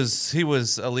 he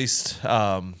was at least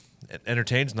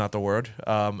entertained's not the word.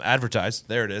 Advertised.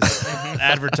 There it is.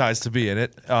 Advertised to be in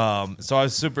it. So I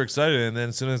was super excited, and then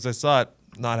as soon as I saw it,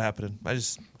 not happening. I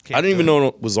just can't I didn't do even it. know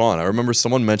it was on. I remember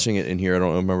someone mentioning it in here. I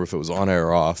don't remember if it was on air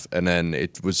or off. And then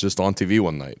it was just on TV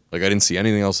one night. Like, I didn't see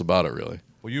anything else about it, really.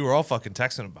 Well, you were all fucking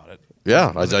texting about it.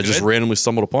 Yeah, I it just good? randomly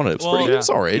stumbled upon it. It's pretty good. It's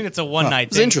all I right. think it's a one night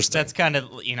It's thing. interesting. That's kind of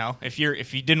if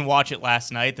you didn't watch it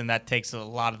last night, then that takes a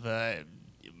lot of the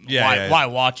Yeah, why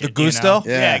watch it? The gusto?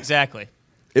 Yeah, Yeah. exactly.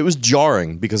 It was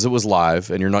jarring because it was live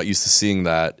and you're not used to seeing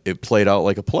that. It played out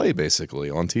like a play,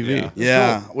 basically, on TV.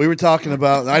 Yeah, we were talking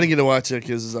about. I didn't get to watch it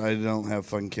because I don't have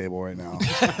fucking cable right now.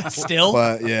 Still,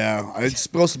 But yeah, it's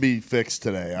supposed to be fixed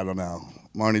today. I don't know.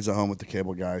 Marnie's at home with the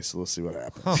cable guy, so we'll see what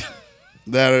happens.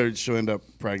 That or she'll end up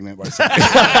pregnant by something.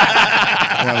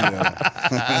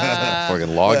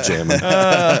 Fucking log jamming.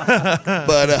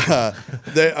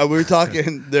 But we were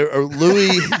talking.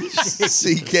 Louis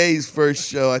C.K.'s first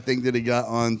show, I think, that he got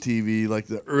on TV, like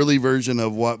the early version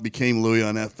of what became Louis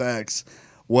on FX,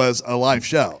 was a live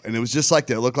show, and it was just like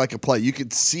that. It looked like a play. You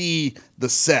could see the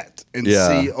set and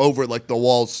Yeah. see over like the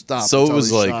walls stop. So it until was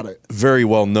he like shot it. very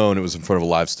well known. It was in front of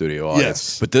a live studio audience.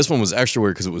 Yes. But this one was extra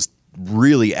weird because it was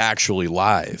really actually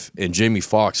live. And Jamie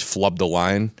Foxx flubbed a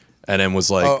line and then was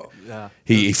like, Yeah.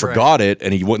 he forgot it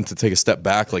and he went to take a step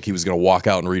back like he was going to walk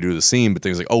out and redo the scene. But then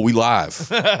he was like, oh, we live.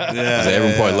 Yeah,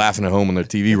 Everyone probably laughing at home on their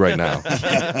TV right now.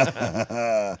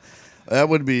 that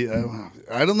would be.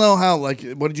 I don't know how. Like,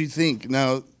 what did you think?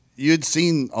 Now you had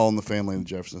seen All in the Family and the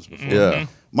Jeffersons before. Yeah.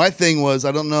 My thing was,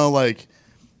 I don't know, like,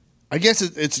 I guess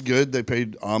it's good they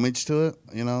paid homage to it.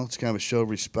 It's kind of a show of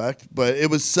respect. But it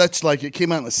was such, like, it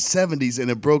came out in the 70s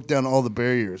and it broke down all the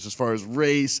barriers as far as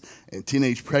race and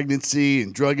teenage pregnancy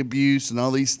and drug abuse and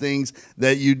all these things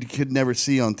that you could never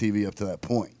see on TV up to that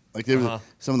point. Like, they were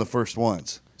some of the first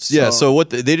ones. Yeah, so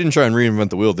what they didn't try and reinvent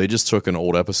the wheel. They just took an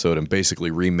old episode and basically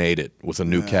remade it with a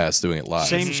new cast doing it live.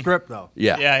 Same script though.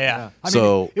 Yeah. yeah. I mean,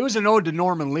 So- it was an ode to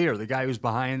Norman Lear, the guy who's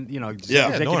behind,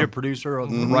 executive Norm. producer, of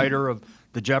the writer of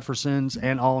The Jeffersons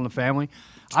and All in the Family.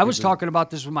 I was talking about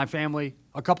this with my family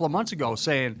a couple of months ago,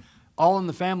 saying All in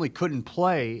the Family couldn't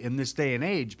play in this day and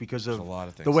age because of lot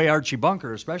of things. the way Archie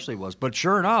Bunker especially was. But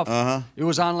sure enough, it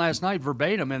was on last night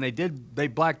verbatim, and they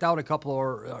blacked out a couple,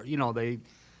 or they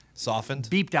Softened.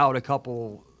 beeped out a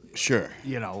couple. Sure.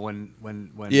 When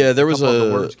Yeah, there a was couple of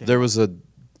the words came out.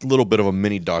 a little bit of a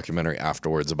mini documentary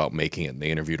afterwards about making it. And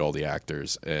they interviewed all the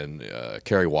actors, and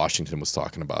Kerry Washington was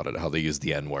talking about it, how they used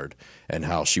the N-word, and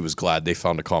how she was glad they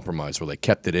found a compromise where they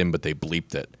kept it in, but they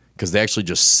bleeped it because they actually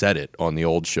just said it on the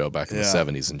old show back in the Yeah.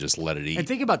 70s and just let it eat. And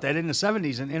think about that in the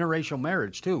 70s, an interracial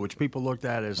marriage too, which people looked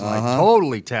at as like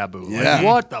totally taboo. Yeah. Like,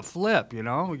 what the flip, We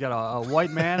got a white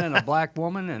man and a black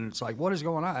woman, and it's like, what is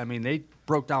going on? I mean, they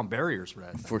broke down barriers for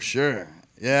that thing. For sure.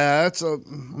 Yeah,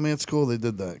 it's cool they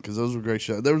did that because those were great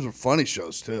shows. Those were funny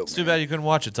shows too. It's too bad you couldn't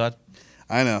watch it, Todd.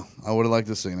 I know. I would have liked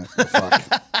to have seen it. But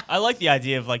fuck. I like the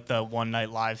idea of like the one night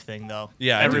live thing though.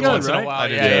 Yeah, I every do. once Good, in right? a while. I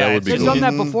do. Yeah, Yeah, yeah, that would be They've cool. done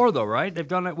that before, though, right? They've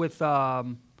done it with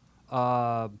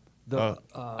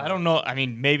I don't know. I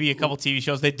mean, maybe a couple TV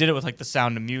shows. They did it with like The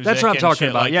Sound of Music. That's what I'm and talking shit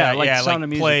about. Like Yeah, that. like yeah, Sound of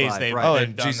Music plays. Live, They've, right. they've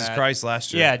and done Jesus that. Christ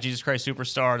last year. Yeah, Jesus Christ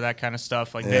Superstar, that kind of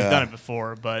stuff. Like they've done it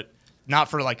before, but not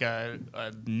for like a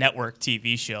network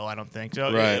TV show. I don't think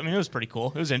so. Right. I mean, it was pretty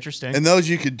cool. It was interesting. And those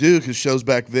you could do because shows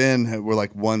back then were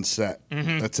like one set.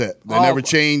 That's it. They never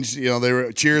changed. You know, they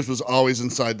were Cheers was always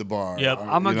inside the bar. Yep. Or,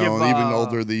 I'm gonna you know, give, and even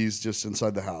older these just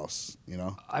inside the house. You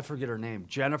know. I forget her name.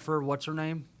 Jennifer, what's her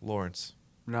name? Lawrence.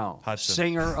 No. Hudson.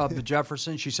 Singer of the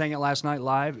Jeffersons. She sang it last night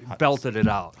live. Belted it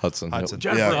out. Hudson. yep. Hudson.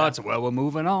 Jennifer Yeah. Hudson. Well, we're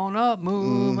moving on up,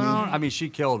 moving on. I mean, she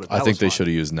killed it. I That think was they fun. should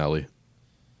have used Nelly.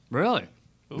 Really?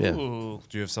 Yeah. Ooh.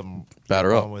 Do you have some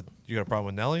Batter up. problem with? You got a problem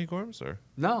with Nelly Gorms or?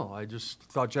 No, I just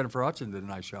thought Jennifer Hudson did a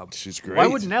nice job. She's great. Why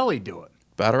would Nelly do it?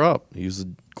 Batter up. Use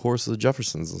the chorus of the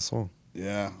Jeffersons in the song.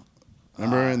 Yeah.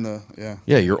 Remember in the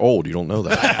Yeah, you're old. You don't know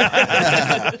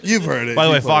that. You've heard it. By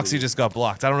the way, You've heard Foxy it. just got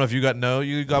blocked. I don't know if you got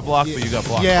blocked, but you got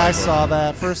blocked. Yeah, by I Gorms. saw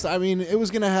that. First, I mean, it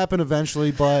was going to happen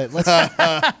eventually, but let's.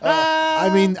 I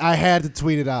mean, I had to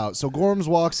tweet it out. So Gorms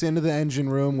walks into the engine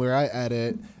room where I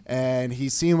edit, and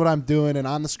he's seeing what I'm doing, and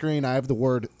on the screen I have the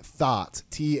word thought,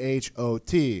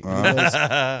 THOT.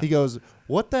 And he goes,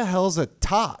 "What the hell's a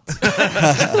tot?" And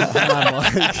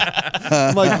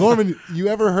I'm like, Gorman, you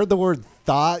ever heard the word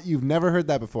thought? You've never heard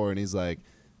that before. And he's like,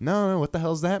 no, what the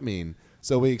hell's that mean?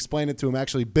 So we explained it to him.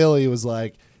 Actually, Billy was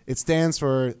like, it stands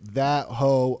for that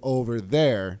hoe over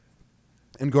there.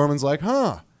 And Gorman's like,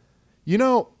 huh, you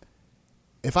know,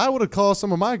 if I would have called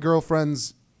some of my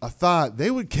girlfriends a thought,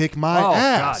 they would kick my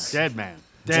ass. God, dead man.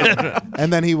 Dead man.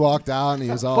 And then he walked out and he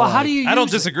was all Well, how like, do you I don't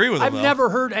use it? disagree with him, I've though. never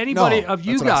heard anybody No, of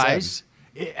you that's what I guys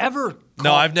ever No,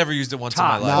 call I've never used it once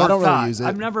tot in my No, life. I don't or really thought. use it.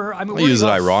 I've never. I mean, I what use do it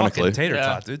you- ironically. Fucking tater Yeah.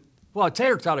 tot, dude. Well,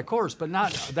 tater tot, of course, but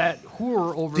not that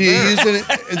whore over Do you there. use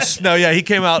it? In, No, yeah, he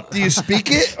came out. do you speak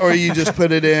it, or you just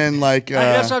put it in like?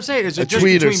 That's what I'm saying. Is a it just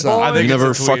tweet or between something. boys? I think You it's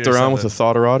never a tweet fucked or around with the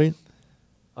something. Thoughterati?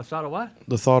 I thought of what?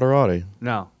 The Thoughterati.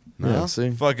 No. Yeah, see?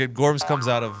 Fucking Gorms comes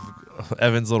out of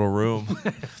Evan's little room,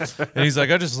 and he's like,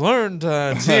 "I just learned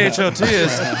THOT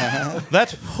is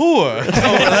that whore over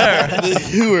there."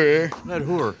 You were. That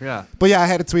whore, yeah. but yeah, I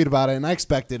had to tweet about it, and I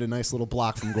expected a nice little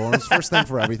block from Gorms. First thing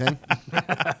for everything.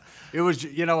 It was,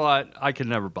 you know what? I could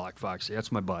never block Foxy.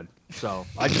 That's my bud. So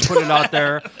I just put it out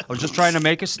there. I was just trying to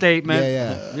make a statement.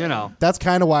 Yeah. You know, That's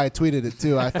kind of why I tweeted it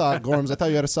too. I thought Gorms, I thought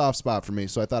you had a soft spot for me,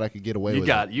 so I thought I could get away with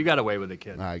it. you got away with it,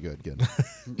 kid. All right, good.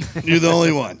 You're the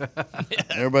only one.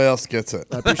 Everybody else gets it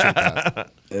I appreciate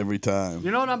that. every time.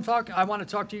 You know what I'm talking? I want to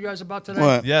talk to you guys about today.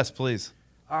 What? Yes, please.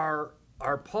 Our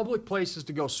public places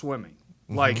to go swimming,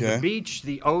 like Okay. the beach,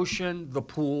 the ocean, the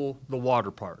pool, the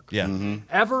water park. Yeah.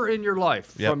 Ever in your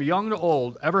life, Yep. from young to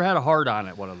old, ever had a hard on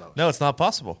at one of those? No, it's not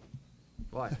possible.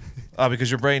 Why? Because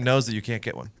your brain knows that you can't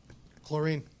get one.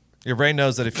 Chlorine. Your brain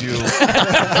knows that if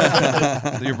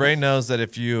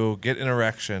you get an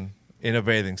erection in a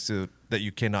bathing suit, that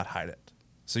you cannot hide it.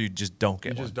 So you just don't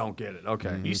get You one. just don't get it. Okay.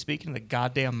 Are you speaking to the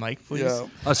goddamn mic, please? Yeah.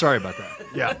 Oh, sorry about that.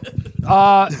 Yeah.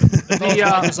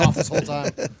 The was off this whole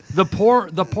time.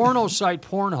 the porno site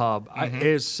Pornhub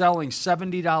is selling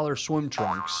 $70 swim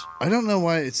trunks. I don't know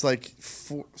why it's like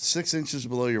 6 inches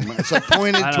below your mouth. It's like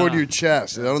pointed don't toward know. your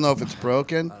chest. I don't know if it's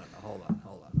broken, Hold on.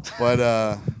 but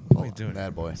What are you doing?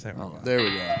 Bad boy. there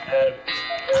we go.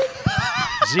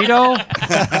 Zito,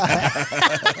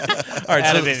 All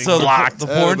right, so the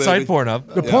porn baby. site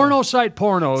Pornhub. the porno site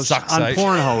Pornos Suck on site.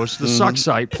 Pornhost, the suck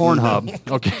site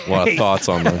Pornhub. Okay. A lot of thoughts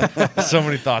on that. So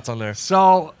many thoughts on there.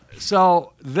 So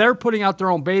they're putting out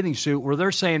their own bathing suit where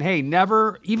they're saying, hey,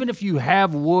 never, even if you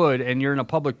have wood and you're in a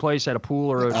public place at a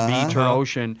pool or a beach or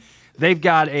ocean, they've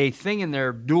got a thing in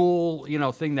there, dual,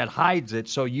 thing that hides it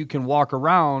so you can walk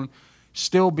around,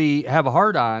 still have a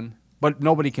hard on, but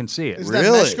nobody can see it. Is that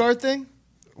Really? mesh guard thing?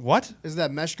 What? Is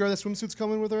that mesh guard that swimsuits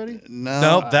come in with already? No.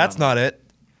 Nope, that's not it.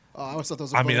 Oh, I always thought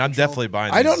those. I mean, I'm definitely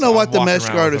buying. I don't these. know I'm what the walking mesh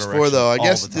around guard with is an for, erection though. I all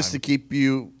guess the just to time. keep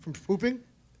you from pooping.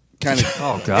 kind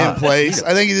of God. in place.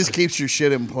 I think it just keeps your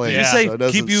shit in place. Did you say so it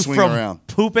doesn't keep you swing from around.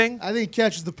 pooping? I think it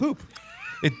catches the poop.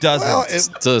 It doesn't. Well, it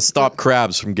To stop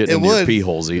crabs from getting It into your would. pee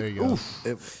holesy. There you go.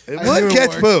 it I knew would it catch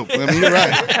worked. poop. I mean, you're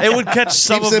right. it would catch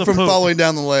some Keeps of it the from poop. falling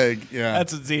down the leg. Yeah.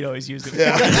 That's what Zito is using.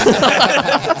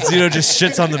 Zito just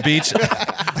shits on the beach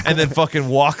and then fucking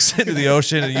walks into the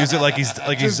ocean and use it like he's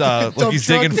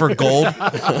digging for gold.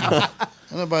 I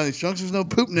don't know about these trunks. There's no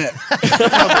poop net.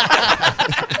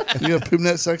 You have a poop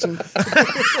net section?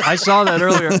 I saw that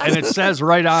earlier, and it says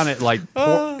right on it,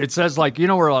 it says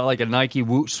where like a Nike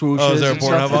swoosh Oh, is is there a and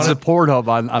stuff? Pornhub on It's a it? Pornhub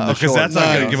on the Because short. that's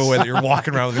not going to give away that you're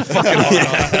walking around with your fucking arm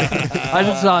out. I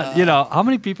just thought, how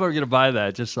many people are going to buy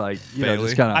that? Just Bailey.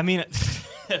 just kind of. I mean,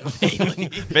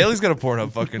 Bailey's got a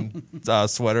Pornhub fucking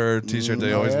sweater or t-shirt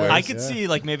they always wear. I could see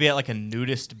like maybe at like a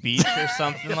nudist beach or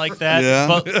something like that. Yeah.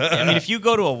 But I mean, if you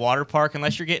go to a water park,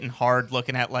 unless you're getting hard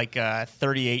looking at like a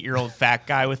 38-year-old fat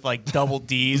guy with like double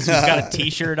D's who's got a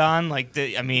t-shirt on, like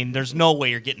I mean, there's no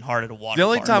way you're getting hard at a water The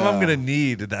only park. time I'm gonna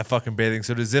need that fucking bathing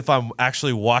suit is if I'm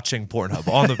actually watching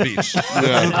Pornhub on the beach.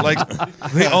 Like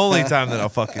the only time that I'll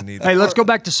fucking need. Hey, let's go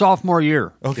back to sophomore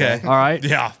year. Okay. All right.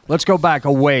 Yeah. Let's go back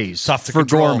a ways Tough to for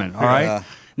control. Gorman. All right. Yeah.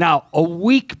 Now, a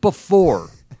week before,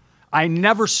 I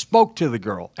never spoke to the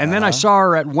girl, and then I saw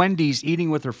her at Wendy's eating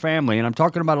with her family, and I'm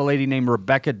talking about a lady named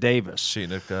Rebecca Davis. She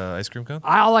eating ice cream cone?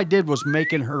 All I did was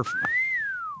making her.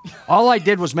 All I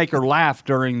did was make her laugh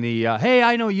during the, hey,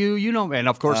 I know you, you know, and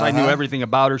of course I knew everything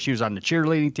about her. She was on the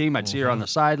cheerleading team. I'd see her on the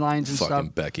sidelines and Fucking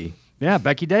stuff. Becky. Yeah,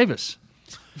 Becky Davis.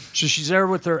 So she's there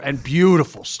with her, and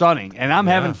beautiful, stunning. And I'm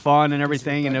having fun and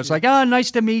everything. And it was like, oh,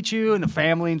 nice to meet you, and the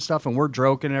family and stuff. And we're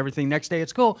joking and everything. Next day,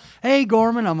 it's cool. Hey,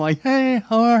 Gorman. I'm like, hey,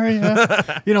 how are you?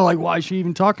 You know, like, why is she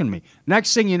even talking to me?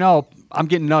 Next thing you know, I'm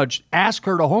getting nudged. Ask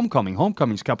her to homecoming.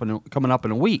 Homecoming's coming up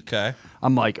in a week. Okay.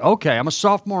 I'm like, okay, I'm a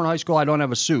sophomore in high school. I don't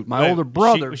have a suit. My older Was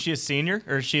brother. she a senior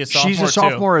or is she a sophomore? She's a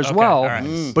sophomore too? as Okay, well, all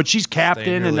right. but she's Stay in captain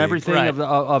your and league. everything Right. of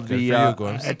the Good for you,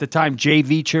 Gorms. at the time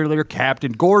JV cheerleader,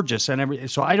 captain, gorgeous and everything.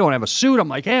 So I don't have a suit. I'm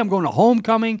like, hey, I'm going to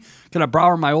homecoming. Can I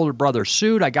borrow my older brother's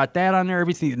suit? I got that on there.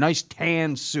 Everything, nice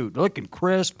tan suit, looking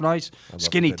crisp, nice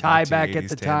skinny the tie back at 1980s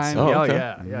the tan time. suit. Oh,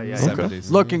 okay. Yeah.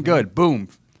 70s. Looking good. Boom.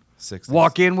 60s.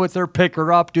 Walk in with her, pick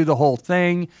her up, do the whole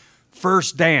thing.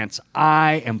 First dance,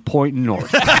 I am pointing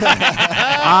north.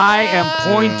 I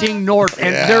am pointing north,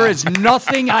 and there is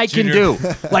nothing I can do.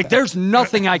 Like, there's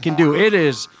nothing I can do. It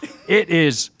is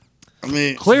I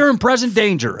mean, clear and present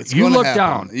danger. it's You gonna look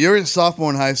happen. down. You're a sophomore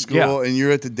in high school, Yeah. and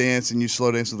you're at the dance, and you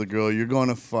slow dance with a girl. You're going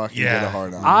to fucking get a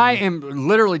hard on. I am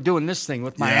literally doing this thing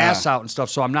with my Yeah. ass out and stuff,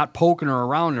 so I'm not poking her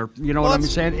around or you know what I'm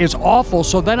saying? It's awful.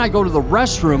 So then I go to the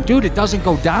restroom, dude. It doesn't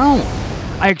go down.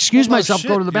 I excuse myself,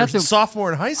 go to the You're a bathroom.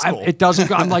 sophomore in high school. It doesn't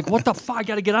go. I'm like, what the fuck? I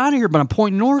got to get out of here, but I'm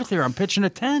pointing north here. I'm pitching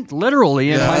a tent, literally,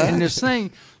 in this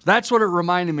thing. That's what it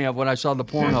reminded me of when I saw the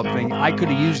Pornhub thing. I could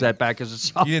have used that back as a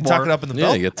sophomore. You didn't tuck it up in the Yeah,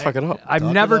 belt? you tuck it up. I've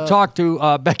never talked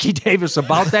to Becky Davis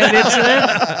about that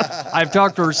incident. I've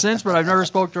talked to her since, but I've never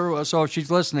spoke to her. So if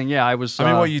she's listening, yeah, I was. I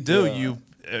mean, what you do, you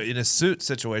in a suit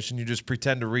situation, you just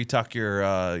pretend to retuck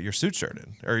your suit shirt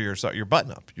in or your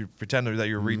button up. You pretend that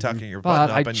you're retucking your button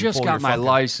But up. I and you just pull got your my fucking-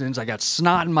 license. I got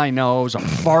snot in my nose. I'm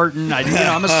farting.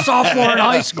 I'm a sophomore in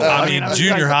high school. I mean,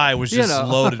 junior high was you just know.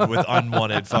 loaded with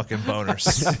unwanted fucking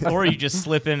boners. Or you just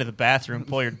slip into the bathroom,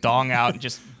 pull your dong out, and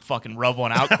just fucking rub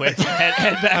one out quick. And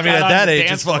head back I mean, out at on that the age,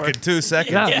 dance it's floor. fucking 2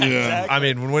 seconds. Yeah. Yeah, exactly. I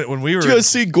mean, when we were You guys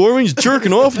see Gorman's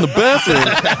jerking off in the bathroom.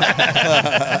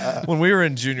 when we were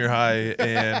in junior high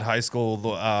and high school,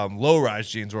 low-rise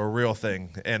jeans were a real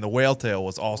thing, and the whale tail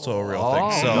was also a real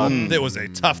thing. So it was a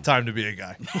tough time to be a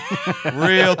guy.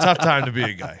 Real tough time to be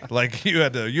a guy. Like you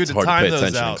had to hard to time pay those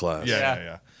attention in out. class.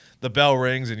 Yeah. The bell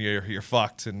rings and you're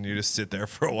fucked, and you just sit there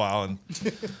for a while and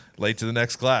late to the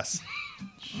next class.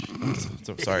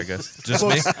 So, sorry, guys. Just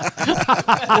me.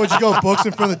 Would you go books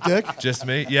in front of the dick? Just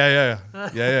me. Yeah.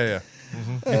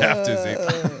 Mm-hmm. You have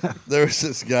to, Zeke. There was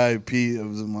this guy, Pete, that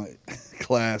was in my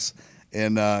class,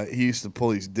 and he used to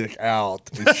pull his dick out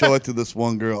and show it to this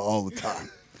one girl all the time.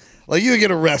 Like, you would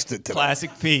get arrested today.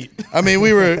 Classic Pete. I mean,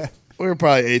 we were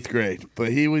probably 8th grade,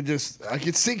 but he would just, I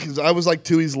could see, because I was like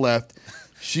 2 E's left,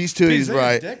 she's 2 E's that your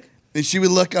right, dick? and she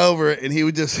would look over, and he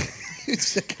would just, he'd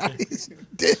stick out his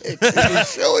dick, and he'd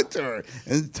show it to her,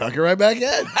 and tuck it right back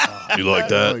in. You like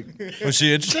that? Like, Was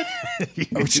she interested?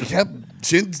 she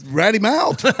didn't rat him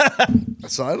out.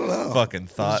 So I don't know. Fucking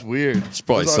It's thought. weird. He's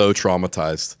probably so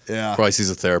traumatized. Yeah. Probably sees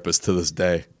a therapist to this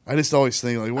day. I just always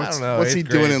think, like, what's don't know, he 8th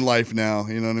doing grade. in life now?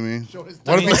 You know what I mean?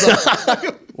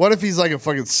 What if he's like a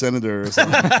fucking senator or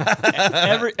something?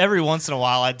 Every once in a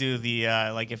while, I do the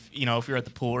like if you're at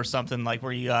the pool or something like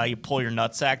where you pull your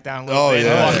nutsack down a little Oh, bit.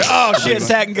 yeah. And walk, oh shit,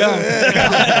 sack and gun.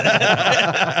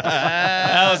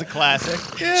 That was a classic.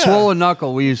 Swollen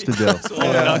knuckle, we used to do.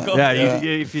 Knuckle. Yeah,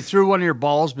 if you threw one of your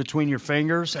balls between your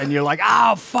fingers and you're like,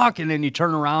 oh, fuck, and then you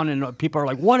turn around and people are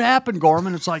like, what happened,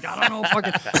 Gorman? It's like, I don't know,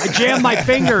 fucking, I jammed my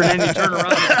finger, and then you turn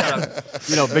around and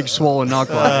it's got a, big swollen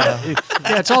knuckle.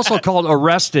 Yeah, it's also called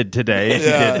arrested today if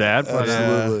you did that. But,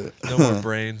 Absolutely. No more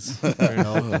brains.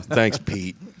 Thanks,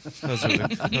 Pete. Those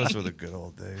were the good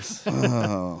old days.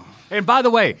 and by the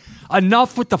way,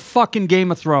 enough with the fucking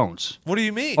Game of Thrones. What do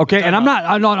you mean? Okay, and I'm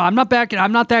not backing.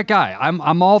 I'm not that guy.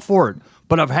 I'm all for it,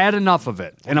 but I've had enough of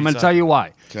it, and I'm going to tell you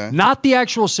why. Okay. Not the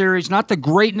actual series, not the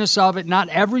greatness of it, not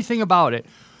everything about it,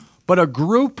 but a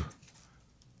group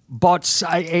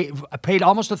I paid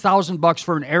almost $1,000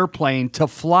 for an airplane to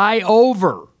fly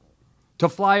over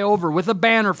with a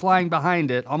banner flying behind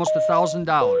it, almost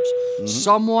 $1,000.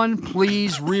 Someone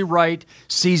please rewrite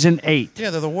season 8. Yeah,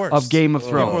 they're the worst. Of Game of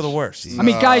Thrones. People are the worst. I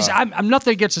mean, guys, I'm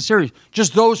nothing against the series.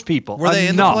 Just those people. Were they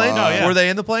in the plane? Were they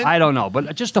in the plane? I don't know,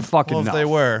 but just a fucking Well, if no. they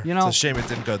were, you know, it's a shame it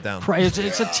didn't go down. It's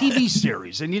a TV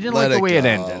series, and you didn't Let like the it way it go.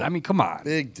 ended. I mean, come on.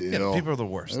 Big deal. Yeah, people are the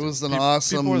worst. It was an People are the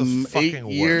awesome fucking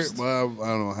 8 year. worst. Well, I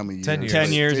don't know how many years. 10 years.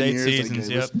 10 years, 10 8 years, I seasons. think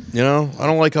it was. Yep. You know, I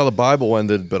don't like how the Bible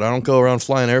ended, but I don't go around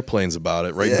flying airplanes about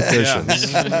it, writing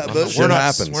petitions. But Shit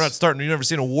happens. We're not starting. You've never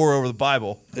seen a war over the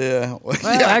Bible. yeah. Well,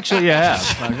 actually, you have.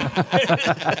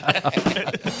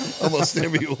 Almost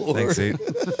every war. Thanks, Pete.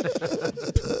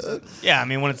 Yeah, I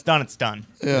mean, when it's done, it's done.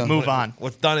 Yeah. Move on.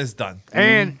 What's done is done.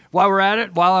 And while we're at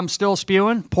it, while I'm still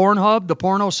spewing, Pornhub, the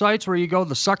porno sites where you go,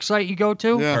 the suck site you go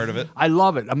to. Yeah. Heard of it? I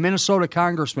love it. A Minnesota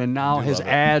congressman now has love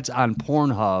it. ads on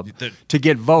Pornhub did- to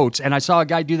get votes. And I saw a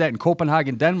guy do that in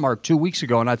Copenhagen, Denmark 2 weeks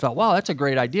ago. And I thought, wow, that's a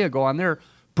great idea. Go on there.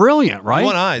 Brilliant, right? You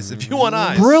want eyes? If you want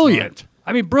eyes, Brilliant.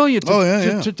 I mean, brilliant to, Oh,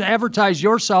 yeah, yeah. To advertise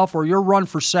yourself or your run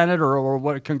for Senate or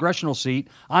what a congressional seat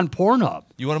on Pornhub.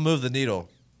 You want to move the needle.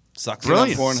 Suck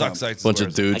Brilliant. sites. Suck Pornhub. sites. Bunch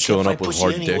of dudes showing up with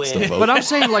hard dicks to vote. But I'm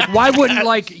saying, like, why wouldn't a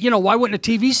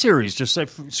TV series just say,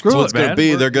 screw That's it, what's man? gonna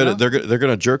be. They're We're- gonna they're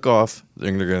gonna jerk off.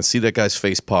 They're gonna see that guy's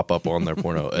face pop up on their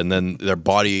porno, and then their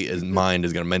body and mind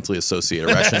is gonna mentally associate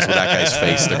erections with that guy's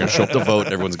face. They're gonna show up to vote,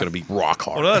 and everyone's gonna be rock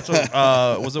hard. Well, that's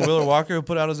what, was it Wheeler Walker who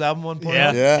put out his album on Pornhub?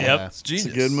 Yeah. Yeah. Yep. It's genius.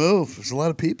 It's a good move. There's a lot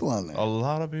of people on there. A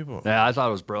lot of people. Yeah, I thought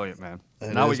it was brilliant, man.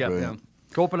 It Now we is got brilliant. him.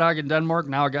 Copenhagen, Denmark.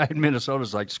 Now a guy in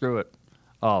Minnesota's like, screw it.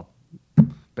 Oh,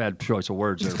 bad choice of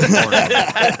words there.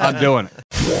 I'm doing it.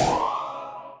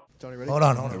 Tony, ready? Hold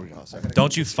on.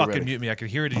 Don't you fucking mute me. I could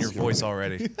hear it in your voice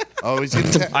already. Oh, he's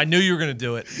gonna I knew you were going to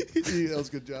do it. that was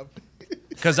a good job.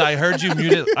 Because I heard you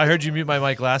mute it. I heard you mute my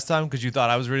mic last time because you thought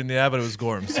I was reading the ad, but it was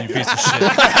Gorms. You piece of shit.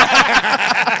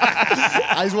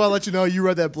 I just want to let you know you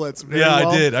read that blitz. very Yeah, well,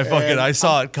 I did. and I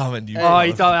saw it coming. You Oh,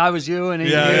 he thought I was you, and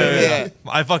he yeah.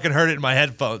 I fucking heard it in my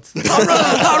headphones. All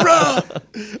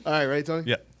right, ready, Tony?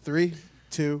 Yeah. 3,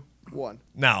 2, 1.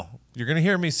 Now you're gonna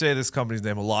hear me say this company's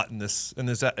name a lot in this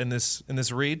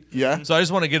read. Yeah. So I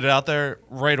just want to get it out there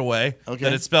right away. Okay.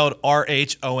 That it's spelled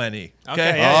RHONE. Okay.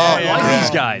 Okay, I like these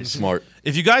guys. Smart.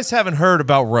 If you guys haven't heard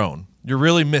about Roan, you're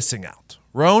really missing out.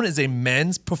 Roan is a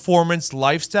men's performance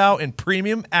lifestyle and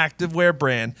premium activewear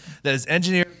brand that is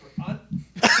engineered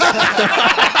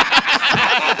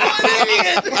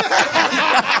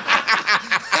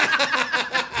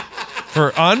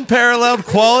for unparalleled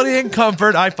quality and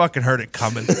comfort. I fucking heard it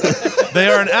coming. They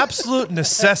are an absolute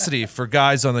necessity for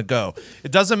guys on the go.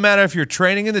 It doesn't matter if you're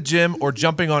training in the gym or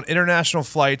jumping on international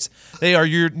flights. They are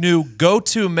your new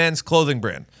go-to men's clothing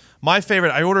brand. My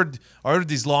favorite, I ordered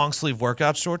these long sleeve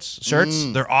workout shirts.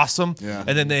 They're awesome. Yeah.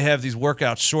 And then they have these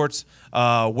workout shorts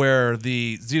where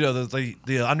the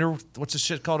under, what's the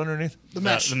shit called underneath? The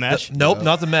mesh. The mesh. Nope,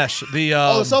 not the mesh. The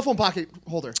The cell phone pocket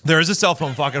holder. there is a cell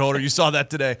phone pocket holder. You saw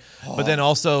that today. But then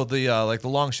also the the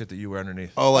long shit that you wear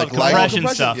underneath. Oh, like light compression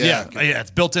stuff. Yeah. Yeah, it's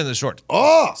built into the shorts.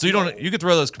 Oh. So you could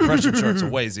throw those compression shorts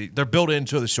away. They're built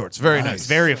into the shorts. Very nice.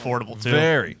 Very affordable, too.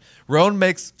 Very. Roan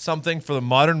makes something for the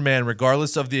modern man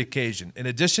regardless of the occasion. In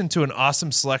addition to an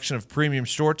awesome selection of premium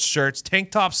shorts, shirts,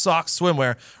 tank tops, socks,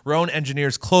 swimwear, Roan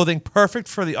engineers clothing perfect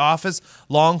for the office,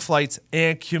 long flights,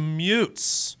 and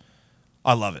commutes.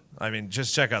 I love it. I mean,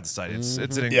 just check out the site. It's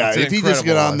an Yeah, it's an if you just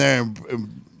get incredible on there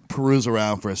and peruse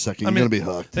around for a second, you're I mean, gonna be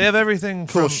hooked. They have everything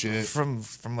Cool from, shit. from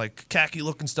like khaki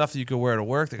looking stuff that you could wear to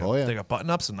work. They got, they got button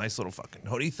ups, a nice little fucking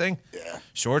hoodie thing. Yeah.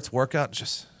 Shorts, workout,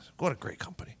 just what a great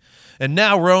company. And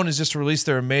now Roan has just released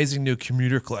their amazing new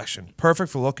commuter collection.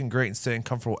 Perfect for looking great and staying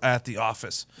comfortable at the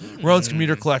office. Roan's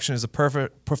commuter collection is a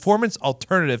perfect performance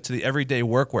alternative to the everyday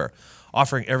workwear,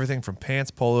 offering everything from pants,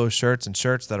 polos, shirts, and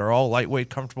shirts that are all lightweight,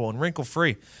 comfortable, and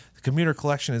wrinkle-free. The commuter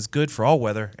collection is good for all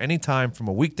weather, anytime from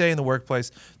a weekday in the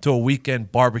workplace to a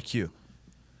weekend barbecue.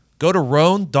 Go to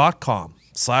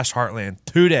roan.com/Heartland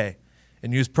today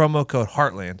and use promo code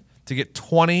Heartland to get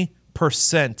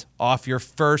 20% off your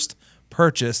first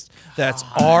purchase. That's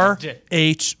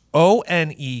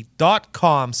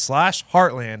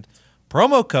RHONE.com/Heartland.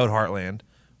 Promo code Heartland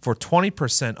for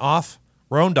 20% off.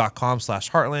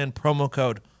 Roan.com/Heartland. Promo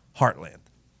code Heartland.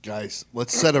 Guys,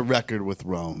 let's set a record with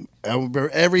Rome.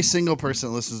 Every single person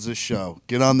that listens to this show,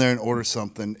 get on there and order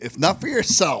something. If not for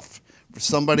yourself, for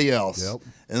somebody else. Yep.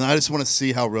 And I just want to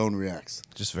see how Roan reacts.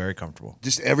 Just very comfortable.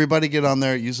 Just everybody get on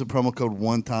there, use the promo code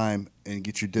one time, and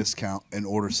get your discount and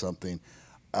order something.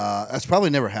 That's probably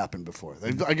never happened before.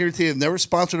 I guarantee they've never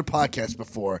sponsored a podcast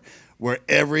before where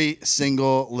every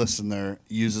single listener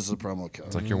uses the promo code.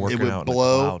 It's like you're working it would out in a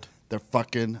blow cloud. their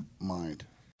fucking mind.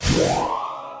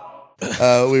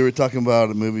 We were talking about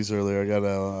movies earlier. I got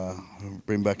to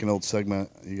bring back an old segment.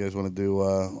 You guys want to do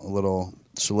a little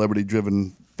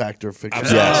celebrity-driven fact or fiction?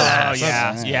 Oh,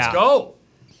 yeah. Let's go.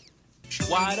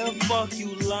 Why the fuck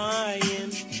you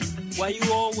lying? Why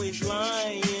you always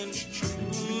lying?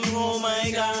 Oh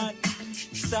my God.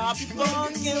 Stop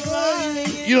fucking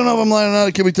lying. You don't know if I'm lying or not.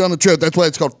 It can be telling the truth. That's why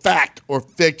it's called fact or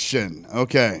fiction.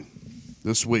 Okay.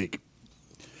 This week,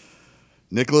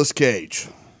 Nicolas Cage.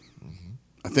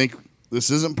 I think this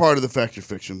isn't part of the fact or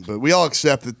fiction, but we all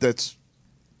accept that that's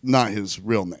not his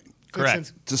real name.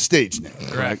 Correct. It's a stage name.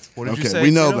 Correct. What did Okay, you say?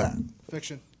 we know Zito? that.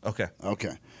 Fiction. Okay.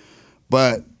 Okay.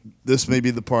 But this may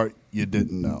be the part you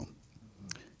didn't know.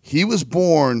 He was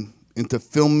born into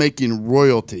filmmaking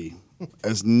royalty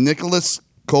as Nicholas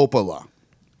Coppola.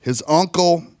 His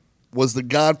uncle was the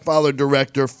Godfather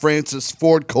director Francis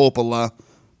Ford Coppola,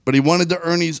 but he wanted to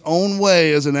earn his own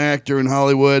way as an actor in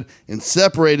Hollywood and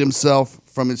separate himself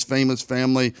from his famous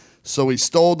family, so he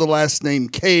stole the last name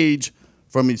Cage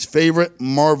from his favorite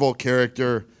Marvel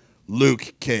character,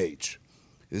 Luke Cage.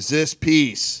 Is this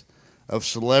piece of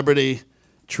celebrity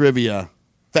trivia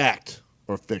fact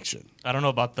or fiction? I don't know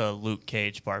about the Luke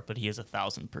Cage part, but he is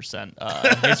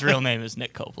 1,000%. His real name is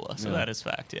Nick Coppola, so that is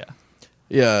fact, yeah.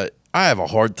 Yeah, I have a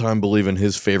hard time believing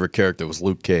his favorite character was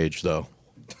Luke Cage, though.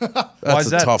 That's is a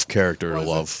that? tough character to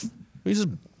love. He's just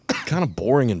kind of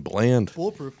boring and bland.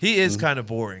 Bulletproof. He is kind of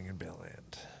boring and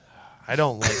bland. I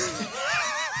don't like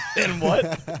And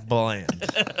what? bland.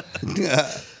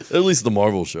 At least the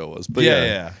Marvel show was. But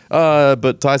Yeah,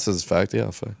 but Ty says it's fact.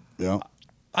 Yeah, fact. Yeah.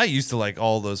 I used to like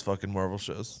all those fucking Marvel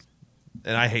shows,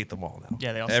 and I hate them all now.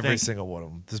 Yeah, they all every stink. single one of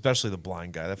them, especially the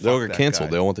blind guy. They'll get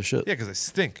canceled. They don't want the shit. Yeah, because they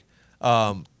stink.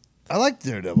 I like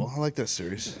Daredevil. I like that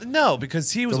series. No,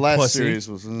 because he was The a last pussy. series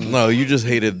was. No, you just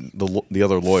hated the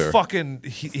other lawyer. Fucking,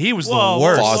 he was Whoa, the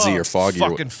worst. Fozzie or Foggy.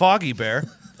 Fucking Foggy Bear.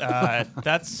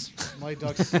 That's My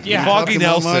ducks. yeah. Foggy Talking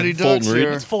about Mighty Nelson. Ducks Fulton Reed.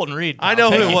 here. It's Fulton Reed. I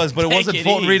know who Take it was, but it take wasn't it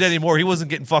Fulton Reed easy. anymore. He wasn't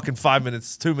getting fucking 5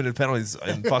 minutes, 2-minute penalties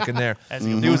and fucking there. That's a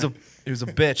good He was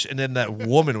point. a bitch, and then that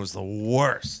woman was the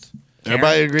worst.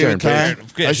 Everybody agree Karen with Ty? Page.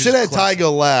 Yeah, I she's should have Ty classic.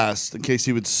 go last in case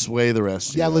he would sway the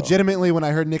rest. of Yeah, you, though. legitimately, when I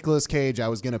heard Nicolas Cage, I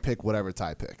was gonna pick whatever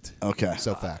Ty picked. Okay.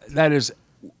 So fact. That is,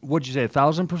 what'd you say,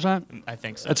 1,000%? I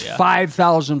think so. That's yeah.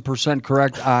 5,000%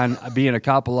 correct on being a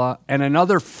Coppola, and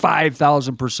another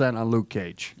 5,000% on Luke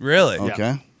Cage. Really?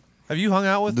 Okay. Have you hung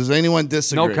out with? Does anyone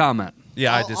disagree? No comment.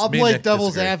 Yeah, I I'll, just. I'll me and play Nick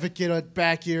devil's disagree. advocate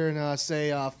back here and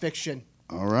say fiction.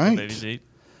 All right. Baby Z.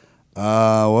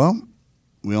 Well,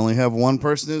 we only have one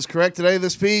person who's correct today.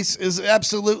 This piece is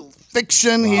absolute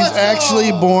fiction. He's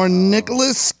actually born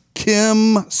Nicholas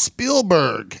Kim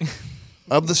Spielberg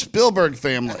of the Spielberg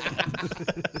family.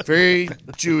 Very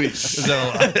Jewish. Is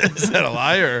that a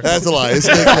lie or? That's a lie. It's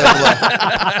Nick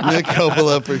Coppola. Nick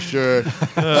Coppola for sure.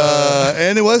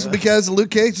 And it was because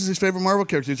Luke Cage is his favorite Marvel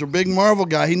character. He's a big Marvel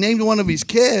guy. He named one of his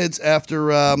kids after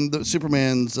the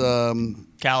Superman's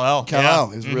Kal-El. Kal-El.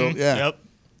 Yeah. His real, yeah. Yep.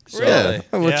 Yeah,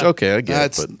 which Yeah. okay, I get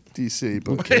That's it. But DC,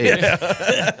 but okay.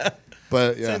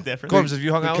 but yeah, Same difference. Corbs, have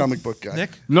you hung Big out comic with book guy.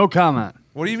 Nick? No comment.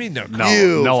 What do you mean no?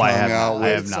 You've no, I hung have out not.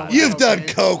 I with- have not. You've done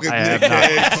coke with I Nick have not.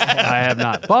 Cage. I have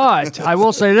not. But I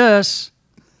will say this: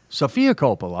 Sofia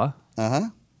Coppola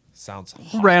Sounds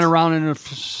hot. ran around in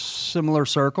similar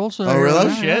circles. Oh, really?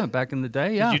 Yeah, Shit. back in the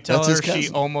day. Yeah. Did you tell That's her his she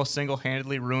cousin. almost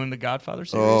single-handedly ruined the Godfather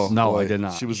series? Oh No, boy. I did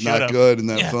not. She was Should've. not good in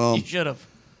that Yeah, film. You should have.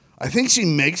 I think she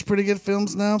makes pretty good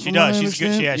films now. She from does. what I She's good.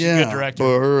 understand. Yeah, she's a good director.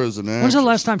 For her as an actress. When's the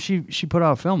last time she put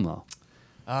out a film though?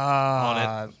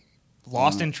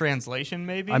 Lost in Translation,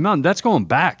 maybe? I mean, that's going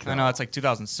back. I know it's like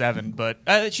 2007, but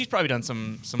she's probably done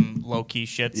some low-key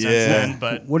shit since Yeah. then,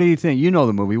 but What do you think? You know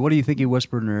the movie. What do you think he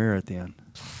whispered in her ear at the end?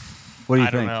 What do you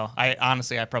I think? don't know. I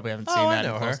honestly probably haven't seen I that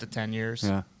in know close her. to 10 years.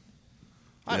 Yeah.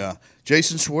 Yeah.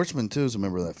 Jason Schwartzman too is a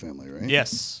member of that family, right?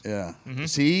 Yes. Yeah.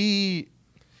 Is he?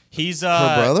 He's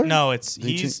Her brother? No, it's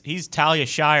Did he's Talia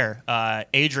Shire,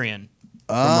 Adrian.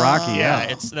 From Rocky. Yeah,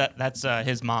 Yeah. that's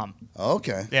his mom.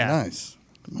 Okay. Yeah. Nice.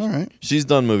 All right. she's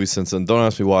done movies since then. Don't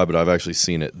ask me why, but I've actually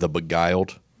seen it. The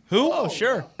Beguiled, Who? Oh,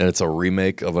 sure. and it's a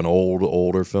remake of an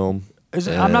older film. Is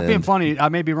it, I'm not being And- funny. I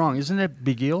may be wrong. Isn't it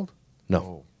Beguiled?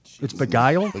 No, It's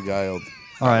Beguiled. Beguiled.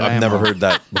 All right. I I've am never wrong. heard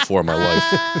that before in my life.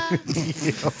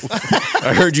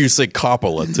 I heard you say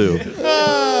Coppola too.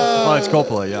 Oh, it's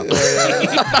Coppola. Yeah.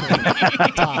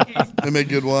 They make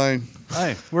good wine.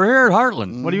 Hey, we're here at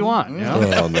Heartland. What do you want? You know?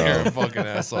 Oh You're no. a fucking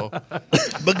asshole.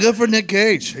 But good for Nick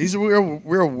Cage. He's a real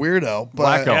weirdo.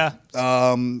 But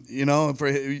Wacko. you know,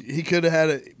 he could have had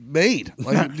it made.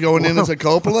 Like going in as a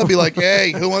Coppola, be like,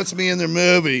 "Hey, who wants me in their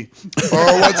movie?" Or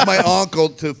wants my uncle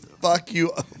to fuck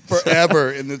you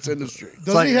forever in this industry?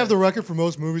 Doesn't he have the record for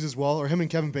most movies as well? Or him and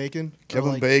Kevin Bacon?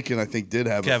 Kevin Bacon, I think, did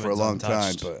have it for a Kevin's long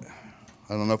untouched. time, but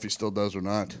I don't know if he still does or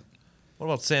not. What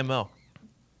about Sam L?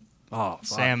 Oh, fuck.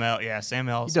 Sam L. Yeah, Sam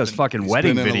L. He does fucking he's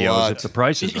wedding been in a videos lot. if the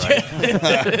price is right.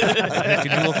 Hey,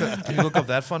 can you look up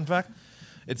that fun fact?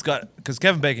 It's got because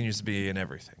Kevin Bacon used to be in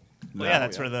everything. Well, yeah,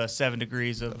 that's where the 7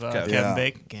 Degrees of Kevin Yeah.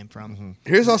 Bacon came from.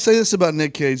 I'll say this about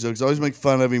Nick Cage, though, because I always make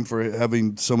fun of him for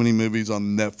having so many movies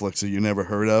on Netflix that you never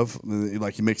heard of.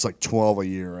 Like, he makes like 12 a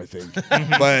year, I think.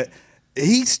 But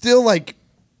he still, like,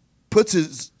 puts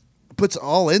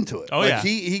all into it. Oh, like, yeah.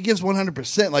 He gives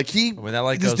 100%. Like, that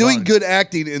light he's goes doing on. good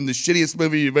acting in the shittiest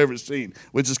movie you've ever seen,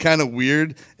 which is kind of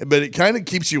weird, but it kind of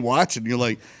keeps you watching. You're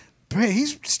like, man,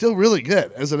 he's still really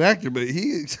good as an actor, but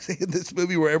he in this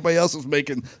movie where everybody else is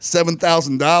making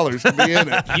 $7,000 to be in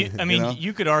it.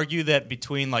 You could argue that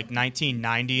between like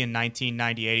 1990 and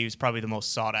 1998, he was probably the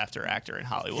most sought after actor in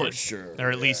Hollywood. For sure,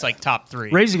 or at least like top 3.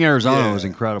 Raising Arizona Yeah. was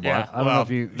incredible. Yeah, I don't know if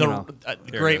you know.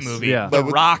 great it is. movie. Yeah. The But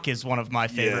with- Rock is one of my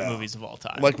favorite Yeah. movies of all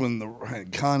time. Like when the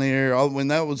Con Air, when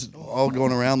that was all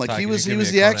going around, like Ty, he can was you he give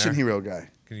was me a the Con action Air? hero guy.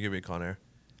 Can you give me a Con Air?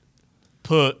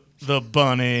 Put the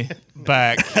bunny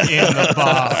back in the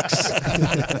box.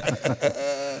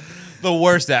 The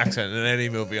worst accent in any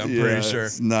movie, I'm pretty sure.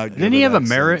 It's not good Didn't he at have a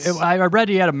marriage? accents. I read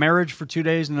he had a marriage for 2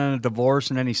 days and then a divorce,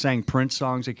 and then he sang Prince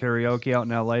songs at karaoke out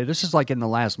in L.A. This is like in the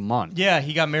last month. Yeah,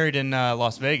 he got married in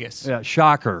Las Vegas. Yeah,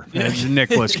 shocker.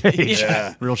 Nicolas Cage.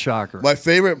 Yeah. Real shocker. My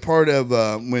favorite part of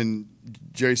when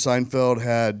Jerry Seinfeld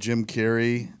had Jim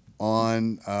Carrey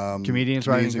on Comedians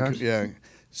Riding Cars? Yeah.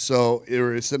 So they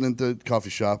were sitting at the coffee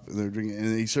shop and they're drinking,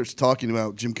 and he starts talking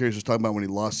about Jim Carrey was talking about when he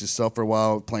lost himself for a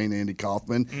while playing Andy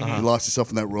Kaufman. He lost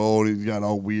himself in that role and he got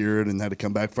all weird and had to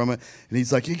come back from it. And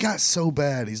he's like, it got so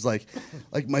bad. He's like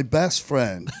my best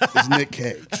friend is Nick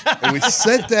Cage, and we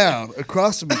sat down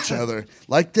across from each other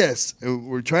like this, and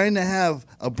we're trying to have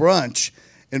a brunch,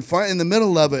 and in the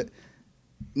middle of it,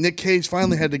 Nick Cage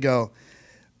finally had to go,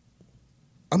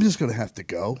 I'm just going to have to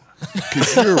go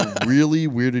because you're really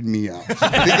weirded me out.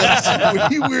 Because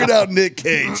when you weird out Nick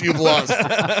Cage, you've lost.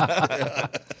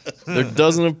 There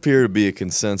doesn't appear to be a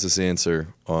consensus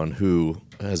answer on who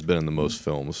has been in the most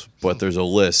films, but there's a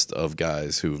list of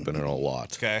guys who've been in a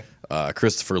lot. Okay.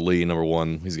 Christopher Lee, number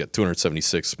 1. He's got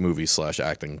 276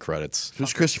 movie/acting credits.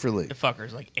 Who's Christopher Lee? The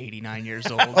fucker's like 89 years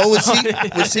old. Oh,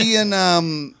 was he in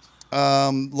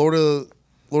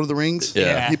Lord of the Rings?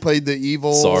 Yeah. He played the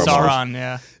evil Sauron,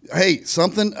 yeah. Hey,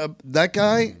 that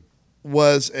guy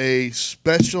was a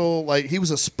special, like, he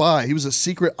was a spy. He was a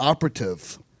secret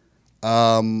operative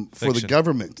for the Fiction.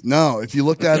 government. No, if you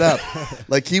look that up,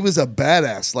 like, he was a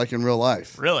badass, like, in real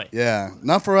life. Really? Yeah.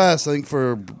 Not for us, I think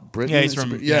for Britain. Yeah,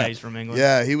 he's from England.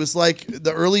 Yeah, he was like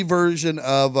the early version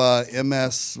of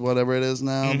MS, whatever it is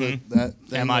now. That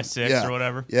thing. MI6 or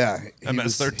whatever. Yeah.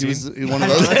 MS-13. He was one of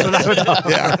those.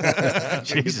 Yeah.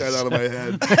 Get that out of my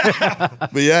head.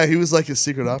 But yeah, he was like a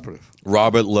secret operative.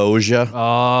 Robert Loggia,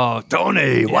 Oh,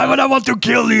 Tony, why would I want to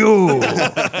kill you?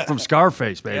 From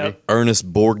Scarface, baby. Yep.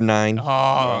 Ernest Borgnine.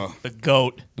 Oh, the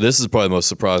goat. This is probably the most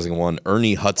surprising one.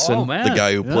 Ernie Hudson, Oh, man. the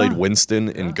guy who played Yeah. Winston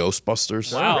in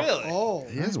Ghostbusters. Wow. Oh,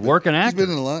 He's working He's actor.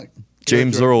 been in a lot.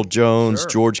 James Earl Jones,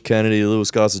 George Kennedy, Louis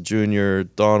Gossett Jr.,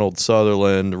 Donald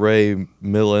Sutherland, Ray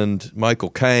Milland, Michael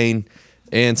Caine,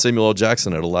 and Samuel L.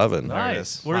 Jackson at 11.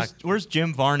 Nice. Where's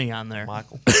Jim Varney on there?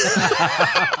 Michael.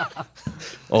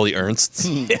 All the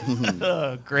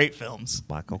Ernsts. Great films.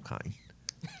 Michael Caine.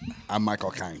 I'm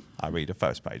Michael Caine. I read the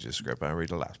first page of the script, and I read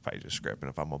the last page of the script, and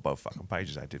if I'm on both fucking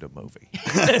pages, I did a movie.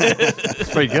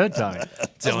 It's pretty good, Tony.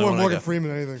 It's that's more Morgan Freeman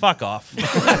than anything. Fuck off.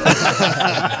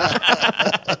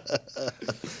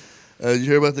 Did you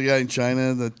hear about the guy in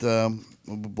China that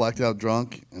blacked out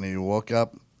drunk and he woke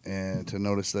up and to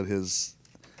notice that his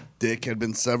dick had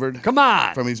been severed Come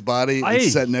on. from his body Hey.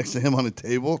 and sat next to him on a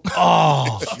table?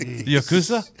 Oh,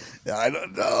 Yakuza? I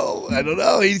don't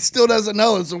know. He still doesn't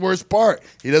know. It's the worst part.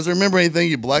 He doesn't remember anything.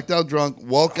 He blacked out drunk,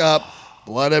 woke up,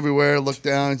 blood everywhere, looked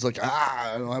down. He's like,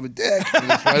 I don't have a dick.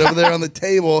 And it's right over there on the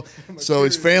table. So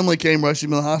his family came rushing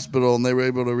him to the hospital and they were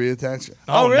able to reattach it.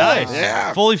 Oh, really? nice.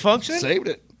 Yeah. Fully functioning? Saved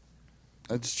it.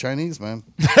 That's Chinese, man.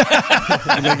 They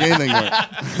make anything work.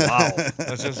 Wow.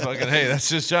 That's just fucking, hey, that's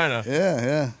just China.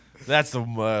 Yeah. That's the,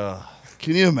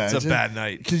 Can you imagine? it's a bad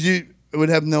night. Because you would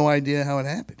have no idea how it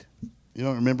happened. You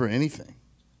don't remember anything.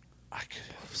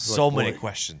 So boy. many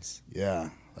questions. Yeah.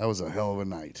 That was a hell of a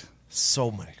night. So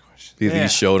many questions. Do you think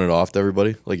he's showing it off to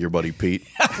everybody, like your buddy Pete?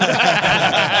 Look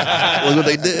what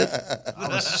they did. I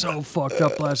was so fucked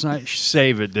up last night.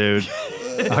 Save it, dude.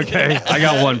 Okay, I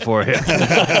got one for you.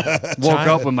 Woke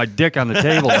up with my dick on the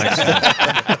table next to me.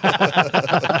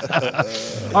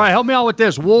 All right, help me out with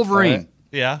this. Wolverine.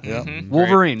 Yeah.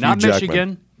 Wolverine, Hugh not Jackman.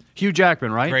 Michigan. Hugh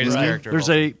Jackman, right? Greatest character of There's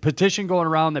all a petition going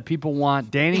around that people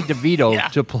want Danny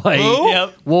DeVito to play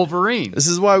Yep. Wolverine. This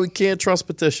is why we can't trust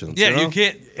petitions. Yeah, you know? you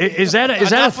can't. Is that a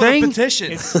Enough of the thing?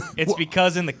 petition. It's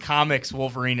because in the comics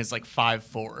Wolverine is like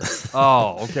 5'4".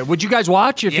 Oh, okay. Would you guys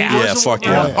watch if Yeah. he was Yeah, a fuck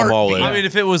Wolverine? yeah. I'm all in. I mean,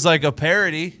 if it was like a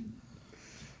parody,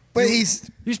 But he's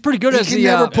He's pretty good He as can the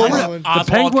never pull it. Oswald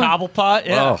penguin? Cobblepot.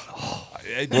 Yeah.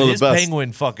 One of his the best.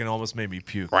 penguin fucking almost made me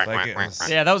puke. Like, it was-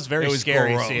 Yeah, that was very It was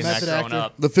scary gross. seeing that Method growing actor.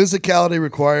 up. the physicality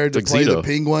required to play the Tuxedo.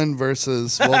 Penguin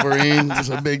versus Wolverine. There's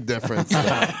a big difference. You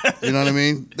know what I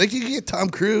mean? They could get Tom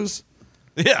Cruise.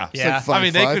 Yeah. Yeah. I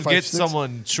mean, they 5'5", could get 5'6".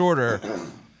 someone shorter.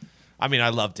 I mean, I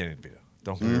love Danny DeVito.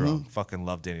 Don't get me Mm-hmm. wrong. Fucking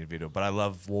love Danny DeVito. But I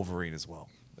love Wolverine as well.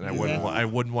 And I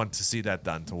wouldn't want to see that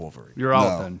done to Wolverine. You're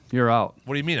out No. then. You're out.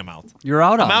 What do you mean I'm out? You're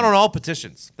out I'm on out it. on all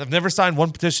petitions. I've never signed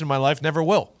one petition in my life. Never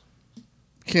will.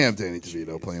 Can't have Danny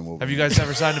DeVito playing Wolverine. Have you guys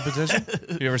ever signed a petition?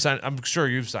 You ever signed? I'm sure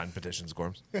you've signed petitions,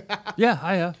 Gorms. Yeah,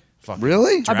 I have. Fucking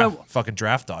Really? fucking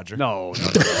draft dodger. No.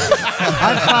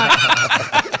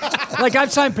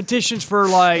 I've signed petitions for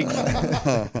like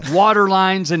water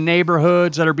lines in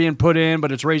neighborhoods that are being put in,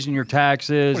 but it's raising your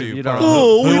taxes. What are you, You know.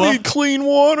 Oh, we Hua? need clean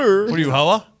water. What are you,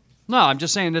 Hoa? No, I'm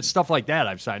just saying that stuff like that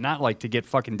I've signed, not like to get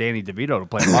fucking Danny DeVito to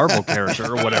play a Marvel character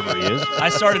or whatever he is. I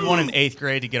started one in 8th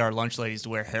grade to get our lunch ladies to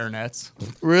wear hairnets.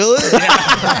 Really?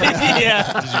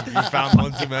 Yeah. You found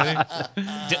one too many?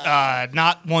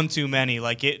 Not one too many.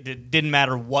 Like it didn't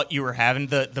matter what you were having.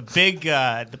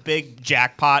 The big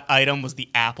jackpot item was the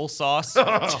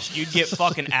applesauce. You'd get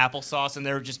fucking applesauce, and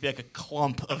there would just be like a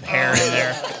clump of hair in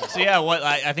there. So yeah,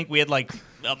 I think we had like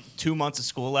 2 months of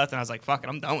school left, and I was like, "Fuck it,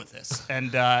 I'm done with this."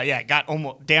 And yeah, got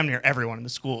almost damn near everyone in the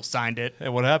school signed it. Hey,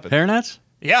 what happened? Hairnets?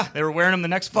 Yeah, they were wearing them the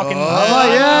next fucking.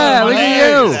 Oh, yeah, look at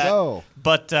you. So,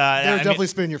 But They were I mean- definitely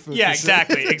spinning your food. Yeah, for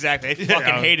sure. exactly. They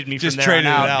fucking hated me Just from there on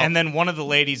traded it out. out. And then one of the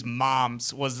ladies'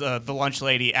 moms was the lunch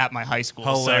lady at my high school.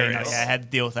 Hilarious. So, yeah, I had to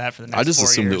deal with that for the next I just 4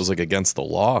 assumed years. it was like against the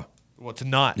law. Well, to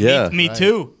not. Yeah. Me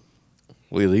too.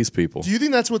 Look at these people. Do you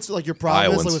think that's what's like your problem is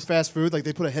Iowans. like with fast food? Like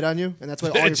they put a hit on you, and that's why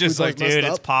all your It's just food's like, messed Dude, up?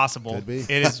 it's possible. Could be. It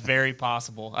is very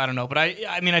possible. I don't know, but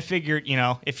I mean, I figured,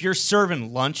 if you're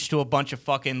serving lunch to a bunch of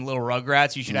fucking little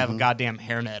rugrats, you should have a goddamn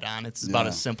hairnet on. It's about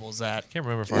as simple as that. Can't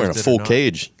remember if I Wearing a did or full not.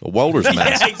 cage, a welder's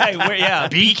mask. Yeah, exactly. Yeah,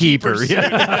 Beekeeper.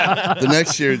 Yeah. The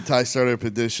next year, Ty started a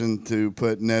petition to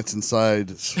put nets inside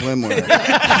swimwear for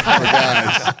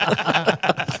guys.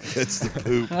 It's the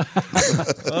poop.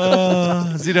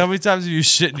 Zito, how many times have you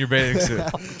shit in your bathing suit?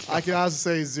 I can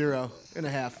honestly say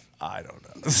 0.5. I don't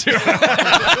know.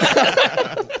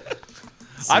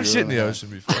 I've shit in the ocean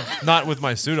before. Not with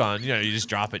my suit on. You just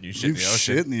drop it and you shit You in the ocean.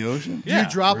 shit in the ocean? Do you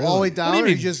drop all the way down, What do you or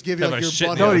you mean, just give you have like I your shit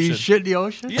in butt? the No, ocean? you shit in the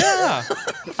ocean? Yeah.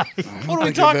 What are we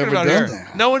think talking I've ever about done here?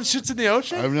 that. No one shits in the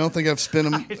ocean? I don't think I've spent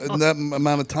that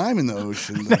amount of time in the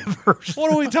ocean.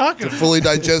 What are we talking about? Fully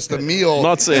digest a meal. I'm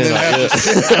not saying and then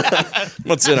have I'm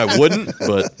not saying I wouldn't,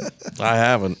 but I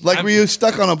haven't. Like, were you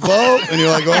stuck on a boat and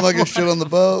you're like, oh, I'm not gonna shit on the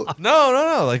boat?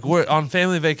 No. Like, we're on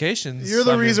family vacations. You're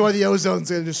the I mean- reason why the ozone's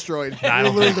getting destroyed. I You're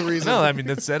don't literally think- the reason. No, I mean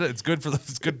it's good for the ocean.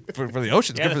 It's Yeah, good for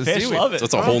the the fish seaweed. love it.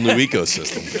 That's a whole new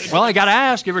ecosystem. Well, I got to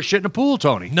ask, you ever shit in a pool,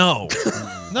 Tony? No,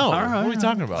 what are we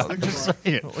talking about? I'm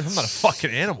not a fucking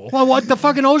animal. Well, what? The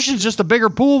fucking ocean's just a bigger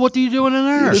pool. What are you doing in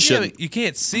there? Just Yeah, shit. but you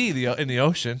can't see in the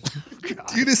ocean.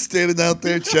 You just standing out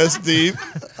there chest deep.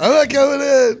 I'm not coming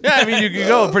in. Yeah, I mean you can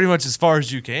go pretty much as far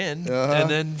as you can, and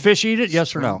then Fish eat it?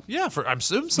 Yes or no? yeah, I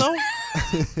assume so.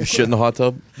 You shit in the hot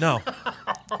tub? No,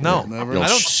 Never. I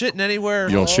don't shit in anywhere.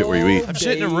 You don't shit where you eat. I'm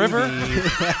shit in a river.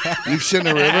 You've shit in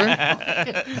a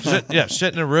river?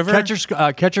 Shit in a river.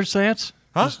 Catcher stance?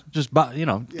 Huh? Just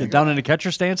get down in a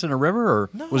catcher stance in a river, or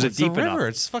was it it's deep a river. enough?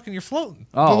 It's fucking you're floating.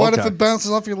 Oh, But what okay. if it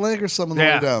bounces off your leg or something on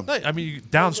Yeah. the way down? No, I mean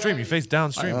downstream. You face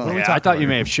downstream. What are we Yeah, talking I thought about you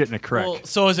may here? have shit in a creek. Well,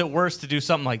 so is it worse to do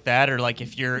something like that, or like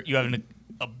if you have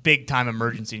a big time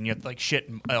emergency and you have to like shit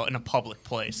in a public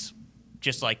place,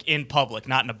 just like in public,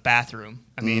 not in a bathroom?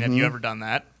 I mean, have you ever done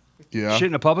that? Yeah. Shit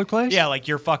in a public place? Yeah, like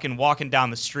you're fucking walking down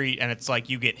the street and it's like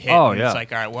you get hit. Oh, and yeah. It's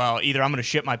like, all right, well, either I'm gonna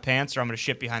shit my pants or I'm gonna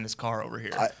shit behind this car over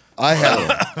here. I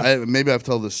have. Maybe I've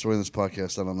told this story in this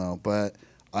podcast. I don't know, but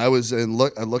I was in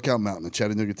Lookout Mountain in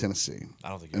Chattanooga, Tennessee. I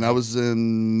don't think. And I was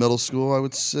in middle school. I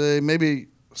would say maybe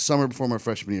summer before my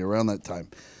freshman year, around that time.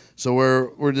 So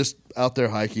we're just out there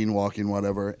hiking, walking,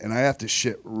 whatever, and I have to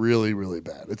shit really, really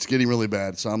bad. It's getting really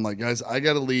bad. So I'm like, guys, I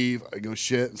gotta leave. I go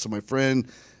shit. And so my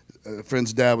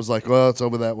friend's dad was like, well, it's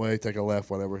over that way. Take a left,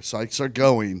 whatever. So I start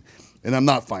going, and I'm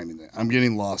not finding it. I'm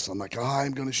getting lost. I'm like,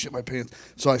 I'm gonna shit my pants.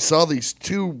 So I saw these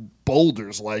two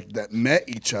boulders like that met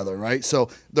each other, right? So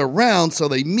they're round, so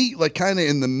they meet like kind of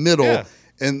in the middle. Yeah.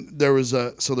 And there's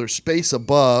space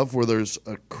above where there's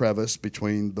a crevice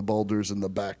between the boulders and the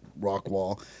back rock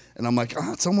wall. And I'm like,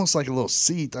 it's almost like a little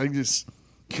seat. I just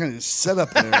kind of set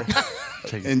up there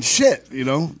and shit,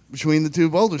 between the two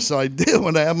boulders. So I do,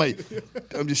 and I'm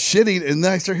just shitting, and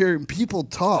then I start hearing people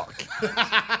talk.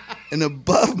 And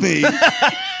above me,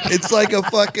 it's like a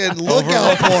fucking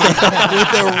lookout point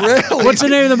with a railing. What's the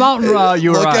name of the mountain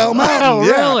you were on? Lookout Mountain. Oh,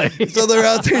 yeah. really? So they're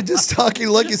out there just talking,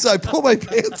 looking. So I pull my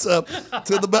pants up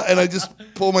to the mountain, and I just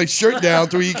pull my shirt down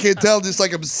to where you can't tell, just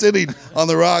like I'm sitting on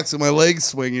the rocks and my legs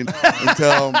swinging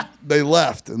until they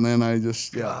left. And then I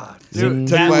just, took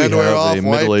my underwear off, a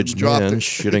wiped, middle-aged dropped man it.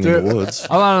 shitting in the woods.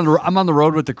 I'm on the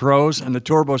road with the Crows, and the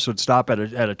tour bus would stop at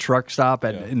a truck stop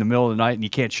in the middle of the night, and you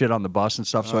can't shit on the bus and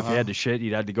stuff. So if you had to shit,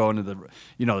 you'd had to go into the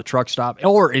truck stop,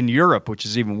 or in Europe, which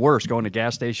is even worse, going to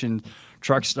gas station,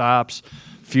 truck stops,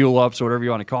 fuel ups, or whatever you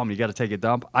want to call them. You got to take a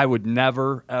dump. I would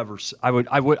never ever.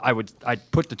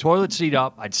 I'd put the toilet seat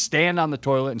up. I'd stand on the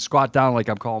toilet and squat down like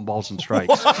I'm calling balls and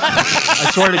strikes. I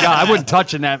swear to God, I wouldn't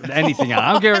touch anything on.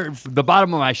 I don't care if the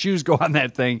bottom of my shoes go on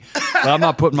that thing, but I'm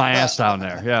not putting my ass down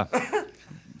there. Yeah.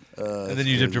 And then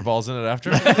you dipped your balls in it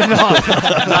after? No,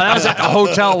 that was at the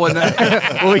hotel when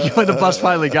the bus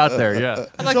finally got there. Yeah.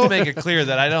 I'd like to make it clear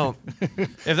that I don't.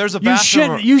 If there's a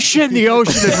bathroom, You shit in the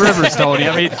ocean and rivers, Tony.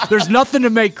 I mean, there's nothing to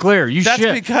make clear. that's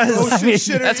shit. because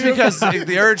That's because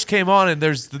the urge came on, and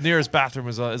the nearest bathroom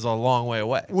is a long way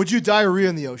away. Would you diarrhea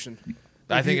in the ocean?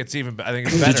 I think it's better.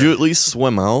 Did you at least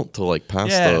swim out to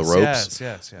past the ropes?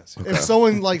 Yes. If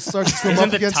someone starts to swim Isn't up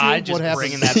the against you, tide what just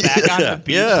bringing happens? that back on the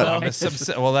beach? Yeah.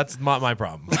 Though? Well, that's not my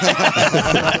problem.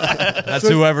 That's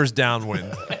whoever's downwind.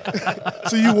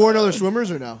 So you warn other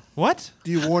swimmers or no? What?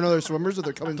 Do you warn other swimmers that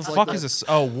they're coming? The to fuck like is this?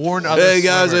 Oh, warn other Hey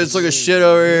guys, I swimmers. just took a shit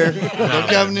over here. Don't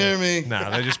come near me. Nah,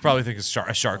 they just probably think a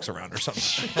shark's around or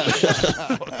something.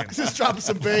 Just dropping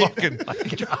some bait.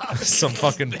 Some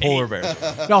fucking polar bear.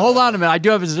 Now, hold on a minute. I do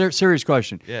have a serious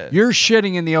question. Yeah. You're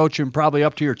shitting in the ocean probably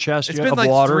up to your chest It's of been like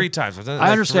water. 3 times. I've done it I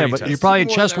like understand, 3 but times. you're probably in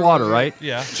chest water, right?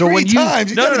 Yeah. So Three when you times.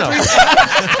 You No, did no, it no.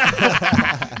 3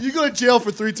 times. You go to jail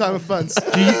for 3-time offense.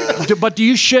 do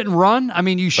you shit and run? I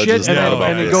mean, you shit just and thought then, about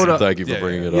and then this. go to Thank you for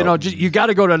bringing it you up. know you got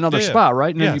to go to another Yeah, yeah. spot,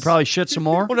 right? And then you Yes. probably shit some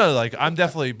more. Well, no, like I'm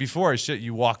definitely before I shit,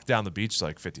 you walk down the beach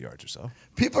like 50 yards or so.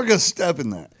 People are going to step in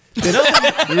that. You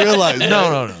realize that?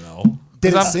 No. Did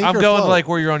it 'Cause sink I'm or going float? like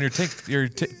where you're on your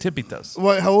tippitos.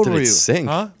 What, how old Did were it you? sink?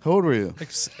 Huh? How old were you? Like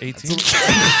 18.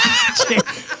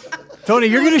 Tony,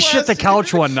 you're gonna shit the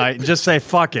couch one night and just say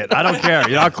fuck it. I don't care.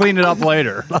 I'll clean it up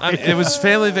later. It was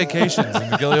family vacations, in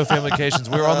McGillio family vacations.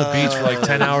 We were on the beach for like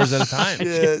 10 hours at a time.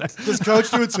 Does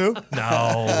Coach do it too?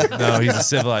 No, he's a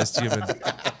civilized human.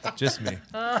 Just me.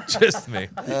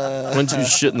 When did you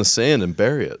shit in the sand and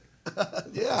bury it?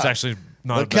 It's actually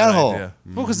not The a bad cat hole. idea.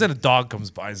 Well, because then a dog comes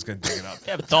by and is going to dig it up.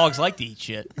 Yeah, but dogs like to eat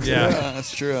shit. Yeah.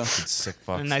 That's true. Sick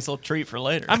A fucks. nice little treat for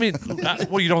later. I mean,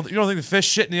 you don't think the fish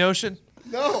shit in the ocean?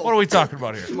 No. What are we talking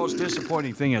about here? The most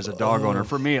disappointing thing as a dog owner,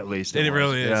 for me at least. It was.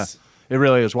 really is. Yeah. It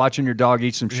really is. Watching your dog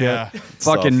eat some shit. Yeah.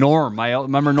 Fucking Norm.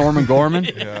 Remember Norman Gorman?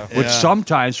 Yeah. Which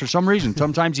sometimes, for some reason,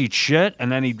 sometimes he'd shit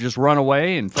and then he'd just run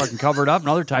away and fucking cover it up, and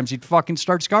other times he'd fucking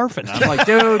start scarfing. I'm like,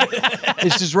 dude,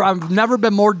 I've never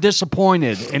been more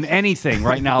disappointed in anything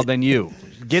right now than you.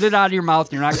 Get it out of your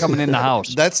mouth. You're not coming in the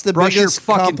house. That's the Brush biggest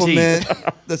your fucking compliment. teeth.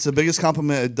 That's the biggest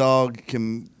compliment a dog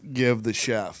can give the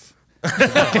chef.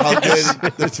 How good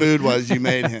the food was you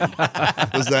made him.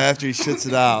 Was that after he shits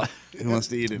it out, he wants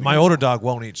to eat it. My older dog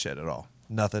won't eat shit at all.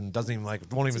 Nothing. Doesn't even like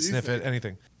it. Won't even sniff it.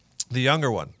 Anything. The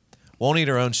younger one won't eat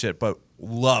her own shit, but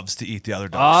loves to eat the other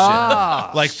dog's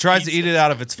shit. Like tries to eat it out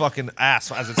of its fucking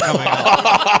ass as it's coming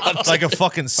out. Like a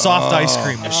fucking soft ice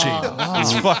cream machine.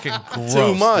 It's fucking gross.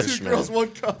 Too much, Two man. girls,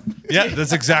 1 cup. Yeah,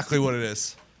 that's exactly what it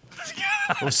is.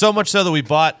 So much so that we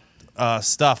bought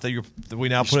stuff that we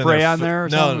now put spray in their on there or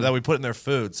no, something? that we put in their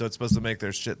food, so it's supposed to make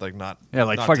their shit like not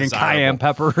Like not fucking desirable. cayenne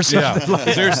pepper or something. Yeah,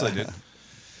 seriously, dude.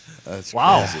 That's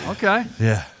Wow. crazy. Okay.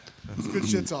 Yeah, It's good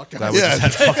shit talk, that guys. we Yeah.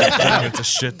 just had fucking turning into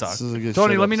shit talk. This is a good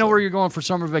Tony, shit let me know episode. where you're going for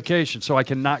summer vacation so I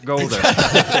can not go there.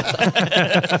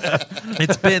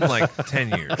 It's been like 10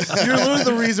 years. You're literally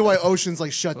the reason why oceans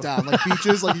like shut down, like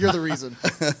beaches. Like you're the reason.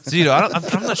 Zito,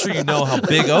 I'm not sure you know how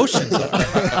big oceans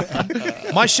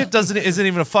are. My shit isn't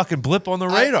even a fucking blip on the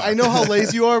radar. I know how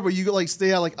lazy you are, but you like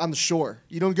stay out like on the shore.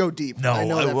 You don't go deep. No, I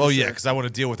know that well, for yeah, sure. because I want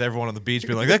to deal with everyone on the beach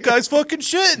being like, that guy's fucking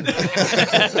shitting.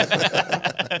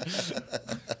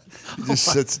 He just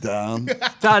sits down.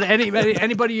 Todd,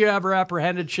 anybody you ever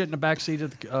apprehended shit in the backseat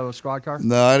of the squad car?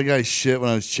 No, I had a guy shit when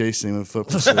I was chasing him in foot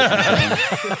pursuit.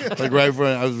 Like right before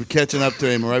I was catching up to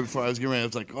him, and right before I was getting ready, I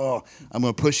was like, "Oh, I'm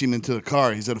gonna push him into the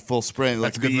car. He's at a full sprint.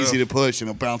 Like, it'll be easy to push, and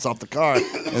he'll bounce off the car,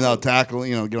 and I'll tackle,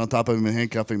 get on top of him and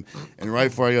handcuff him. And right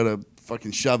before I go to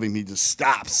fucking shove him, he just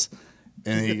stops,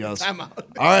 and he goes, "All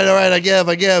right, I give."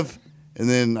 And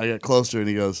then I got closer, and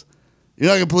he goes, "You're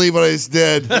not gonna believe what I just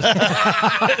did."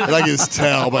 And I can just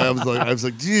tell, but I was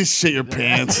like, "Did you just shit your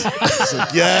pants?" I was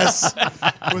like, "Yes."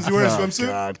 Was he wearing a Oh, swimsuit?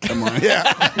 God, come on, yeah.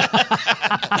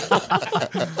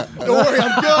 Don't worry,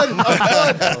 I'm good.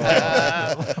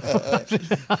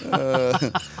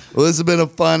 Well, this has been a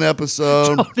fun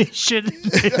episode. Holy shit.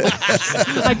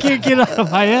 I can't get out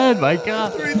of my head, my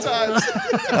God. 3 times.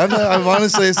 I've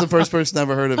honestly, it's the first person I've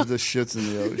ever heard of the shits in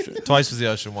the ocean. Twice was the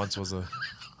ocean, once was a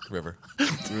river.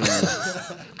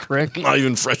 Crick. Not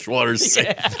even freshwater is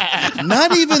safe.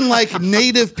 Not even like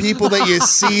native people that you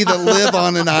see that live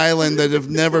on an island that have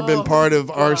never been part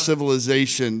of our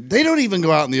civilization. They don't even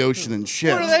go out in the ocean and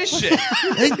shit. Where do they shit?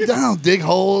 They don't dig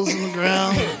holes in the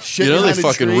ground. Shit You know they behind a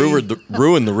fucking tree.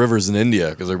 ruined the rivers in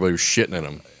India because everybody was shitting in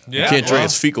them. Yeah. You can't drink Well.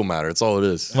 it's fecal matter. That's all it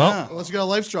is. Well, Unless you got a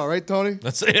life straw, right, Tony?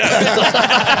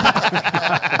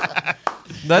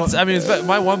 that's I mean,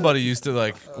 my one buddy used to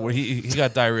like when he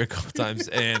got diarrhea a couple times,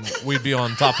 and we'd be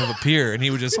on top of a pier, and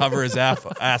he would just hover his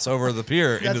ass over the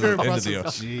pier into very the impressive.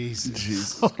 ocean.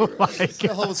 Jesus. Oh my It's a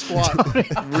hell of a squat.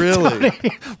 Really?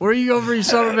 Where are you going for your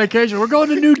summer vacation? We're going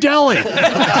to New Delhi.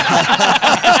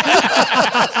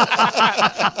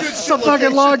 It's a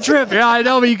fucking long trip. Yeah, I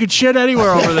know, but you could shit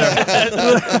anywhere over there.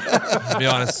 To be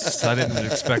honest, I didn't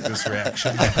expect this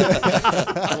reaction,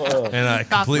 and I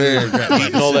completely regret my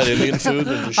Eating all that Indian food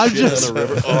and just I'm shitting just- in the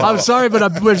river. I'm sorry, but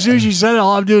as soon as you said it,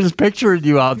 all I'm doing is picturing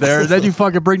you out there. And then you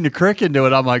fucking bring the crick into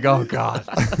it. I'm like, oh, God.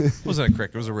 It wasn't a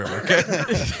creek, it was a river. Okay,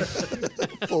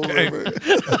 Full river.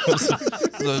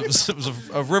 it was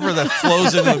a river that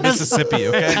flows into the Mississippi.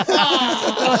 Okay,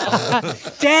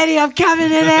 Daddy, I'm coming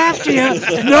in after you.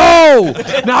 No,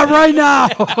 not right now.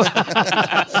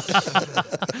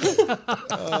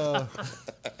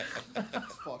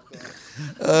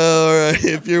 All right,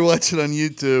 if you're watching on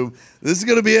YouTube, this is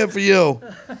going to be it for you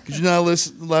because you're not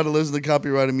allowed to listen to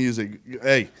copyrighted music.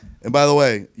 Hey, and by the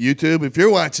way, YouTube, if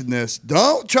you're watching this,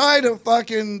 don't try to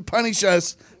fucking punish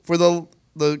us for the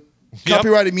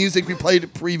copyrighted music we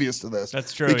played previous to this.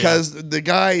 That's true, Because the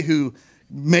guy who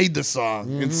made the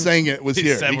song and sang it was He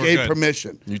here. said He we're gave good.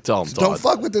 permission. You tell him, So don't Todd.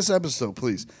 fuck with this episode,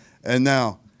 please. And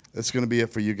now, that's going to be it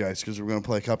for you guys because we're going to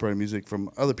play copyrighted music from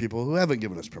other people who haven't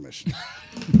given us permission.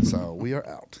 So we are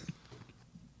out.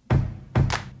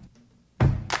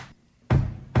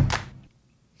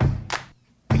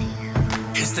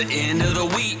 It's the end of the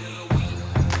week.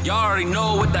 Y'all already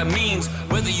know what that means.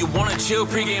 Whether you wanna chill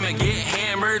pregame and get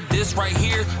hammered, this right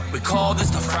here, we call this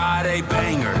the Friday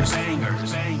Bangers.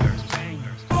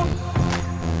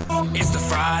 It's the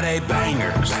Friday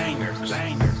Bangers.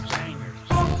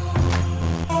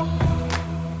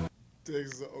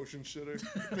 Diggs is an ocean shitter.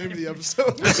 Maybe the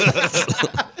episode.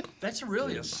 That's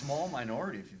really a small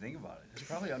minority if you think about it. It's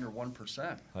probably under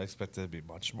 1%. I expect it to be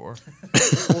much more.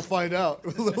 We'll find out.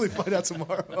 We'll literally find out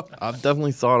tomorrow. I've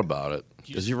definitely thought about it.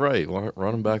 Because you're right.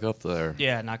 Run him back up there.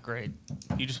 Yeah, not great.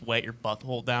 You just wet your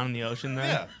butthole down in the ocean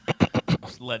then? Yeah,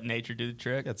 Just let nature do the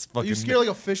trick. it's Are fucking you scared like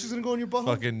a fish is gonna go in your butthole?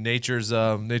 fucking nature's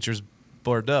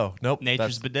Bordeaux. Nope,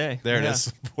 Nature's that's- bidet. There it Yeah.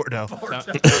 is, Bordeaux.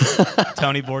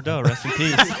 Tony Bordeaux, rest in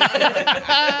peace.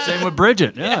 Same with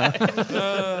Bridget.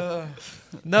 Yeah.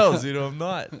 No, Zito, I'm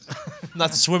not. I'm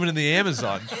not swimming in the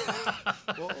Amazon.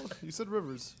 Well, you said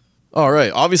rivers. All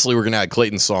right. Obviously, we're going to add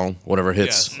Clayton's song, whatever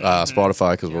hits Yes.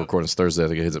 Spotify, because we're recording this Thursday. I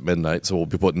think it hits at midnight. So we'll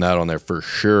be putting that on there for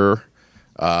sure.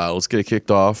 Let's get it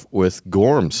kicked off with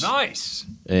Gorms Nice.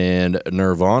 and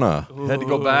Nirvana. Had to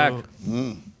go back.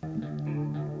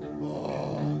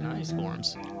 Nice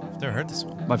forms. Never heard this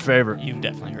one. My favorite. You've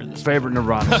definitely heard this. Favorite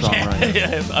Nirvana song right now.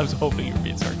 Yeah, I was hoping you were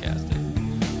being sarcastic.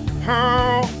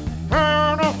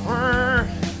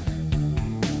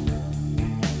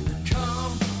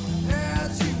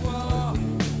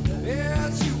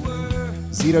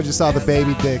 Zito just saw the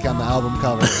baby dick on the album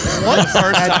cover. What?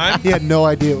 First time? He had no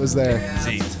idea it was there.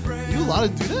 Zeke. You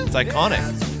allowed to do that? It's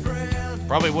iconic.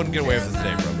 Probably wouldn't get away with it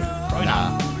today, probably. Probably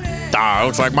not. Ah,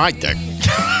 looks like my dick.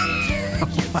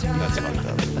 That's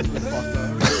fucked up.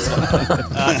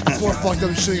 It's more fucked up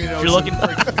than shit, you know. If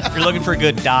you're looking for a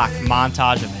good doc,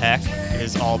 Montage of Heck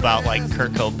is all about like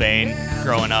Kurt Cobain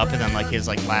growing up and then like his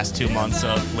like last 2 months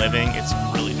of living. It's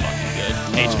really fucking good.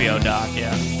 HBO doc,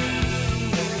 yeah.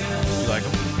 You like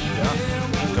him? Yeah.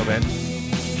 Cobain.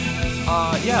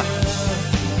 Yeah.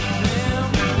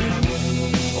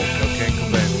 Old cocaine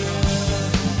Cobain.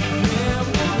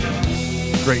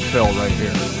 Great fill right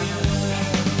here.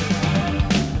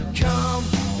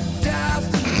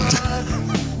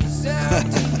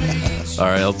 All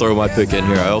right, I'll throw my pick in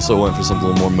here. I also went for something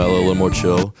a little more mellow, a little more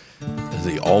chill.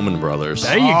 The Allman Brothers.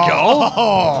 There you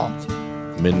go.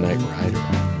 Midnight Rider.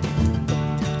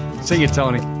 Sing it,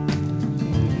 Tony.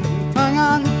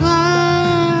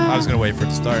 I was gonna wait for it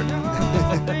to start.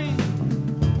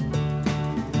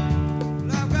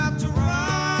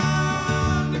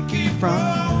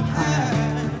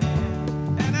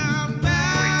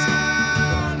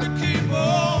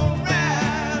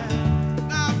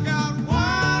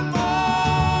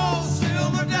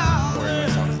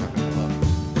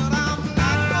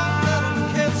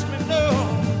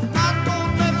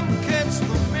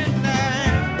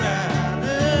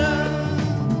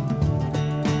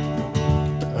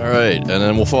 All right, and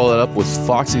then we'll follow that up with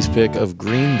Foxy's pick of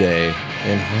Green Day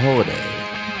and Holiday.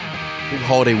 Big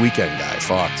holiday weekend guy,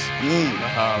 Fox.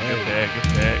 Oh, good pick, good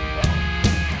pick.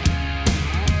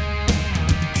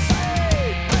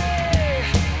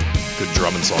 Good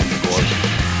drumming song before.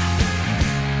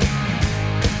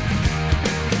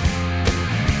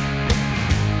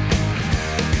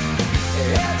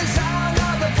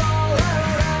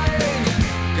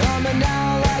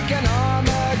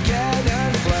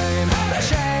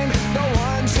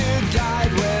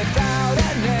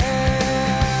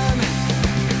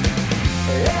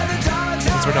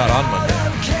 Since we're not on Monday,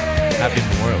 happy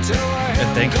Memorial Day. And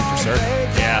thank you for serving.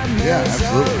 Yeah. Yeah,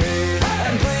 absolutely.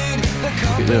 Look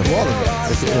at you.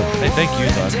 Hey, thank you,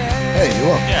 Todd. Hey, you're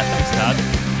welcome. Yeah, thanks, Todd.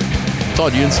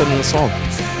 Todd, you didn't send in a song. Do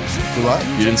what?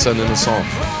 You didn't send in a song.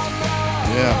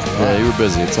 Yeah. Yeah, you were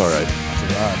busy. It's all right.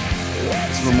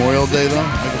 It's Memorial Day, though.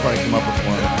 I could probably come up with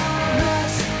one.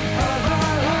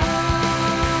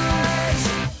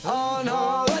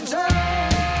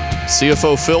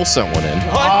 CFO Phil sent one in.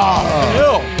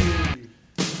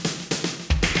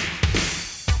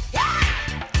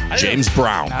 James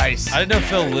Brown. Nice. I didn't know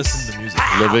Phil listened to music.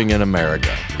 Living in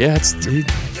America. Yeah, it's.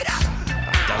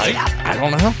 I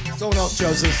don't know. Someone else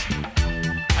chose this.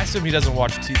 I assume he doesn't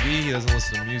watch TV. He doesn't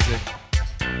listen to music.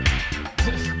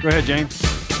 Go ahead, James.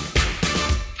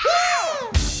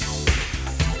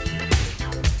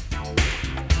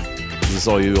 Is this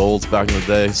all you olds back in the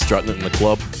day strutting it in the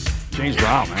club? James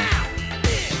Brown, man.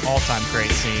 All-time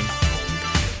great scene.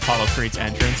 Apollo Creed's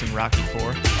entrance in Rocky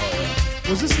IV.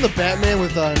 Was this in the Batman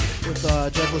with Jack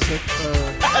Nicholson?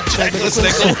 Jack Nicholson.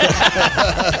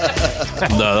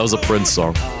 No, that was a Prince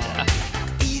song.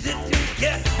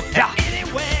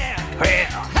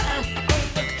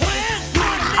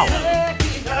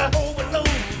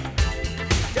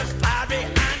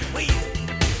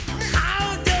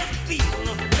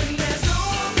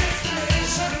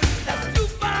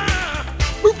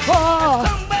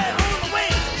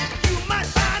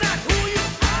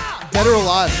 Dead or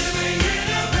alive?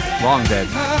 Wrong dead.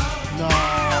 No.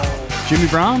 Jimmy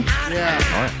Brown? Yeah.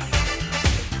 All right.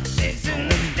 Rest in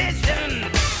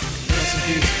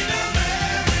peace.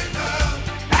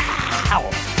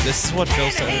 This is what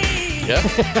Phil said. Yeah.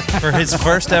 For his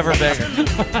first ever banger. I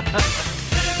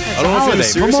don't know if you're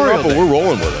serious or not, but we're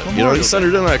rolling with it. You know, you send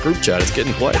it in that group chat. It's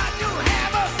getting played.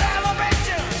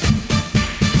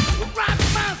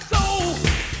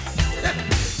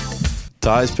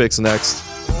 Ty's picks next.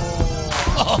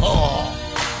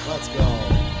 Let's go.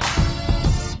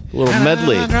 A little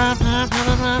medley. It's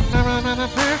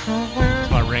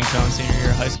my ringtone senior year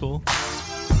of high school.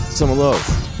 Some love.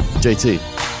 JT.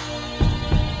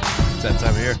 It's that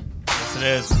time of year. Yes, it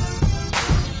is.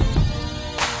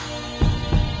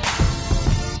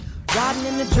 Riding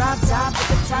in the drop top with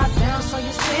the top down, so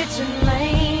you're switching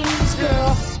lanes,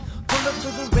 girl. Pull up to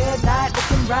the red light,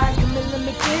 looking right, come in, let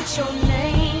me get your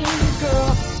name,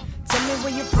 girl. Tell me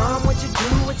where you're from, what you do,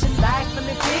 what you like, let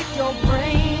me pick your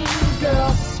brain,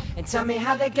 girl. And tell me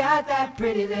how they got that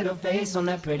pretty little face on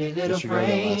that pretty little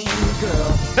frame,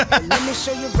 girl. Let me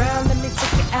show you around, let me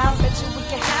take you out, bet you we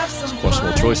can have some fun.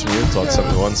 Questionable choice from you. Todd sent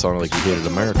me one song like you hated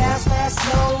America. Fast, fast,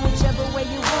 slow, whichever way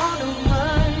you wanna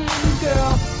run,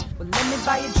 girl. Well, let me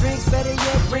buy you drinks, better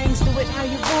yet rings, do it how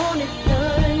you want it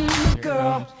done,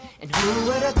 girl. And who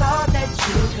would have thought that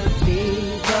you could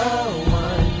be the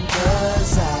one?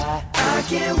 'Cause I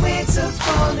can't wait to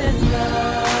fall in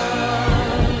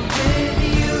love with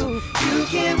you.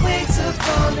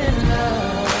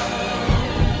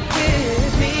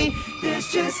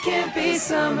 just can't be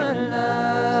summer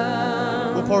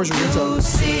love. What part was your ringtone? You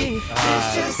see,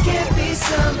 this just can't be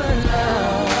summer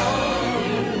love.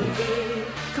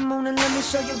 Come on and let me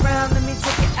show you around. Let me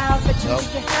take you out. Bet you we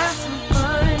can have some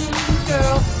fun,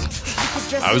 girl.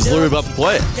 I was literally about to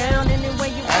play it. I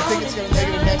think it's got a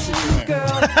negative message in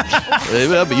there.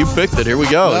 Yeah, but you picked it. Here we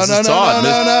go. This is Todd. No.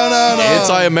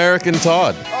 Anti-American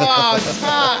Todd. Oh,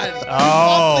 Todd.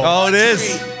 Oh, it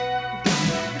is.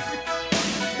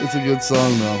 It's a good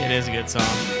song, though. It is a good song.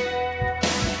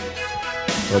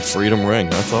 Let freedom ring,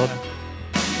 I thought.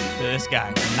 This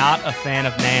guy, not a fan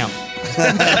of Nam.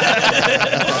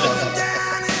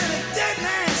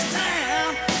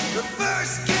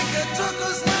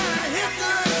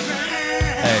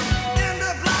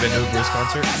 Been to a Bruce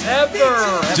concert? Ever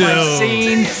have I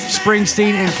seen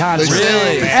Springsteen in concert?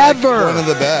 Really? Ever. One of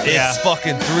the best. It's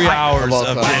fucking 3 hours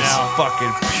of just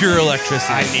fucking pure electricity.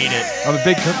 I need it. I'm a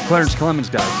big Clarence Clemens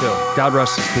guy, too. God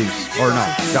rest his peace. Or no,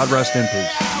 God rest in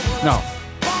peace. No,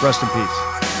 rest in peace.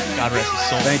 God rest his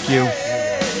soul. Thank you.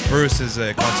 Bruce is a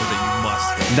concert that you must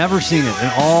go. Never seen it. In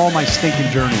all my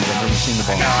stinking journeys, I've never seen the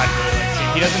band. No, I'd really like to see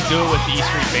it. He doesn't do it with the E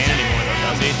Street Band anymore,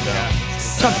 though, does he?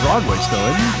 It's on Broadway still,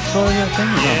 isn't it? Still in that thing?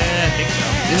 or no? Yeah, I think so.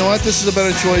 You know what? This is a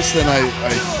better choice than I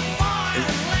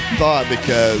thought,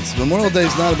 because Memorial Day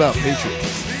is not about patriotism.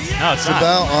 No, it's It's not.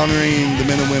 about honoring the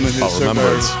men and women who serve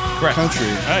remembrance. our Correct. country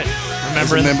Right. as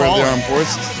Remember a member of the fallen. armed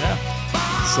forces. Yeah.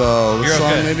 So the You're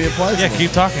song okay. maybe applies Yeah, to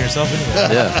keep talking yourself into it.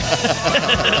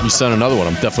 Yeah. You sent another one.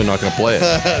 I'm definitely not going to play it.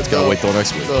 It's got to wait till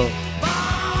next week. So,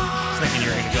 I was thinking you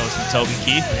were going to go with some Toby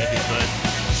Keith, maybe, but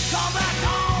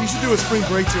You should do a spring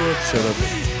break tour. shut up.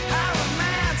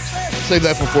 Save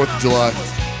that for 4th of July.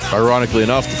 Ironically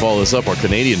enough, to follow this up, our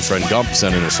Canadian friend Gump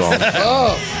sent in a song.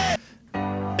 Oh,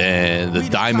 And the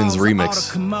Diamonds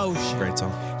remix. Great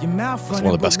song. It's one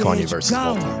of the best Kanye verses of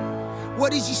all time.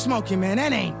 What is you smoking, man?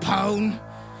 That ain't potent.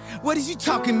 What is you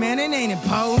talking, man? That ain't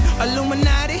important.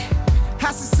 Illuminati,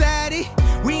 high society.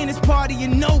 We in this party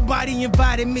and nobody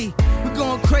invited me. We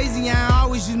going crazy, I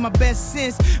always use my best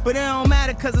sense. But it don't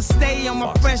matter cause I stay on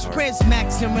my Fresh Prince.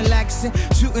 Maxing, relaxing,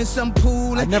 shooting some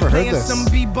pool. I've never heard playing this. some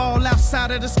b-ball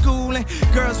outside of the school. And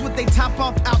girls with they top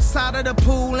off outside of the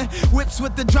pool. And whips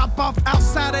with the drop off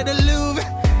outside of the Louvre.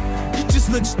 You just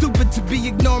look stupid to be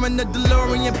ignoring the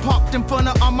DeLorean parked in front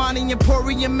of Armani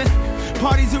Emporium. And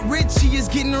parties at Richie is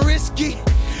getting risky.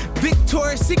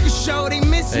 Victoria's Secret show, they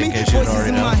miss Hey, me. in case you didn't Voices already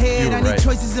in know, my head, you were I need right.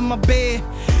 choices in my bed.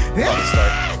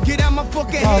 Get out my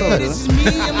fucking head, this is me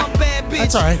and my bad bitch.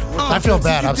 That's all right. I feel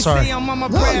bad. You I'm can sorry. say I'm on my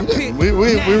Brad Pitt. we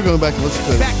were going back and listen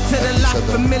to it. Back to the life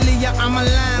familiar I'm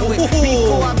aligned with.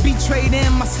 Before I betrayed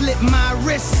him, I slipped my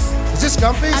wrist. Is this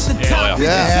Gumpies? At the top,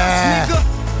 Yeah. yeah. Nigga.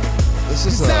 This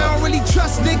is I don't really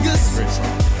trust niggas.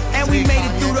 And we made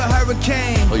it through the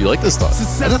hurricane. Oh, you like this stuff?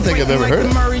 I don't think I've ever heard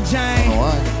it. Murray I don't Jane. know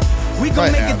why. We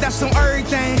Probably gon' make have. it, that's on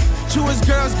everything. True as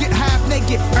girls get half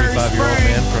naked. Early 35-year-old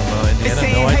spring. man from They Indiana.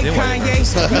 saying, No hey, idea why you Kanye.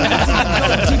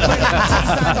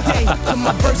 But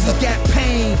my verses got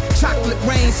pain. Chocolate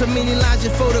rain, so many lines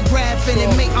you photographing and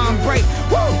make on break.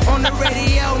 Woo! On the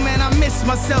radio, man, I miss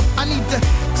myself. I need to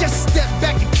just step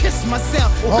back and kiss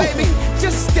myself. Baby,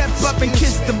 just step up and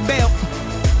kiss the belt.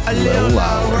 A little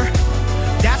lower.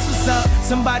 That's what's up.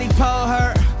 Somebody pour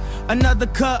her another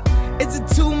cup. Is it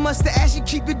too much to ask you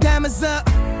keep your diamonds up?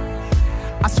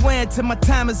 I swear until my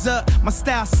time is up. My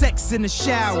style sex in the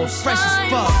shower, fresh as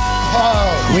fuck.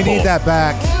 Oh, we need that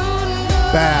back. You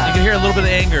Back. can hear a little bit of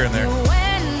anger in there.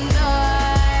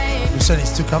 You said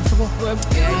he's too comfortable? What's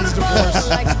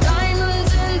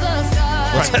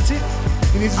that?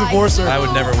 He needs a divorce her. I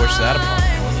would never wish that upon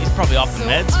anyone. he's probably off the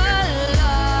meds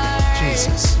here.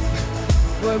 Jesus.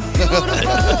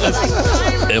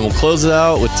 And we'll close it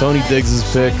out with Tony Diggs'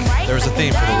 pick. There was a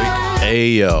theme for the week.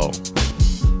 Ayo.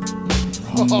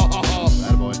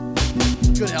 Attaboy.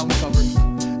 Good album cover.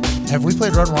 Have we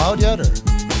played Run Wild yet? Or?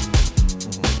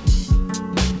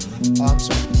 Oh, I'm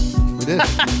sorry. We did.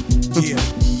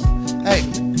 Hey,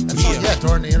 that's not yet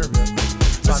during the interview.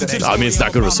 I mean, it's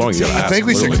that good of a song. You gotta I ask. think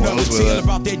we should literally. close with it.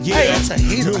 Hey, that's a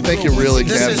hater. I think it really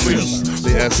This is captures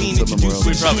the essence of Memorial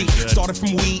Day. Probably should. Started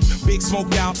from weed, big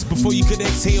smoke outs before you could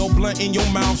exhale, blunt in your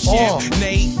mouth. Oh. Shit,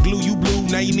 Nate, glue you blue.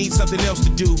 Now you need something else to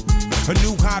do. A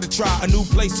new how to try, a new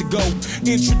place to go.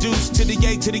 Introduced to the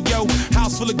yay to the yo.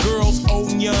 House full of girls,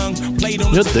 old and young. Played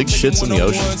on You the know Diggs shits in the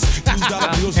ocean.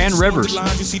 And rivers.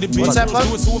 What's that, bud?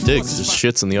 Diggs just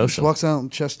shits in the ocean. Walks out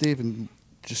chest deep and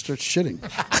just starts shitting.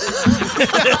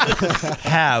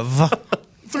 Have.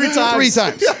 Three times. 3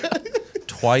 times.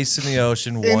 Twice in the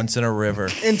ocean, once in a river.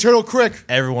 In Turtle Creek.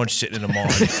 Everyone's shitting in a mon.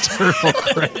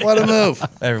 What a move.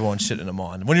 Everyone's shitting in a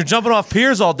mon. When you're jumping off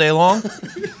piers all day long,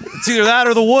 it's either that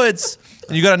or the woods,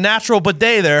 and you got a natural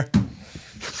bidet there.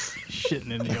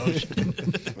 Shitting in the ocean.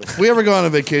 If we ever go on a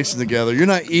vacation together, you're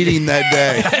not eating that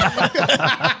day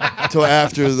until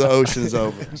after the ocean's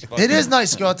over. It is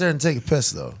nice to go out there and take a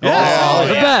piss, though. The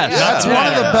best. That's one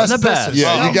of the best The best. pisses.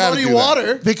 Yeah, you got to Muddy do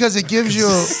water. Because it gives you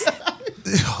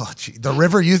the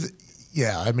river.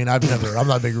 Yeah, I mean, I'm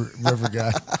not a big river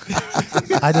guy.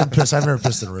 I didn't piss. I've never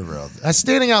pissed in a river.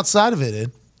 Standing outside of it,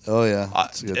 Ed. Oh yeah,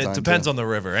 it's a good It time, depends too. on the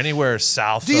river. Anywhere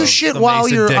south. Do you of shit the while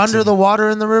Mason you're Dixon. under the water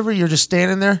in the river? You're just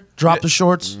standing there, drop the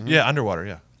shorts. Yeah, underwater.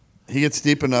 Yeah. He gets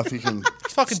deep enough, he can.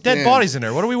 There's fucking dead stand. bodies in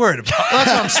there. What are we worried about? That's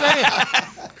what I'm saying.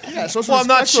 Yeah, so Well, I'm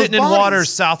not respect those shitting in bodies. water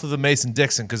south of the Mason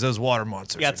Dixon because those water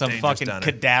monsters. You got are some dangerous fucking down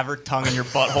there. cadaver tongue in your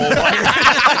butthole.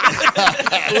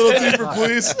 A little deeper,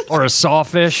 please. Or a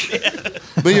sawfish.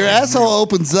 But your asshole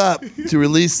opens up to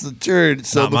release the turd,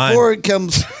 so Not mine. before it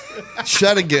comes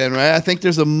shut again, right? I think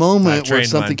there's a moment where trained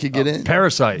something mine. could get in.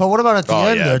 Parasite. But what about at the Oh,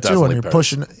 end yeah, there too when definitely you're Paris.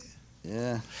 pushing?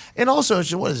 Yeah. And also,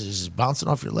 what is it? Just bouncing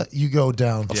off your leg? You go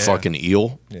down. A fucking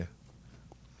eel. Yeah.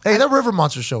 Hey, that River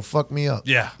Monster show fucked me up.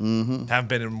 Yeah. Haven't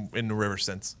been in the river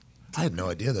since. I had no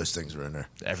idea those things were in there.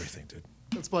 Everything, dude.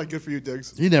 That's probably good for you,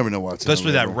 Diggs. You never know what's in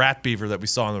Especially the that river. rat beaver that we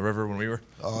saw in the river when we were.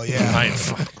 Oh yeah, I, ain't-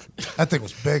 that thing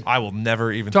was big. I will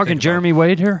never even Talking think about Jeremy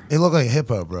Wade here? It looked like a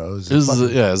hippo, bro. It was This is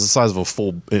fucking- it's the size of a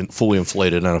fully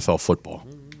inflated NFL football,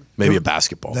 maybe a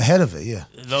basketball. the head of it. Yeah.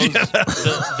 Those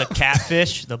the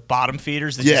catfish, the bottom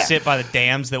feeders that Yeah. just sit by the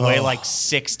dams that weigh like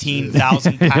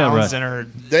 16,000 pounds Yeah, right. and are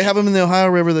They have them in the Ohio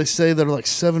River, they say they're like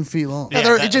 7 feet long. Yeah,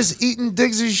 they're just eating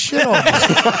Diggs' shit all day.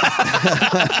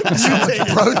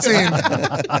 Protein.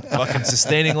 fucking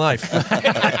sustaining life.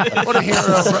 What a hero,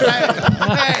 bro.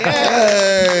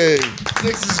 Hey!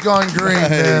 Diggs is going green,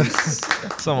 man.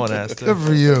 Someone asked. Good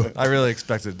for you. I really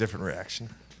expected a different reaction.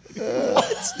 You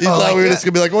thought we were just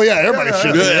going to be like, well, yeah, everybody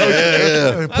should.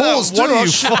 Pools too. One of Oh, you,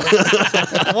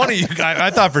 shit. one of you guys. I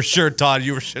thought for sure, Todd,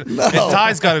 you were shit. And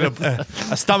Ty's got a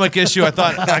stomach issue. I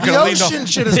thought I could The lean ocean on.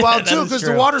 shit is wild too because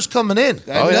the water's coming in.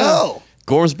 I know.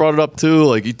 Gorms brought it up too.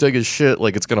 Like you take a shit,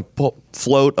 like it's gonna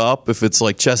float up. If it's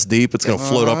like chest deep, it's gonna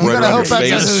float up You right gotta around your hope that's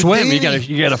You a gotta face. swim. Houdini.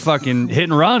 You gotta fucking hit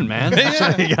and run, man. That's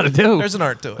what you gotta do. There's an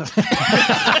art to it.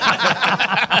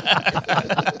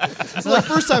 So like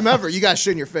first time ever, you got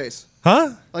shit in your face.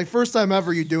 Huh? Like first time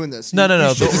ever, you doing this. No, You- no, you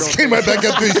no. shit Just real- came right back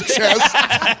up to his chest.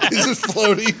 He's just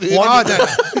floating. in.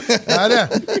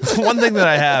 One thing that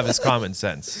I have is common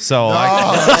sense. So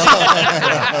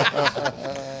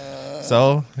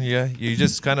so yeah, you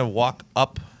just kind of walk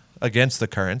up against the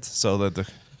current so that the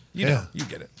you know you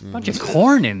get it. Bunch of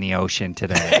corn in the ocean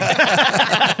today.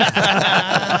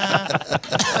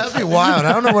 That'd be wild.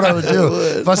 I don't know what I would do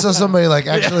if I saw somebody like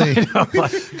actually.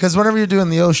 Because whenever you're doing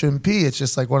the ocean pee, it's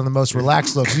just like one of the most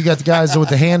relaxed looks. You got the guys with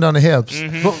the hand on the hips,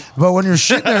 but when you're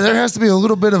shitting there has to be a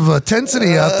little bit of a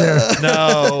tensity out there.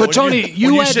 No, But Tony, when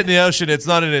you you had- shit in the ocean, it's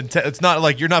not it's not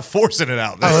like you're not forcing it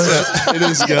out. That's, It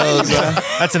just goes.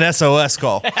 that's an SOS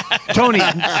call. Tony,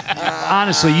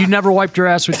 honestly, you never wiped your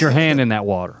ass with your hand in that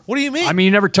water. What do you mean? I mean,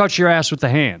 you never touch your ass with the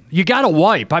hand. You got to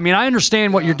wipe. I mean, I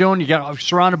understand what you're doing. You got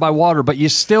surrounded by water, but you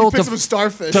still Pick some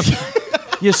starfish.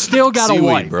 you still got to Seaweed,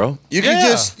 wipe, bro. You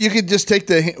could just take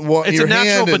the It's your a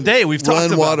natural hand and bidet. We've talked run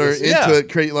about water this. into Yeah.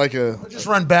 it, create like a Just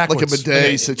run backwards. like a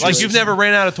bidet situation. Like you've never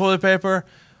ran out of toilet paper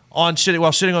on shitting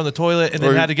while shitting on the toilet and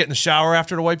then had to get in the shower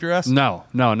after to wipe your ass No.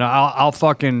 I'll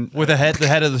fucking with the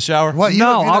head of the shower. What?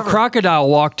 no. Have I'll never- crocodile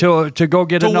walk to go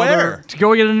get To another where? to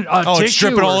go get a Oh, tissue it's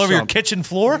dripping or all over your something. kitchen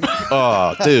floor.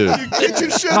 Oh, dude.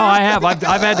 No, I have. I've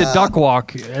had to duck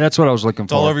walk. That's what I was looking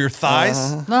It's for. all over your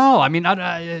thighs. No, I mean, no.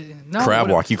 Crab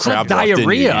walk. You it's not crab walked, didn't you,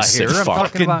 diarrhea you sick here. I'm fuck.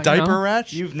 talking Fucking about, diaper you know,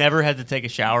 rash. You've never had to take a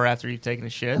shower after you've taken a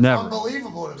shit? Never.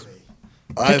 Unbelievable to me.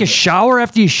 Take a shower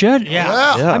after you shit?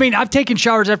 Yeah. Yeah. I mean, I've taken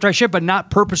showers after I shit, but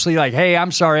not purposely like, hey, I'm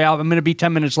sorry, I'm going to be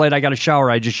 10 minutes late. I got a shower.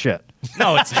 I just shit.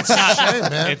 No, it's not.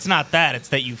 man. It's not that. It's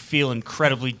that you feel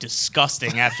incredibly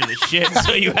disgusting after the shit,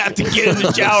 so you have to get in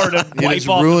the shower to You wipe just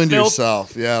off ruined the filth.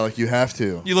 yourself. Yeah, like you have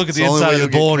to. You look at It's the only inside way of the you'll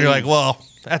get bowl and you're clean. like, well,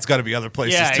 that's got to be other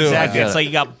places Yeah, too. exactly. Yeah. It's like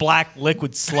you got black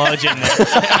liquid sludge in there.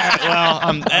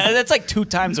 Well, that's like 2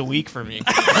 times a week for me.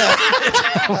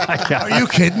 Are you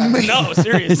kidding me? No,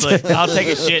 seriously. I'll take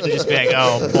a shit and just be like,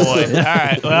 oh boy. All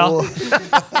right, well,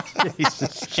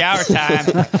 shower time.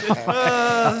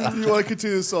 You want to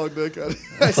continue the song, Nick?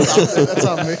 I stopped it. That's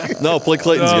on me. No, Blake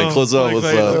Clayton's No, gonna close out Blake with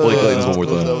Clayton. Blake Clayton's one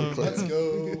more time. Let's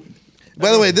go.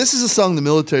 By the way, this is a song the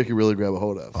military could really grab a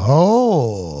hold of.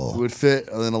 Oh. It would fit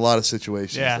in a lot of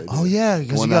situations. Yeah. they do. Oh, yeah,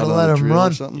 because you Going got to out on let a them drill or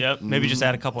run. something. Yep. Maybe just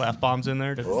add a couple F-bombs in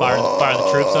there to fire the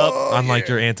troops up. Unlike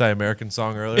your anti-American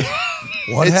song earlier.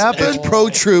 What happened? It's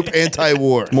pro-troop,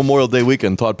 anti-war. Memorial Day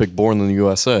weekend, Todd picked Born in the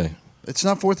USA. It's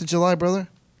not 4th of July, brother.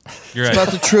 You're It's right.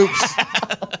 about the troops.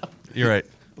 You're right.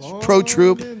 It's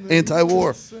pro-troop,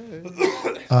 anti-war.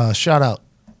 Shout out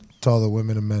to all the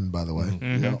women and men, by the way.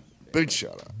 Yeah. Big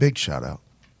shout out. Big shout out.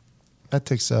 That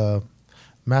takes a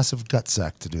massive gut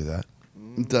sack to do that.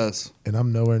 It does. And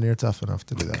I'm nowhere near tough enough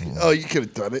to do that. Oh, you could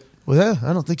have done it. Well, yeah,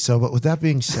 I don't think so. But with that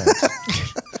being said,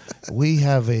 we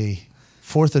have a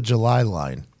 4th of July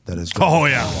line that is going. Oh,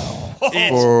 yeah.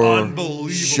 For unbelievable.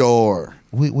 sure.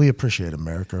 We appreciate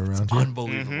America around here.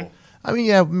 Unbelievable. I mean,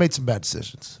 yeah, we made some bad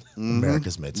decisions.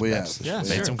 America's made some We bad have. decisions. Yeah,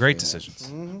 sure. made some great decisions.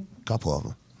 A couple of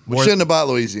them. We shouldn't have bought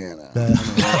Louisiana.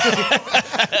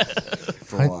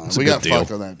 For a while. It's a We good got deal.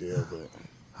 fucked on that deal. But.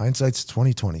 Hindsight's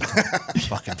 2020.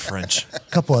 Fucking French. A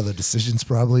couple other decisions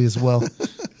probably as well.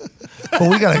 But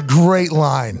we got a great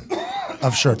line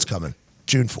of shirts coming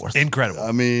June 4th. Incredible.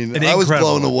 I mean, An I was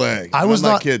incredible blown one. away. I was I'm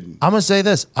not not kidding. I'm gonna say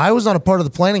this. I was not a part of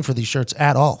the planning for these shirts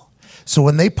at all. So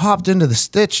when they popped into the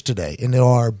Stitch today, into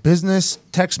our business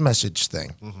text message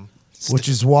thing, which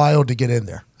is wild to get in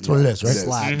there. That's what it is, right?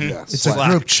 Slack. Yeah. It's a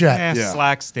group chat. Yeah.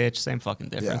 Slack, Stitch, same fucking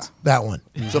difference. That one.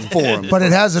 It's a forum. But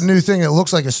it has a new thing that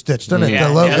looks like a Stitch, doesn't it? Yeah,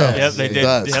 The logo. Yep, they It did.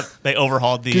 does. Yep, they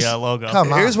overhauled the logo.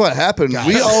 Come on. Here's what happened.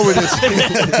 We all were just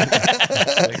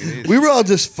we were all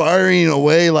just firing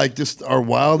away like just our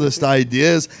wildest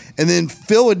ideas, and then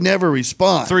Phil would never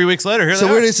respond. 3 weeks later, here So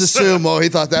they we are. just assume, oh, he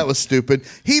thought that was stupid.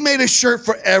 He made a shirt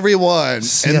for everyone,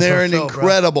 CFO and they're Phil, bro.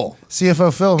 incredible.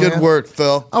 CFO Phil, Good man. work,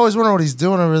 Phil. I always wonder what he's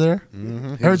doing over there.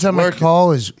 Every time I working.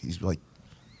 call, he's like,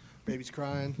 Baby's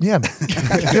crying. yeah,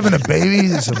 giving a baby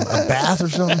a bath or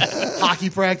something. Hockey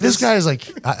practice. This guy is like,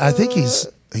 I think he's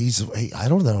I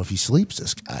don't know if he sleeps,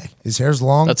 this guy. His hair's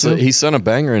long. That's too. it. He sent a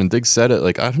banger, and Diggs said it.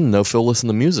 Like, I didn't know Phil listened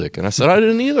to music. And I said, I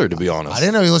didn't either, to be honest. I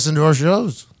didn't know he listened to our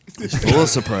shows. It's full of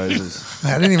surprises.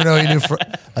 I didn't even know he knew.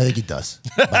 I think he does.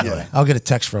 By the way, I'll get a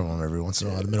text from him every once in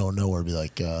a while in the middle of nowhere, be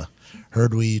like,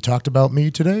 "Heard we talked about me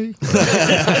today."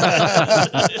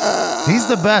 He's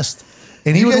the best,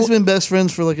 and he You would guys been best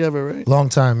friends for like ever, right? long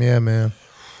time. Yeah, man.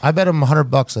 I bet him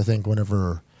 $100. I think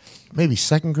whenever, maybe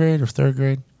second grade or third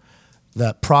grade,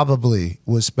 that probably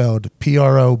was spelled Probably.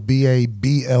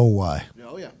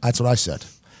 Oh, yeah. That's what I said.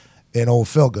 And old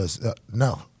Phil goes,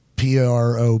 no,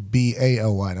 Probally.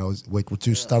 And I was like, we're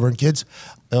two stubborn kids.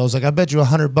 And I was like, I bet you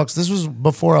 $100. This was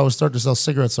before I was starting to sell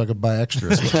cigarettes so I could buy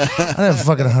extras. I didn't have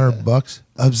fucking $100.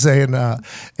 I'm saying,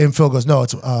 and Phil goes, no,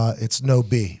 it's no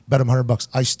B. Bet him $100.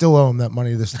 I still owe him that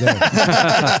money to this day.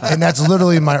 And that's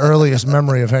literally my earliest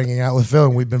memory of hanging out with Phil,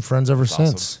 and we've been friends ever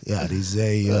since. Yeah, he's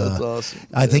That's awesome.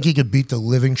 I think he could beat the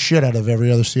living shit out of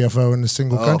every other CFO in a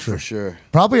single Oh, country. for sure.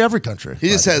 Probably every country. He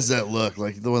just has that look,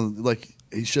 like the one, like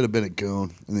he should have been a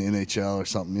goon in the NHL or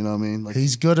something. You know what I mean? Like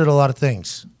He's good at a lot of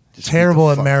things. Terrible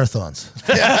at marathons.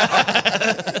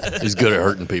 He's good at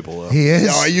hurting people, though. He is.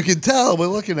 Oh, you can tell by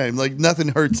looking at him. Like nothing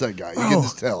hurts that guy. You can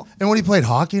just tell. And when he played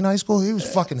hockey in high school, he was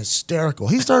fucking hysterical.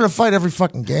 He started a fight every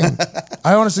fucking game.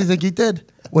 I honestly think he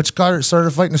did. Which Carter started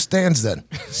a fight in the stands then.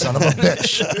 Son of a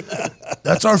bitch.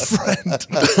 That's our friend.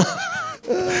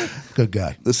 Good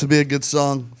guy. This would be a good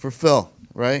song for Phil,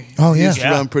 right? Oh, He yeah. used to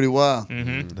Yeah. run pretty well. Let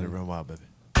it run wild, baby.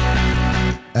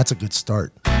 That's a good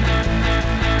start.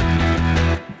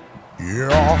 We'll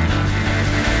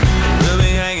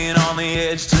be hanging on the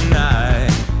edge tonight.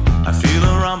 I feel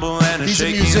a rumble and a He's a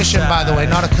shake musician, by the way,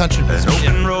 not a country An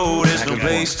musician. open road is no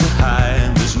place to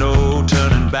hide. There's no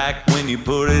turning back when you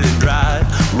put it in drive.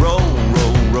 Roll,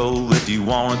 roll, roll if you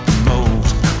want it the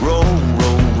most. Roll,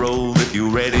 roll, roll if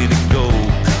you're ready to go.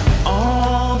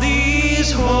 All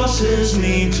these horses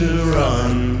need to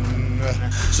run,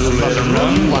 so let them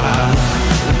run wild.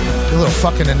 A little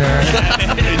fucking in there.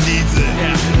 It needs it.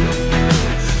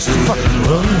 Fucking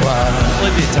run wild.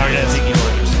 Played the Italian at Peaky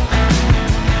Blinders.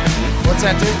 What's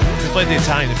that, dude? We played the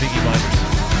Italian at Peaky Blinders.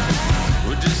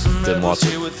 Didn't watch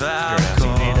it.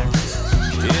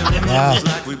 Wow.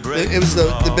 It was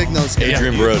the big nose guy.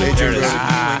 Adrian Brody. Adrian Brody.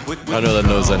 I know that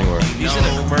nose anywhere. He's in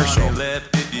a commercial. I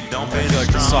feel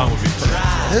like the song would be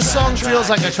perfect. This song feels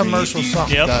like a commercial song.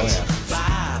 Yep.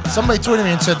 Somebody tweeted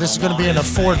me and said this is going to be in a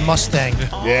Ford Mustang.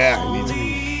 Yeah, it needs it.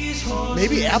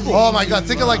 Maybe Apple. Oh my God!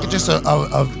 Think of like just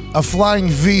a flying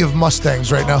V of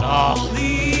Mustangs right now.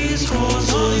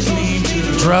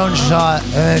 Drone shot,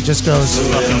 and it just goes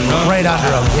right under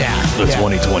them. Yeah. The yeah.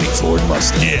 2020 Ford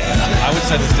Mustang. I would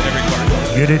send this to every car.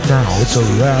 Get it now. It's a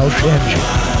Roush engine.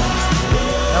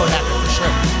 That would happen for sure.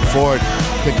 Ford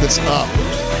pick this up.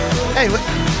 Hey, what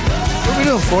are we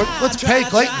doing, Ford? Let's pay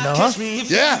Clayton, though, huh?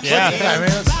 Yeah. I mean,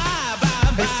 let's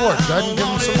pay Ford. Go ahead and give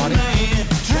him some money.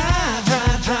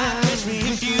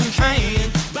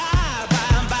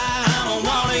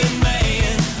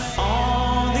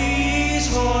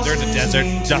 They're in the desert.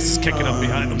 Dust is kicking up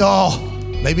behind them. Oh,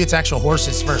 maybe it's actual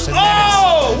horses first, and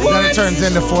then it turns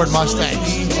into Ford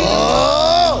Mustangs.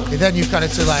 Oh! And then you cut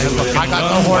it to like, look, I got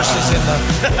the horses in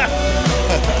the.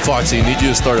 Foxy, I need you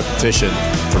to start a petition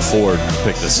for Ford to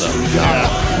pick this up.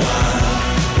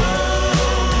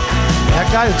 That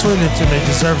guy who tweeted it to me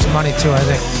deserves money too, I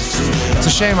think. It's a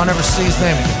shame I'll never see his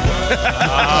name again.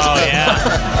 Oh, yeah.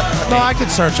 No, I could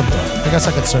search him. I guess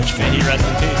I could search for him. May he rest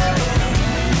in peace.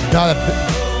 No,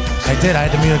 I did. I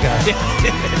had to mute a guy.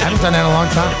 I haven't done that in a long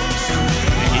time.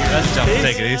 May he rest in peace.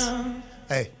 Take it easy.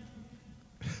 Hey,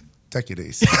 take it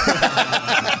easy.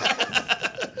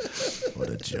 What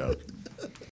a joke.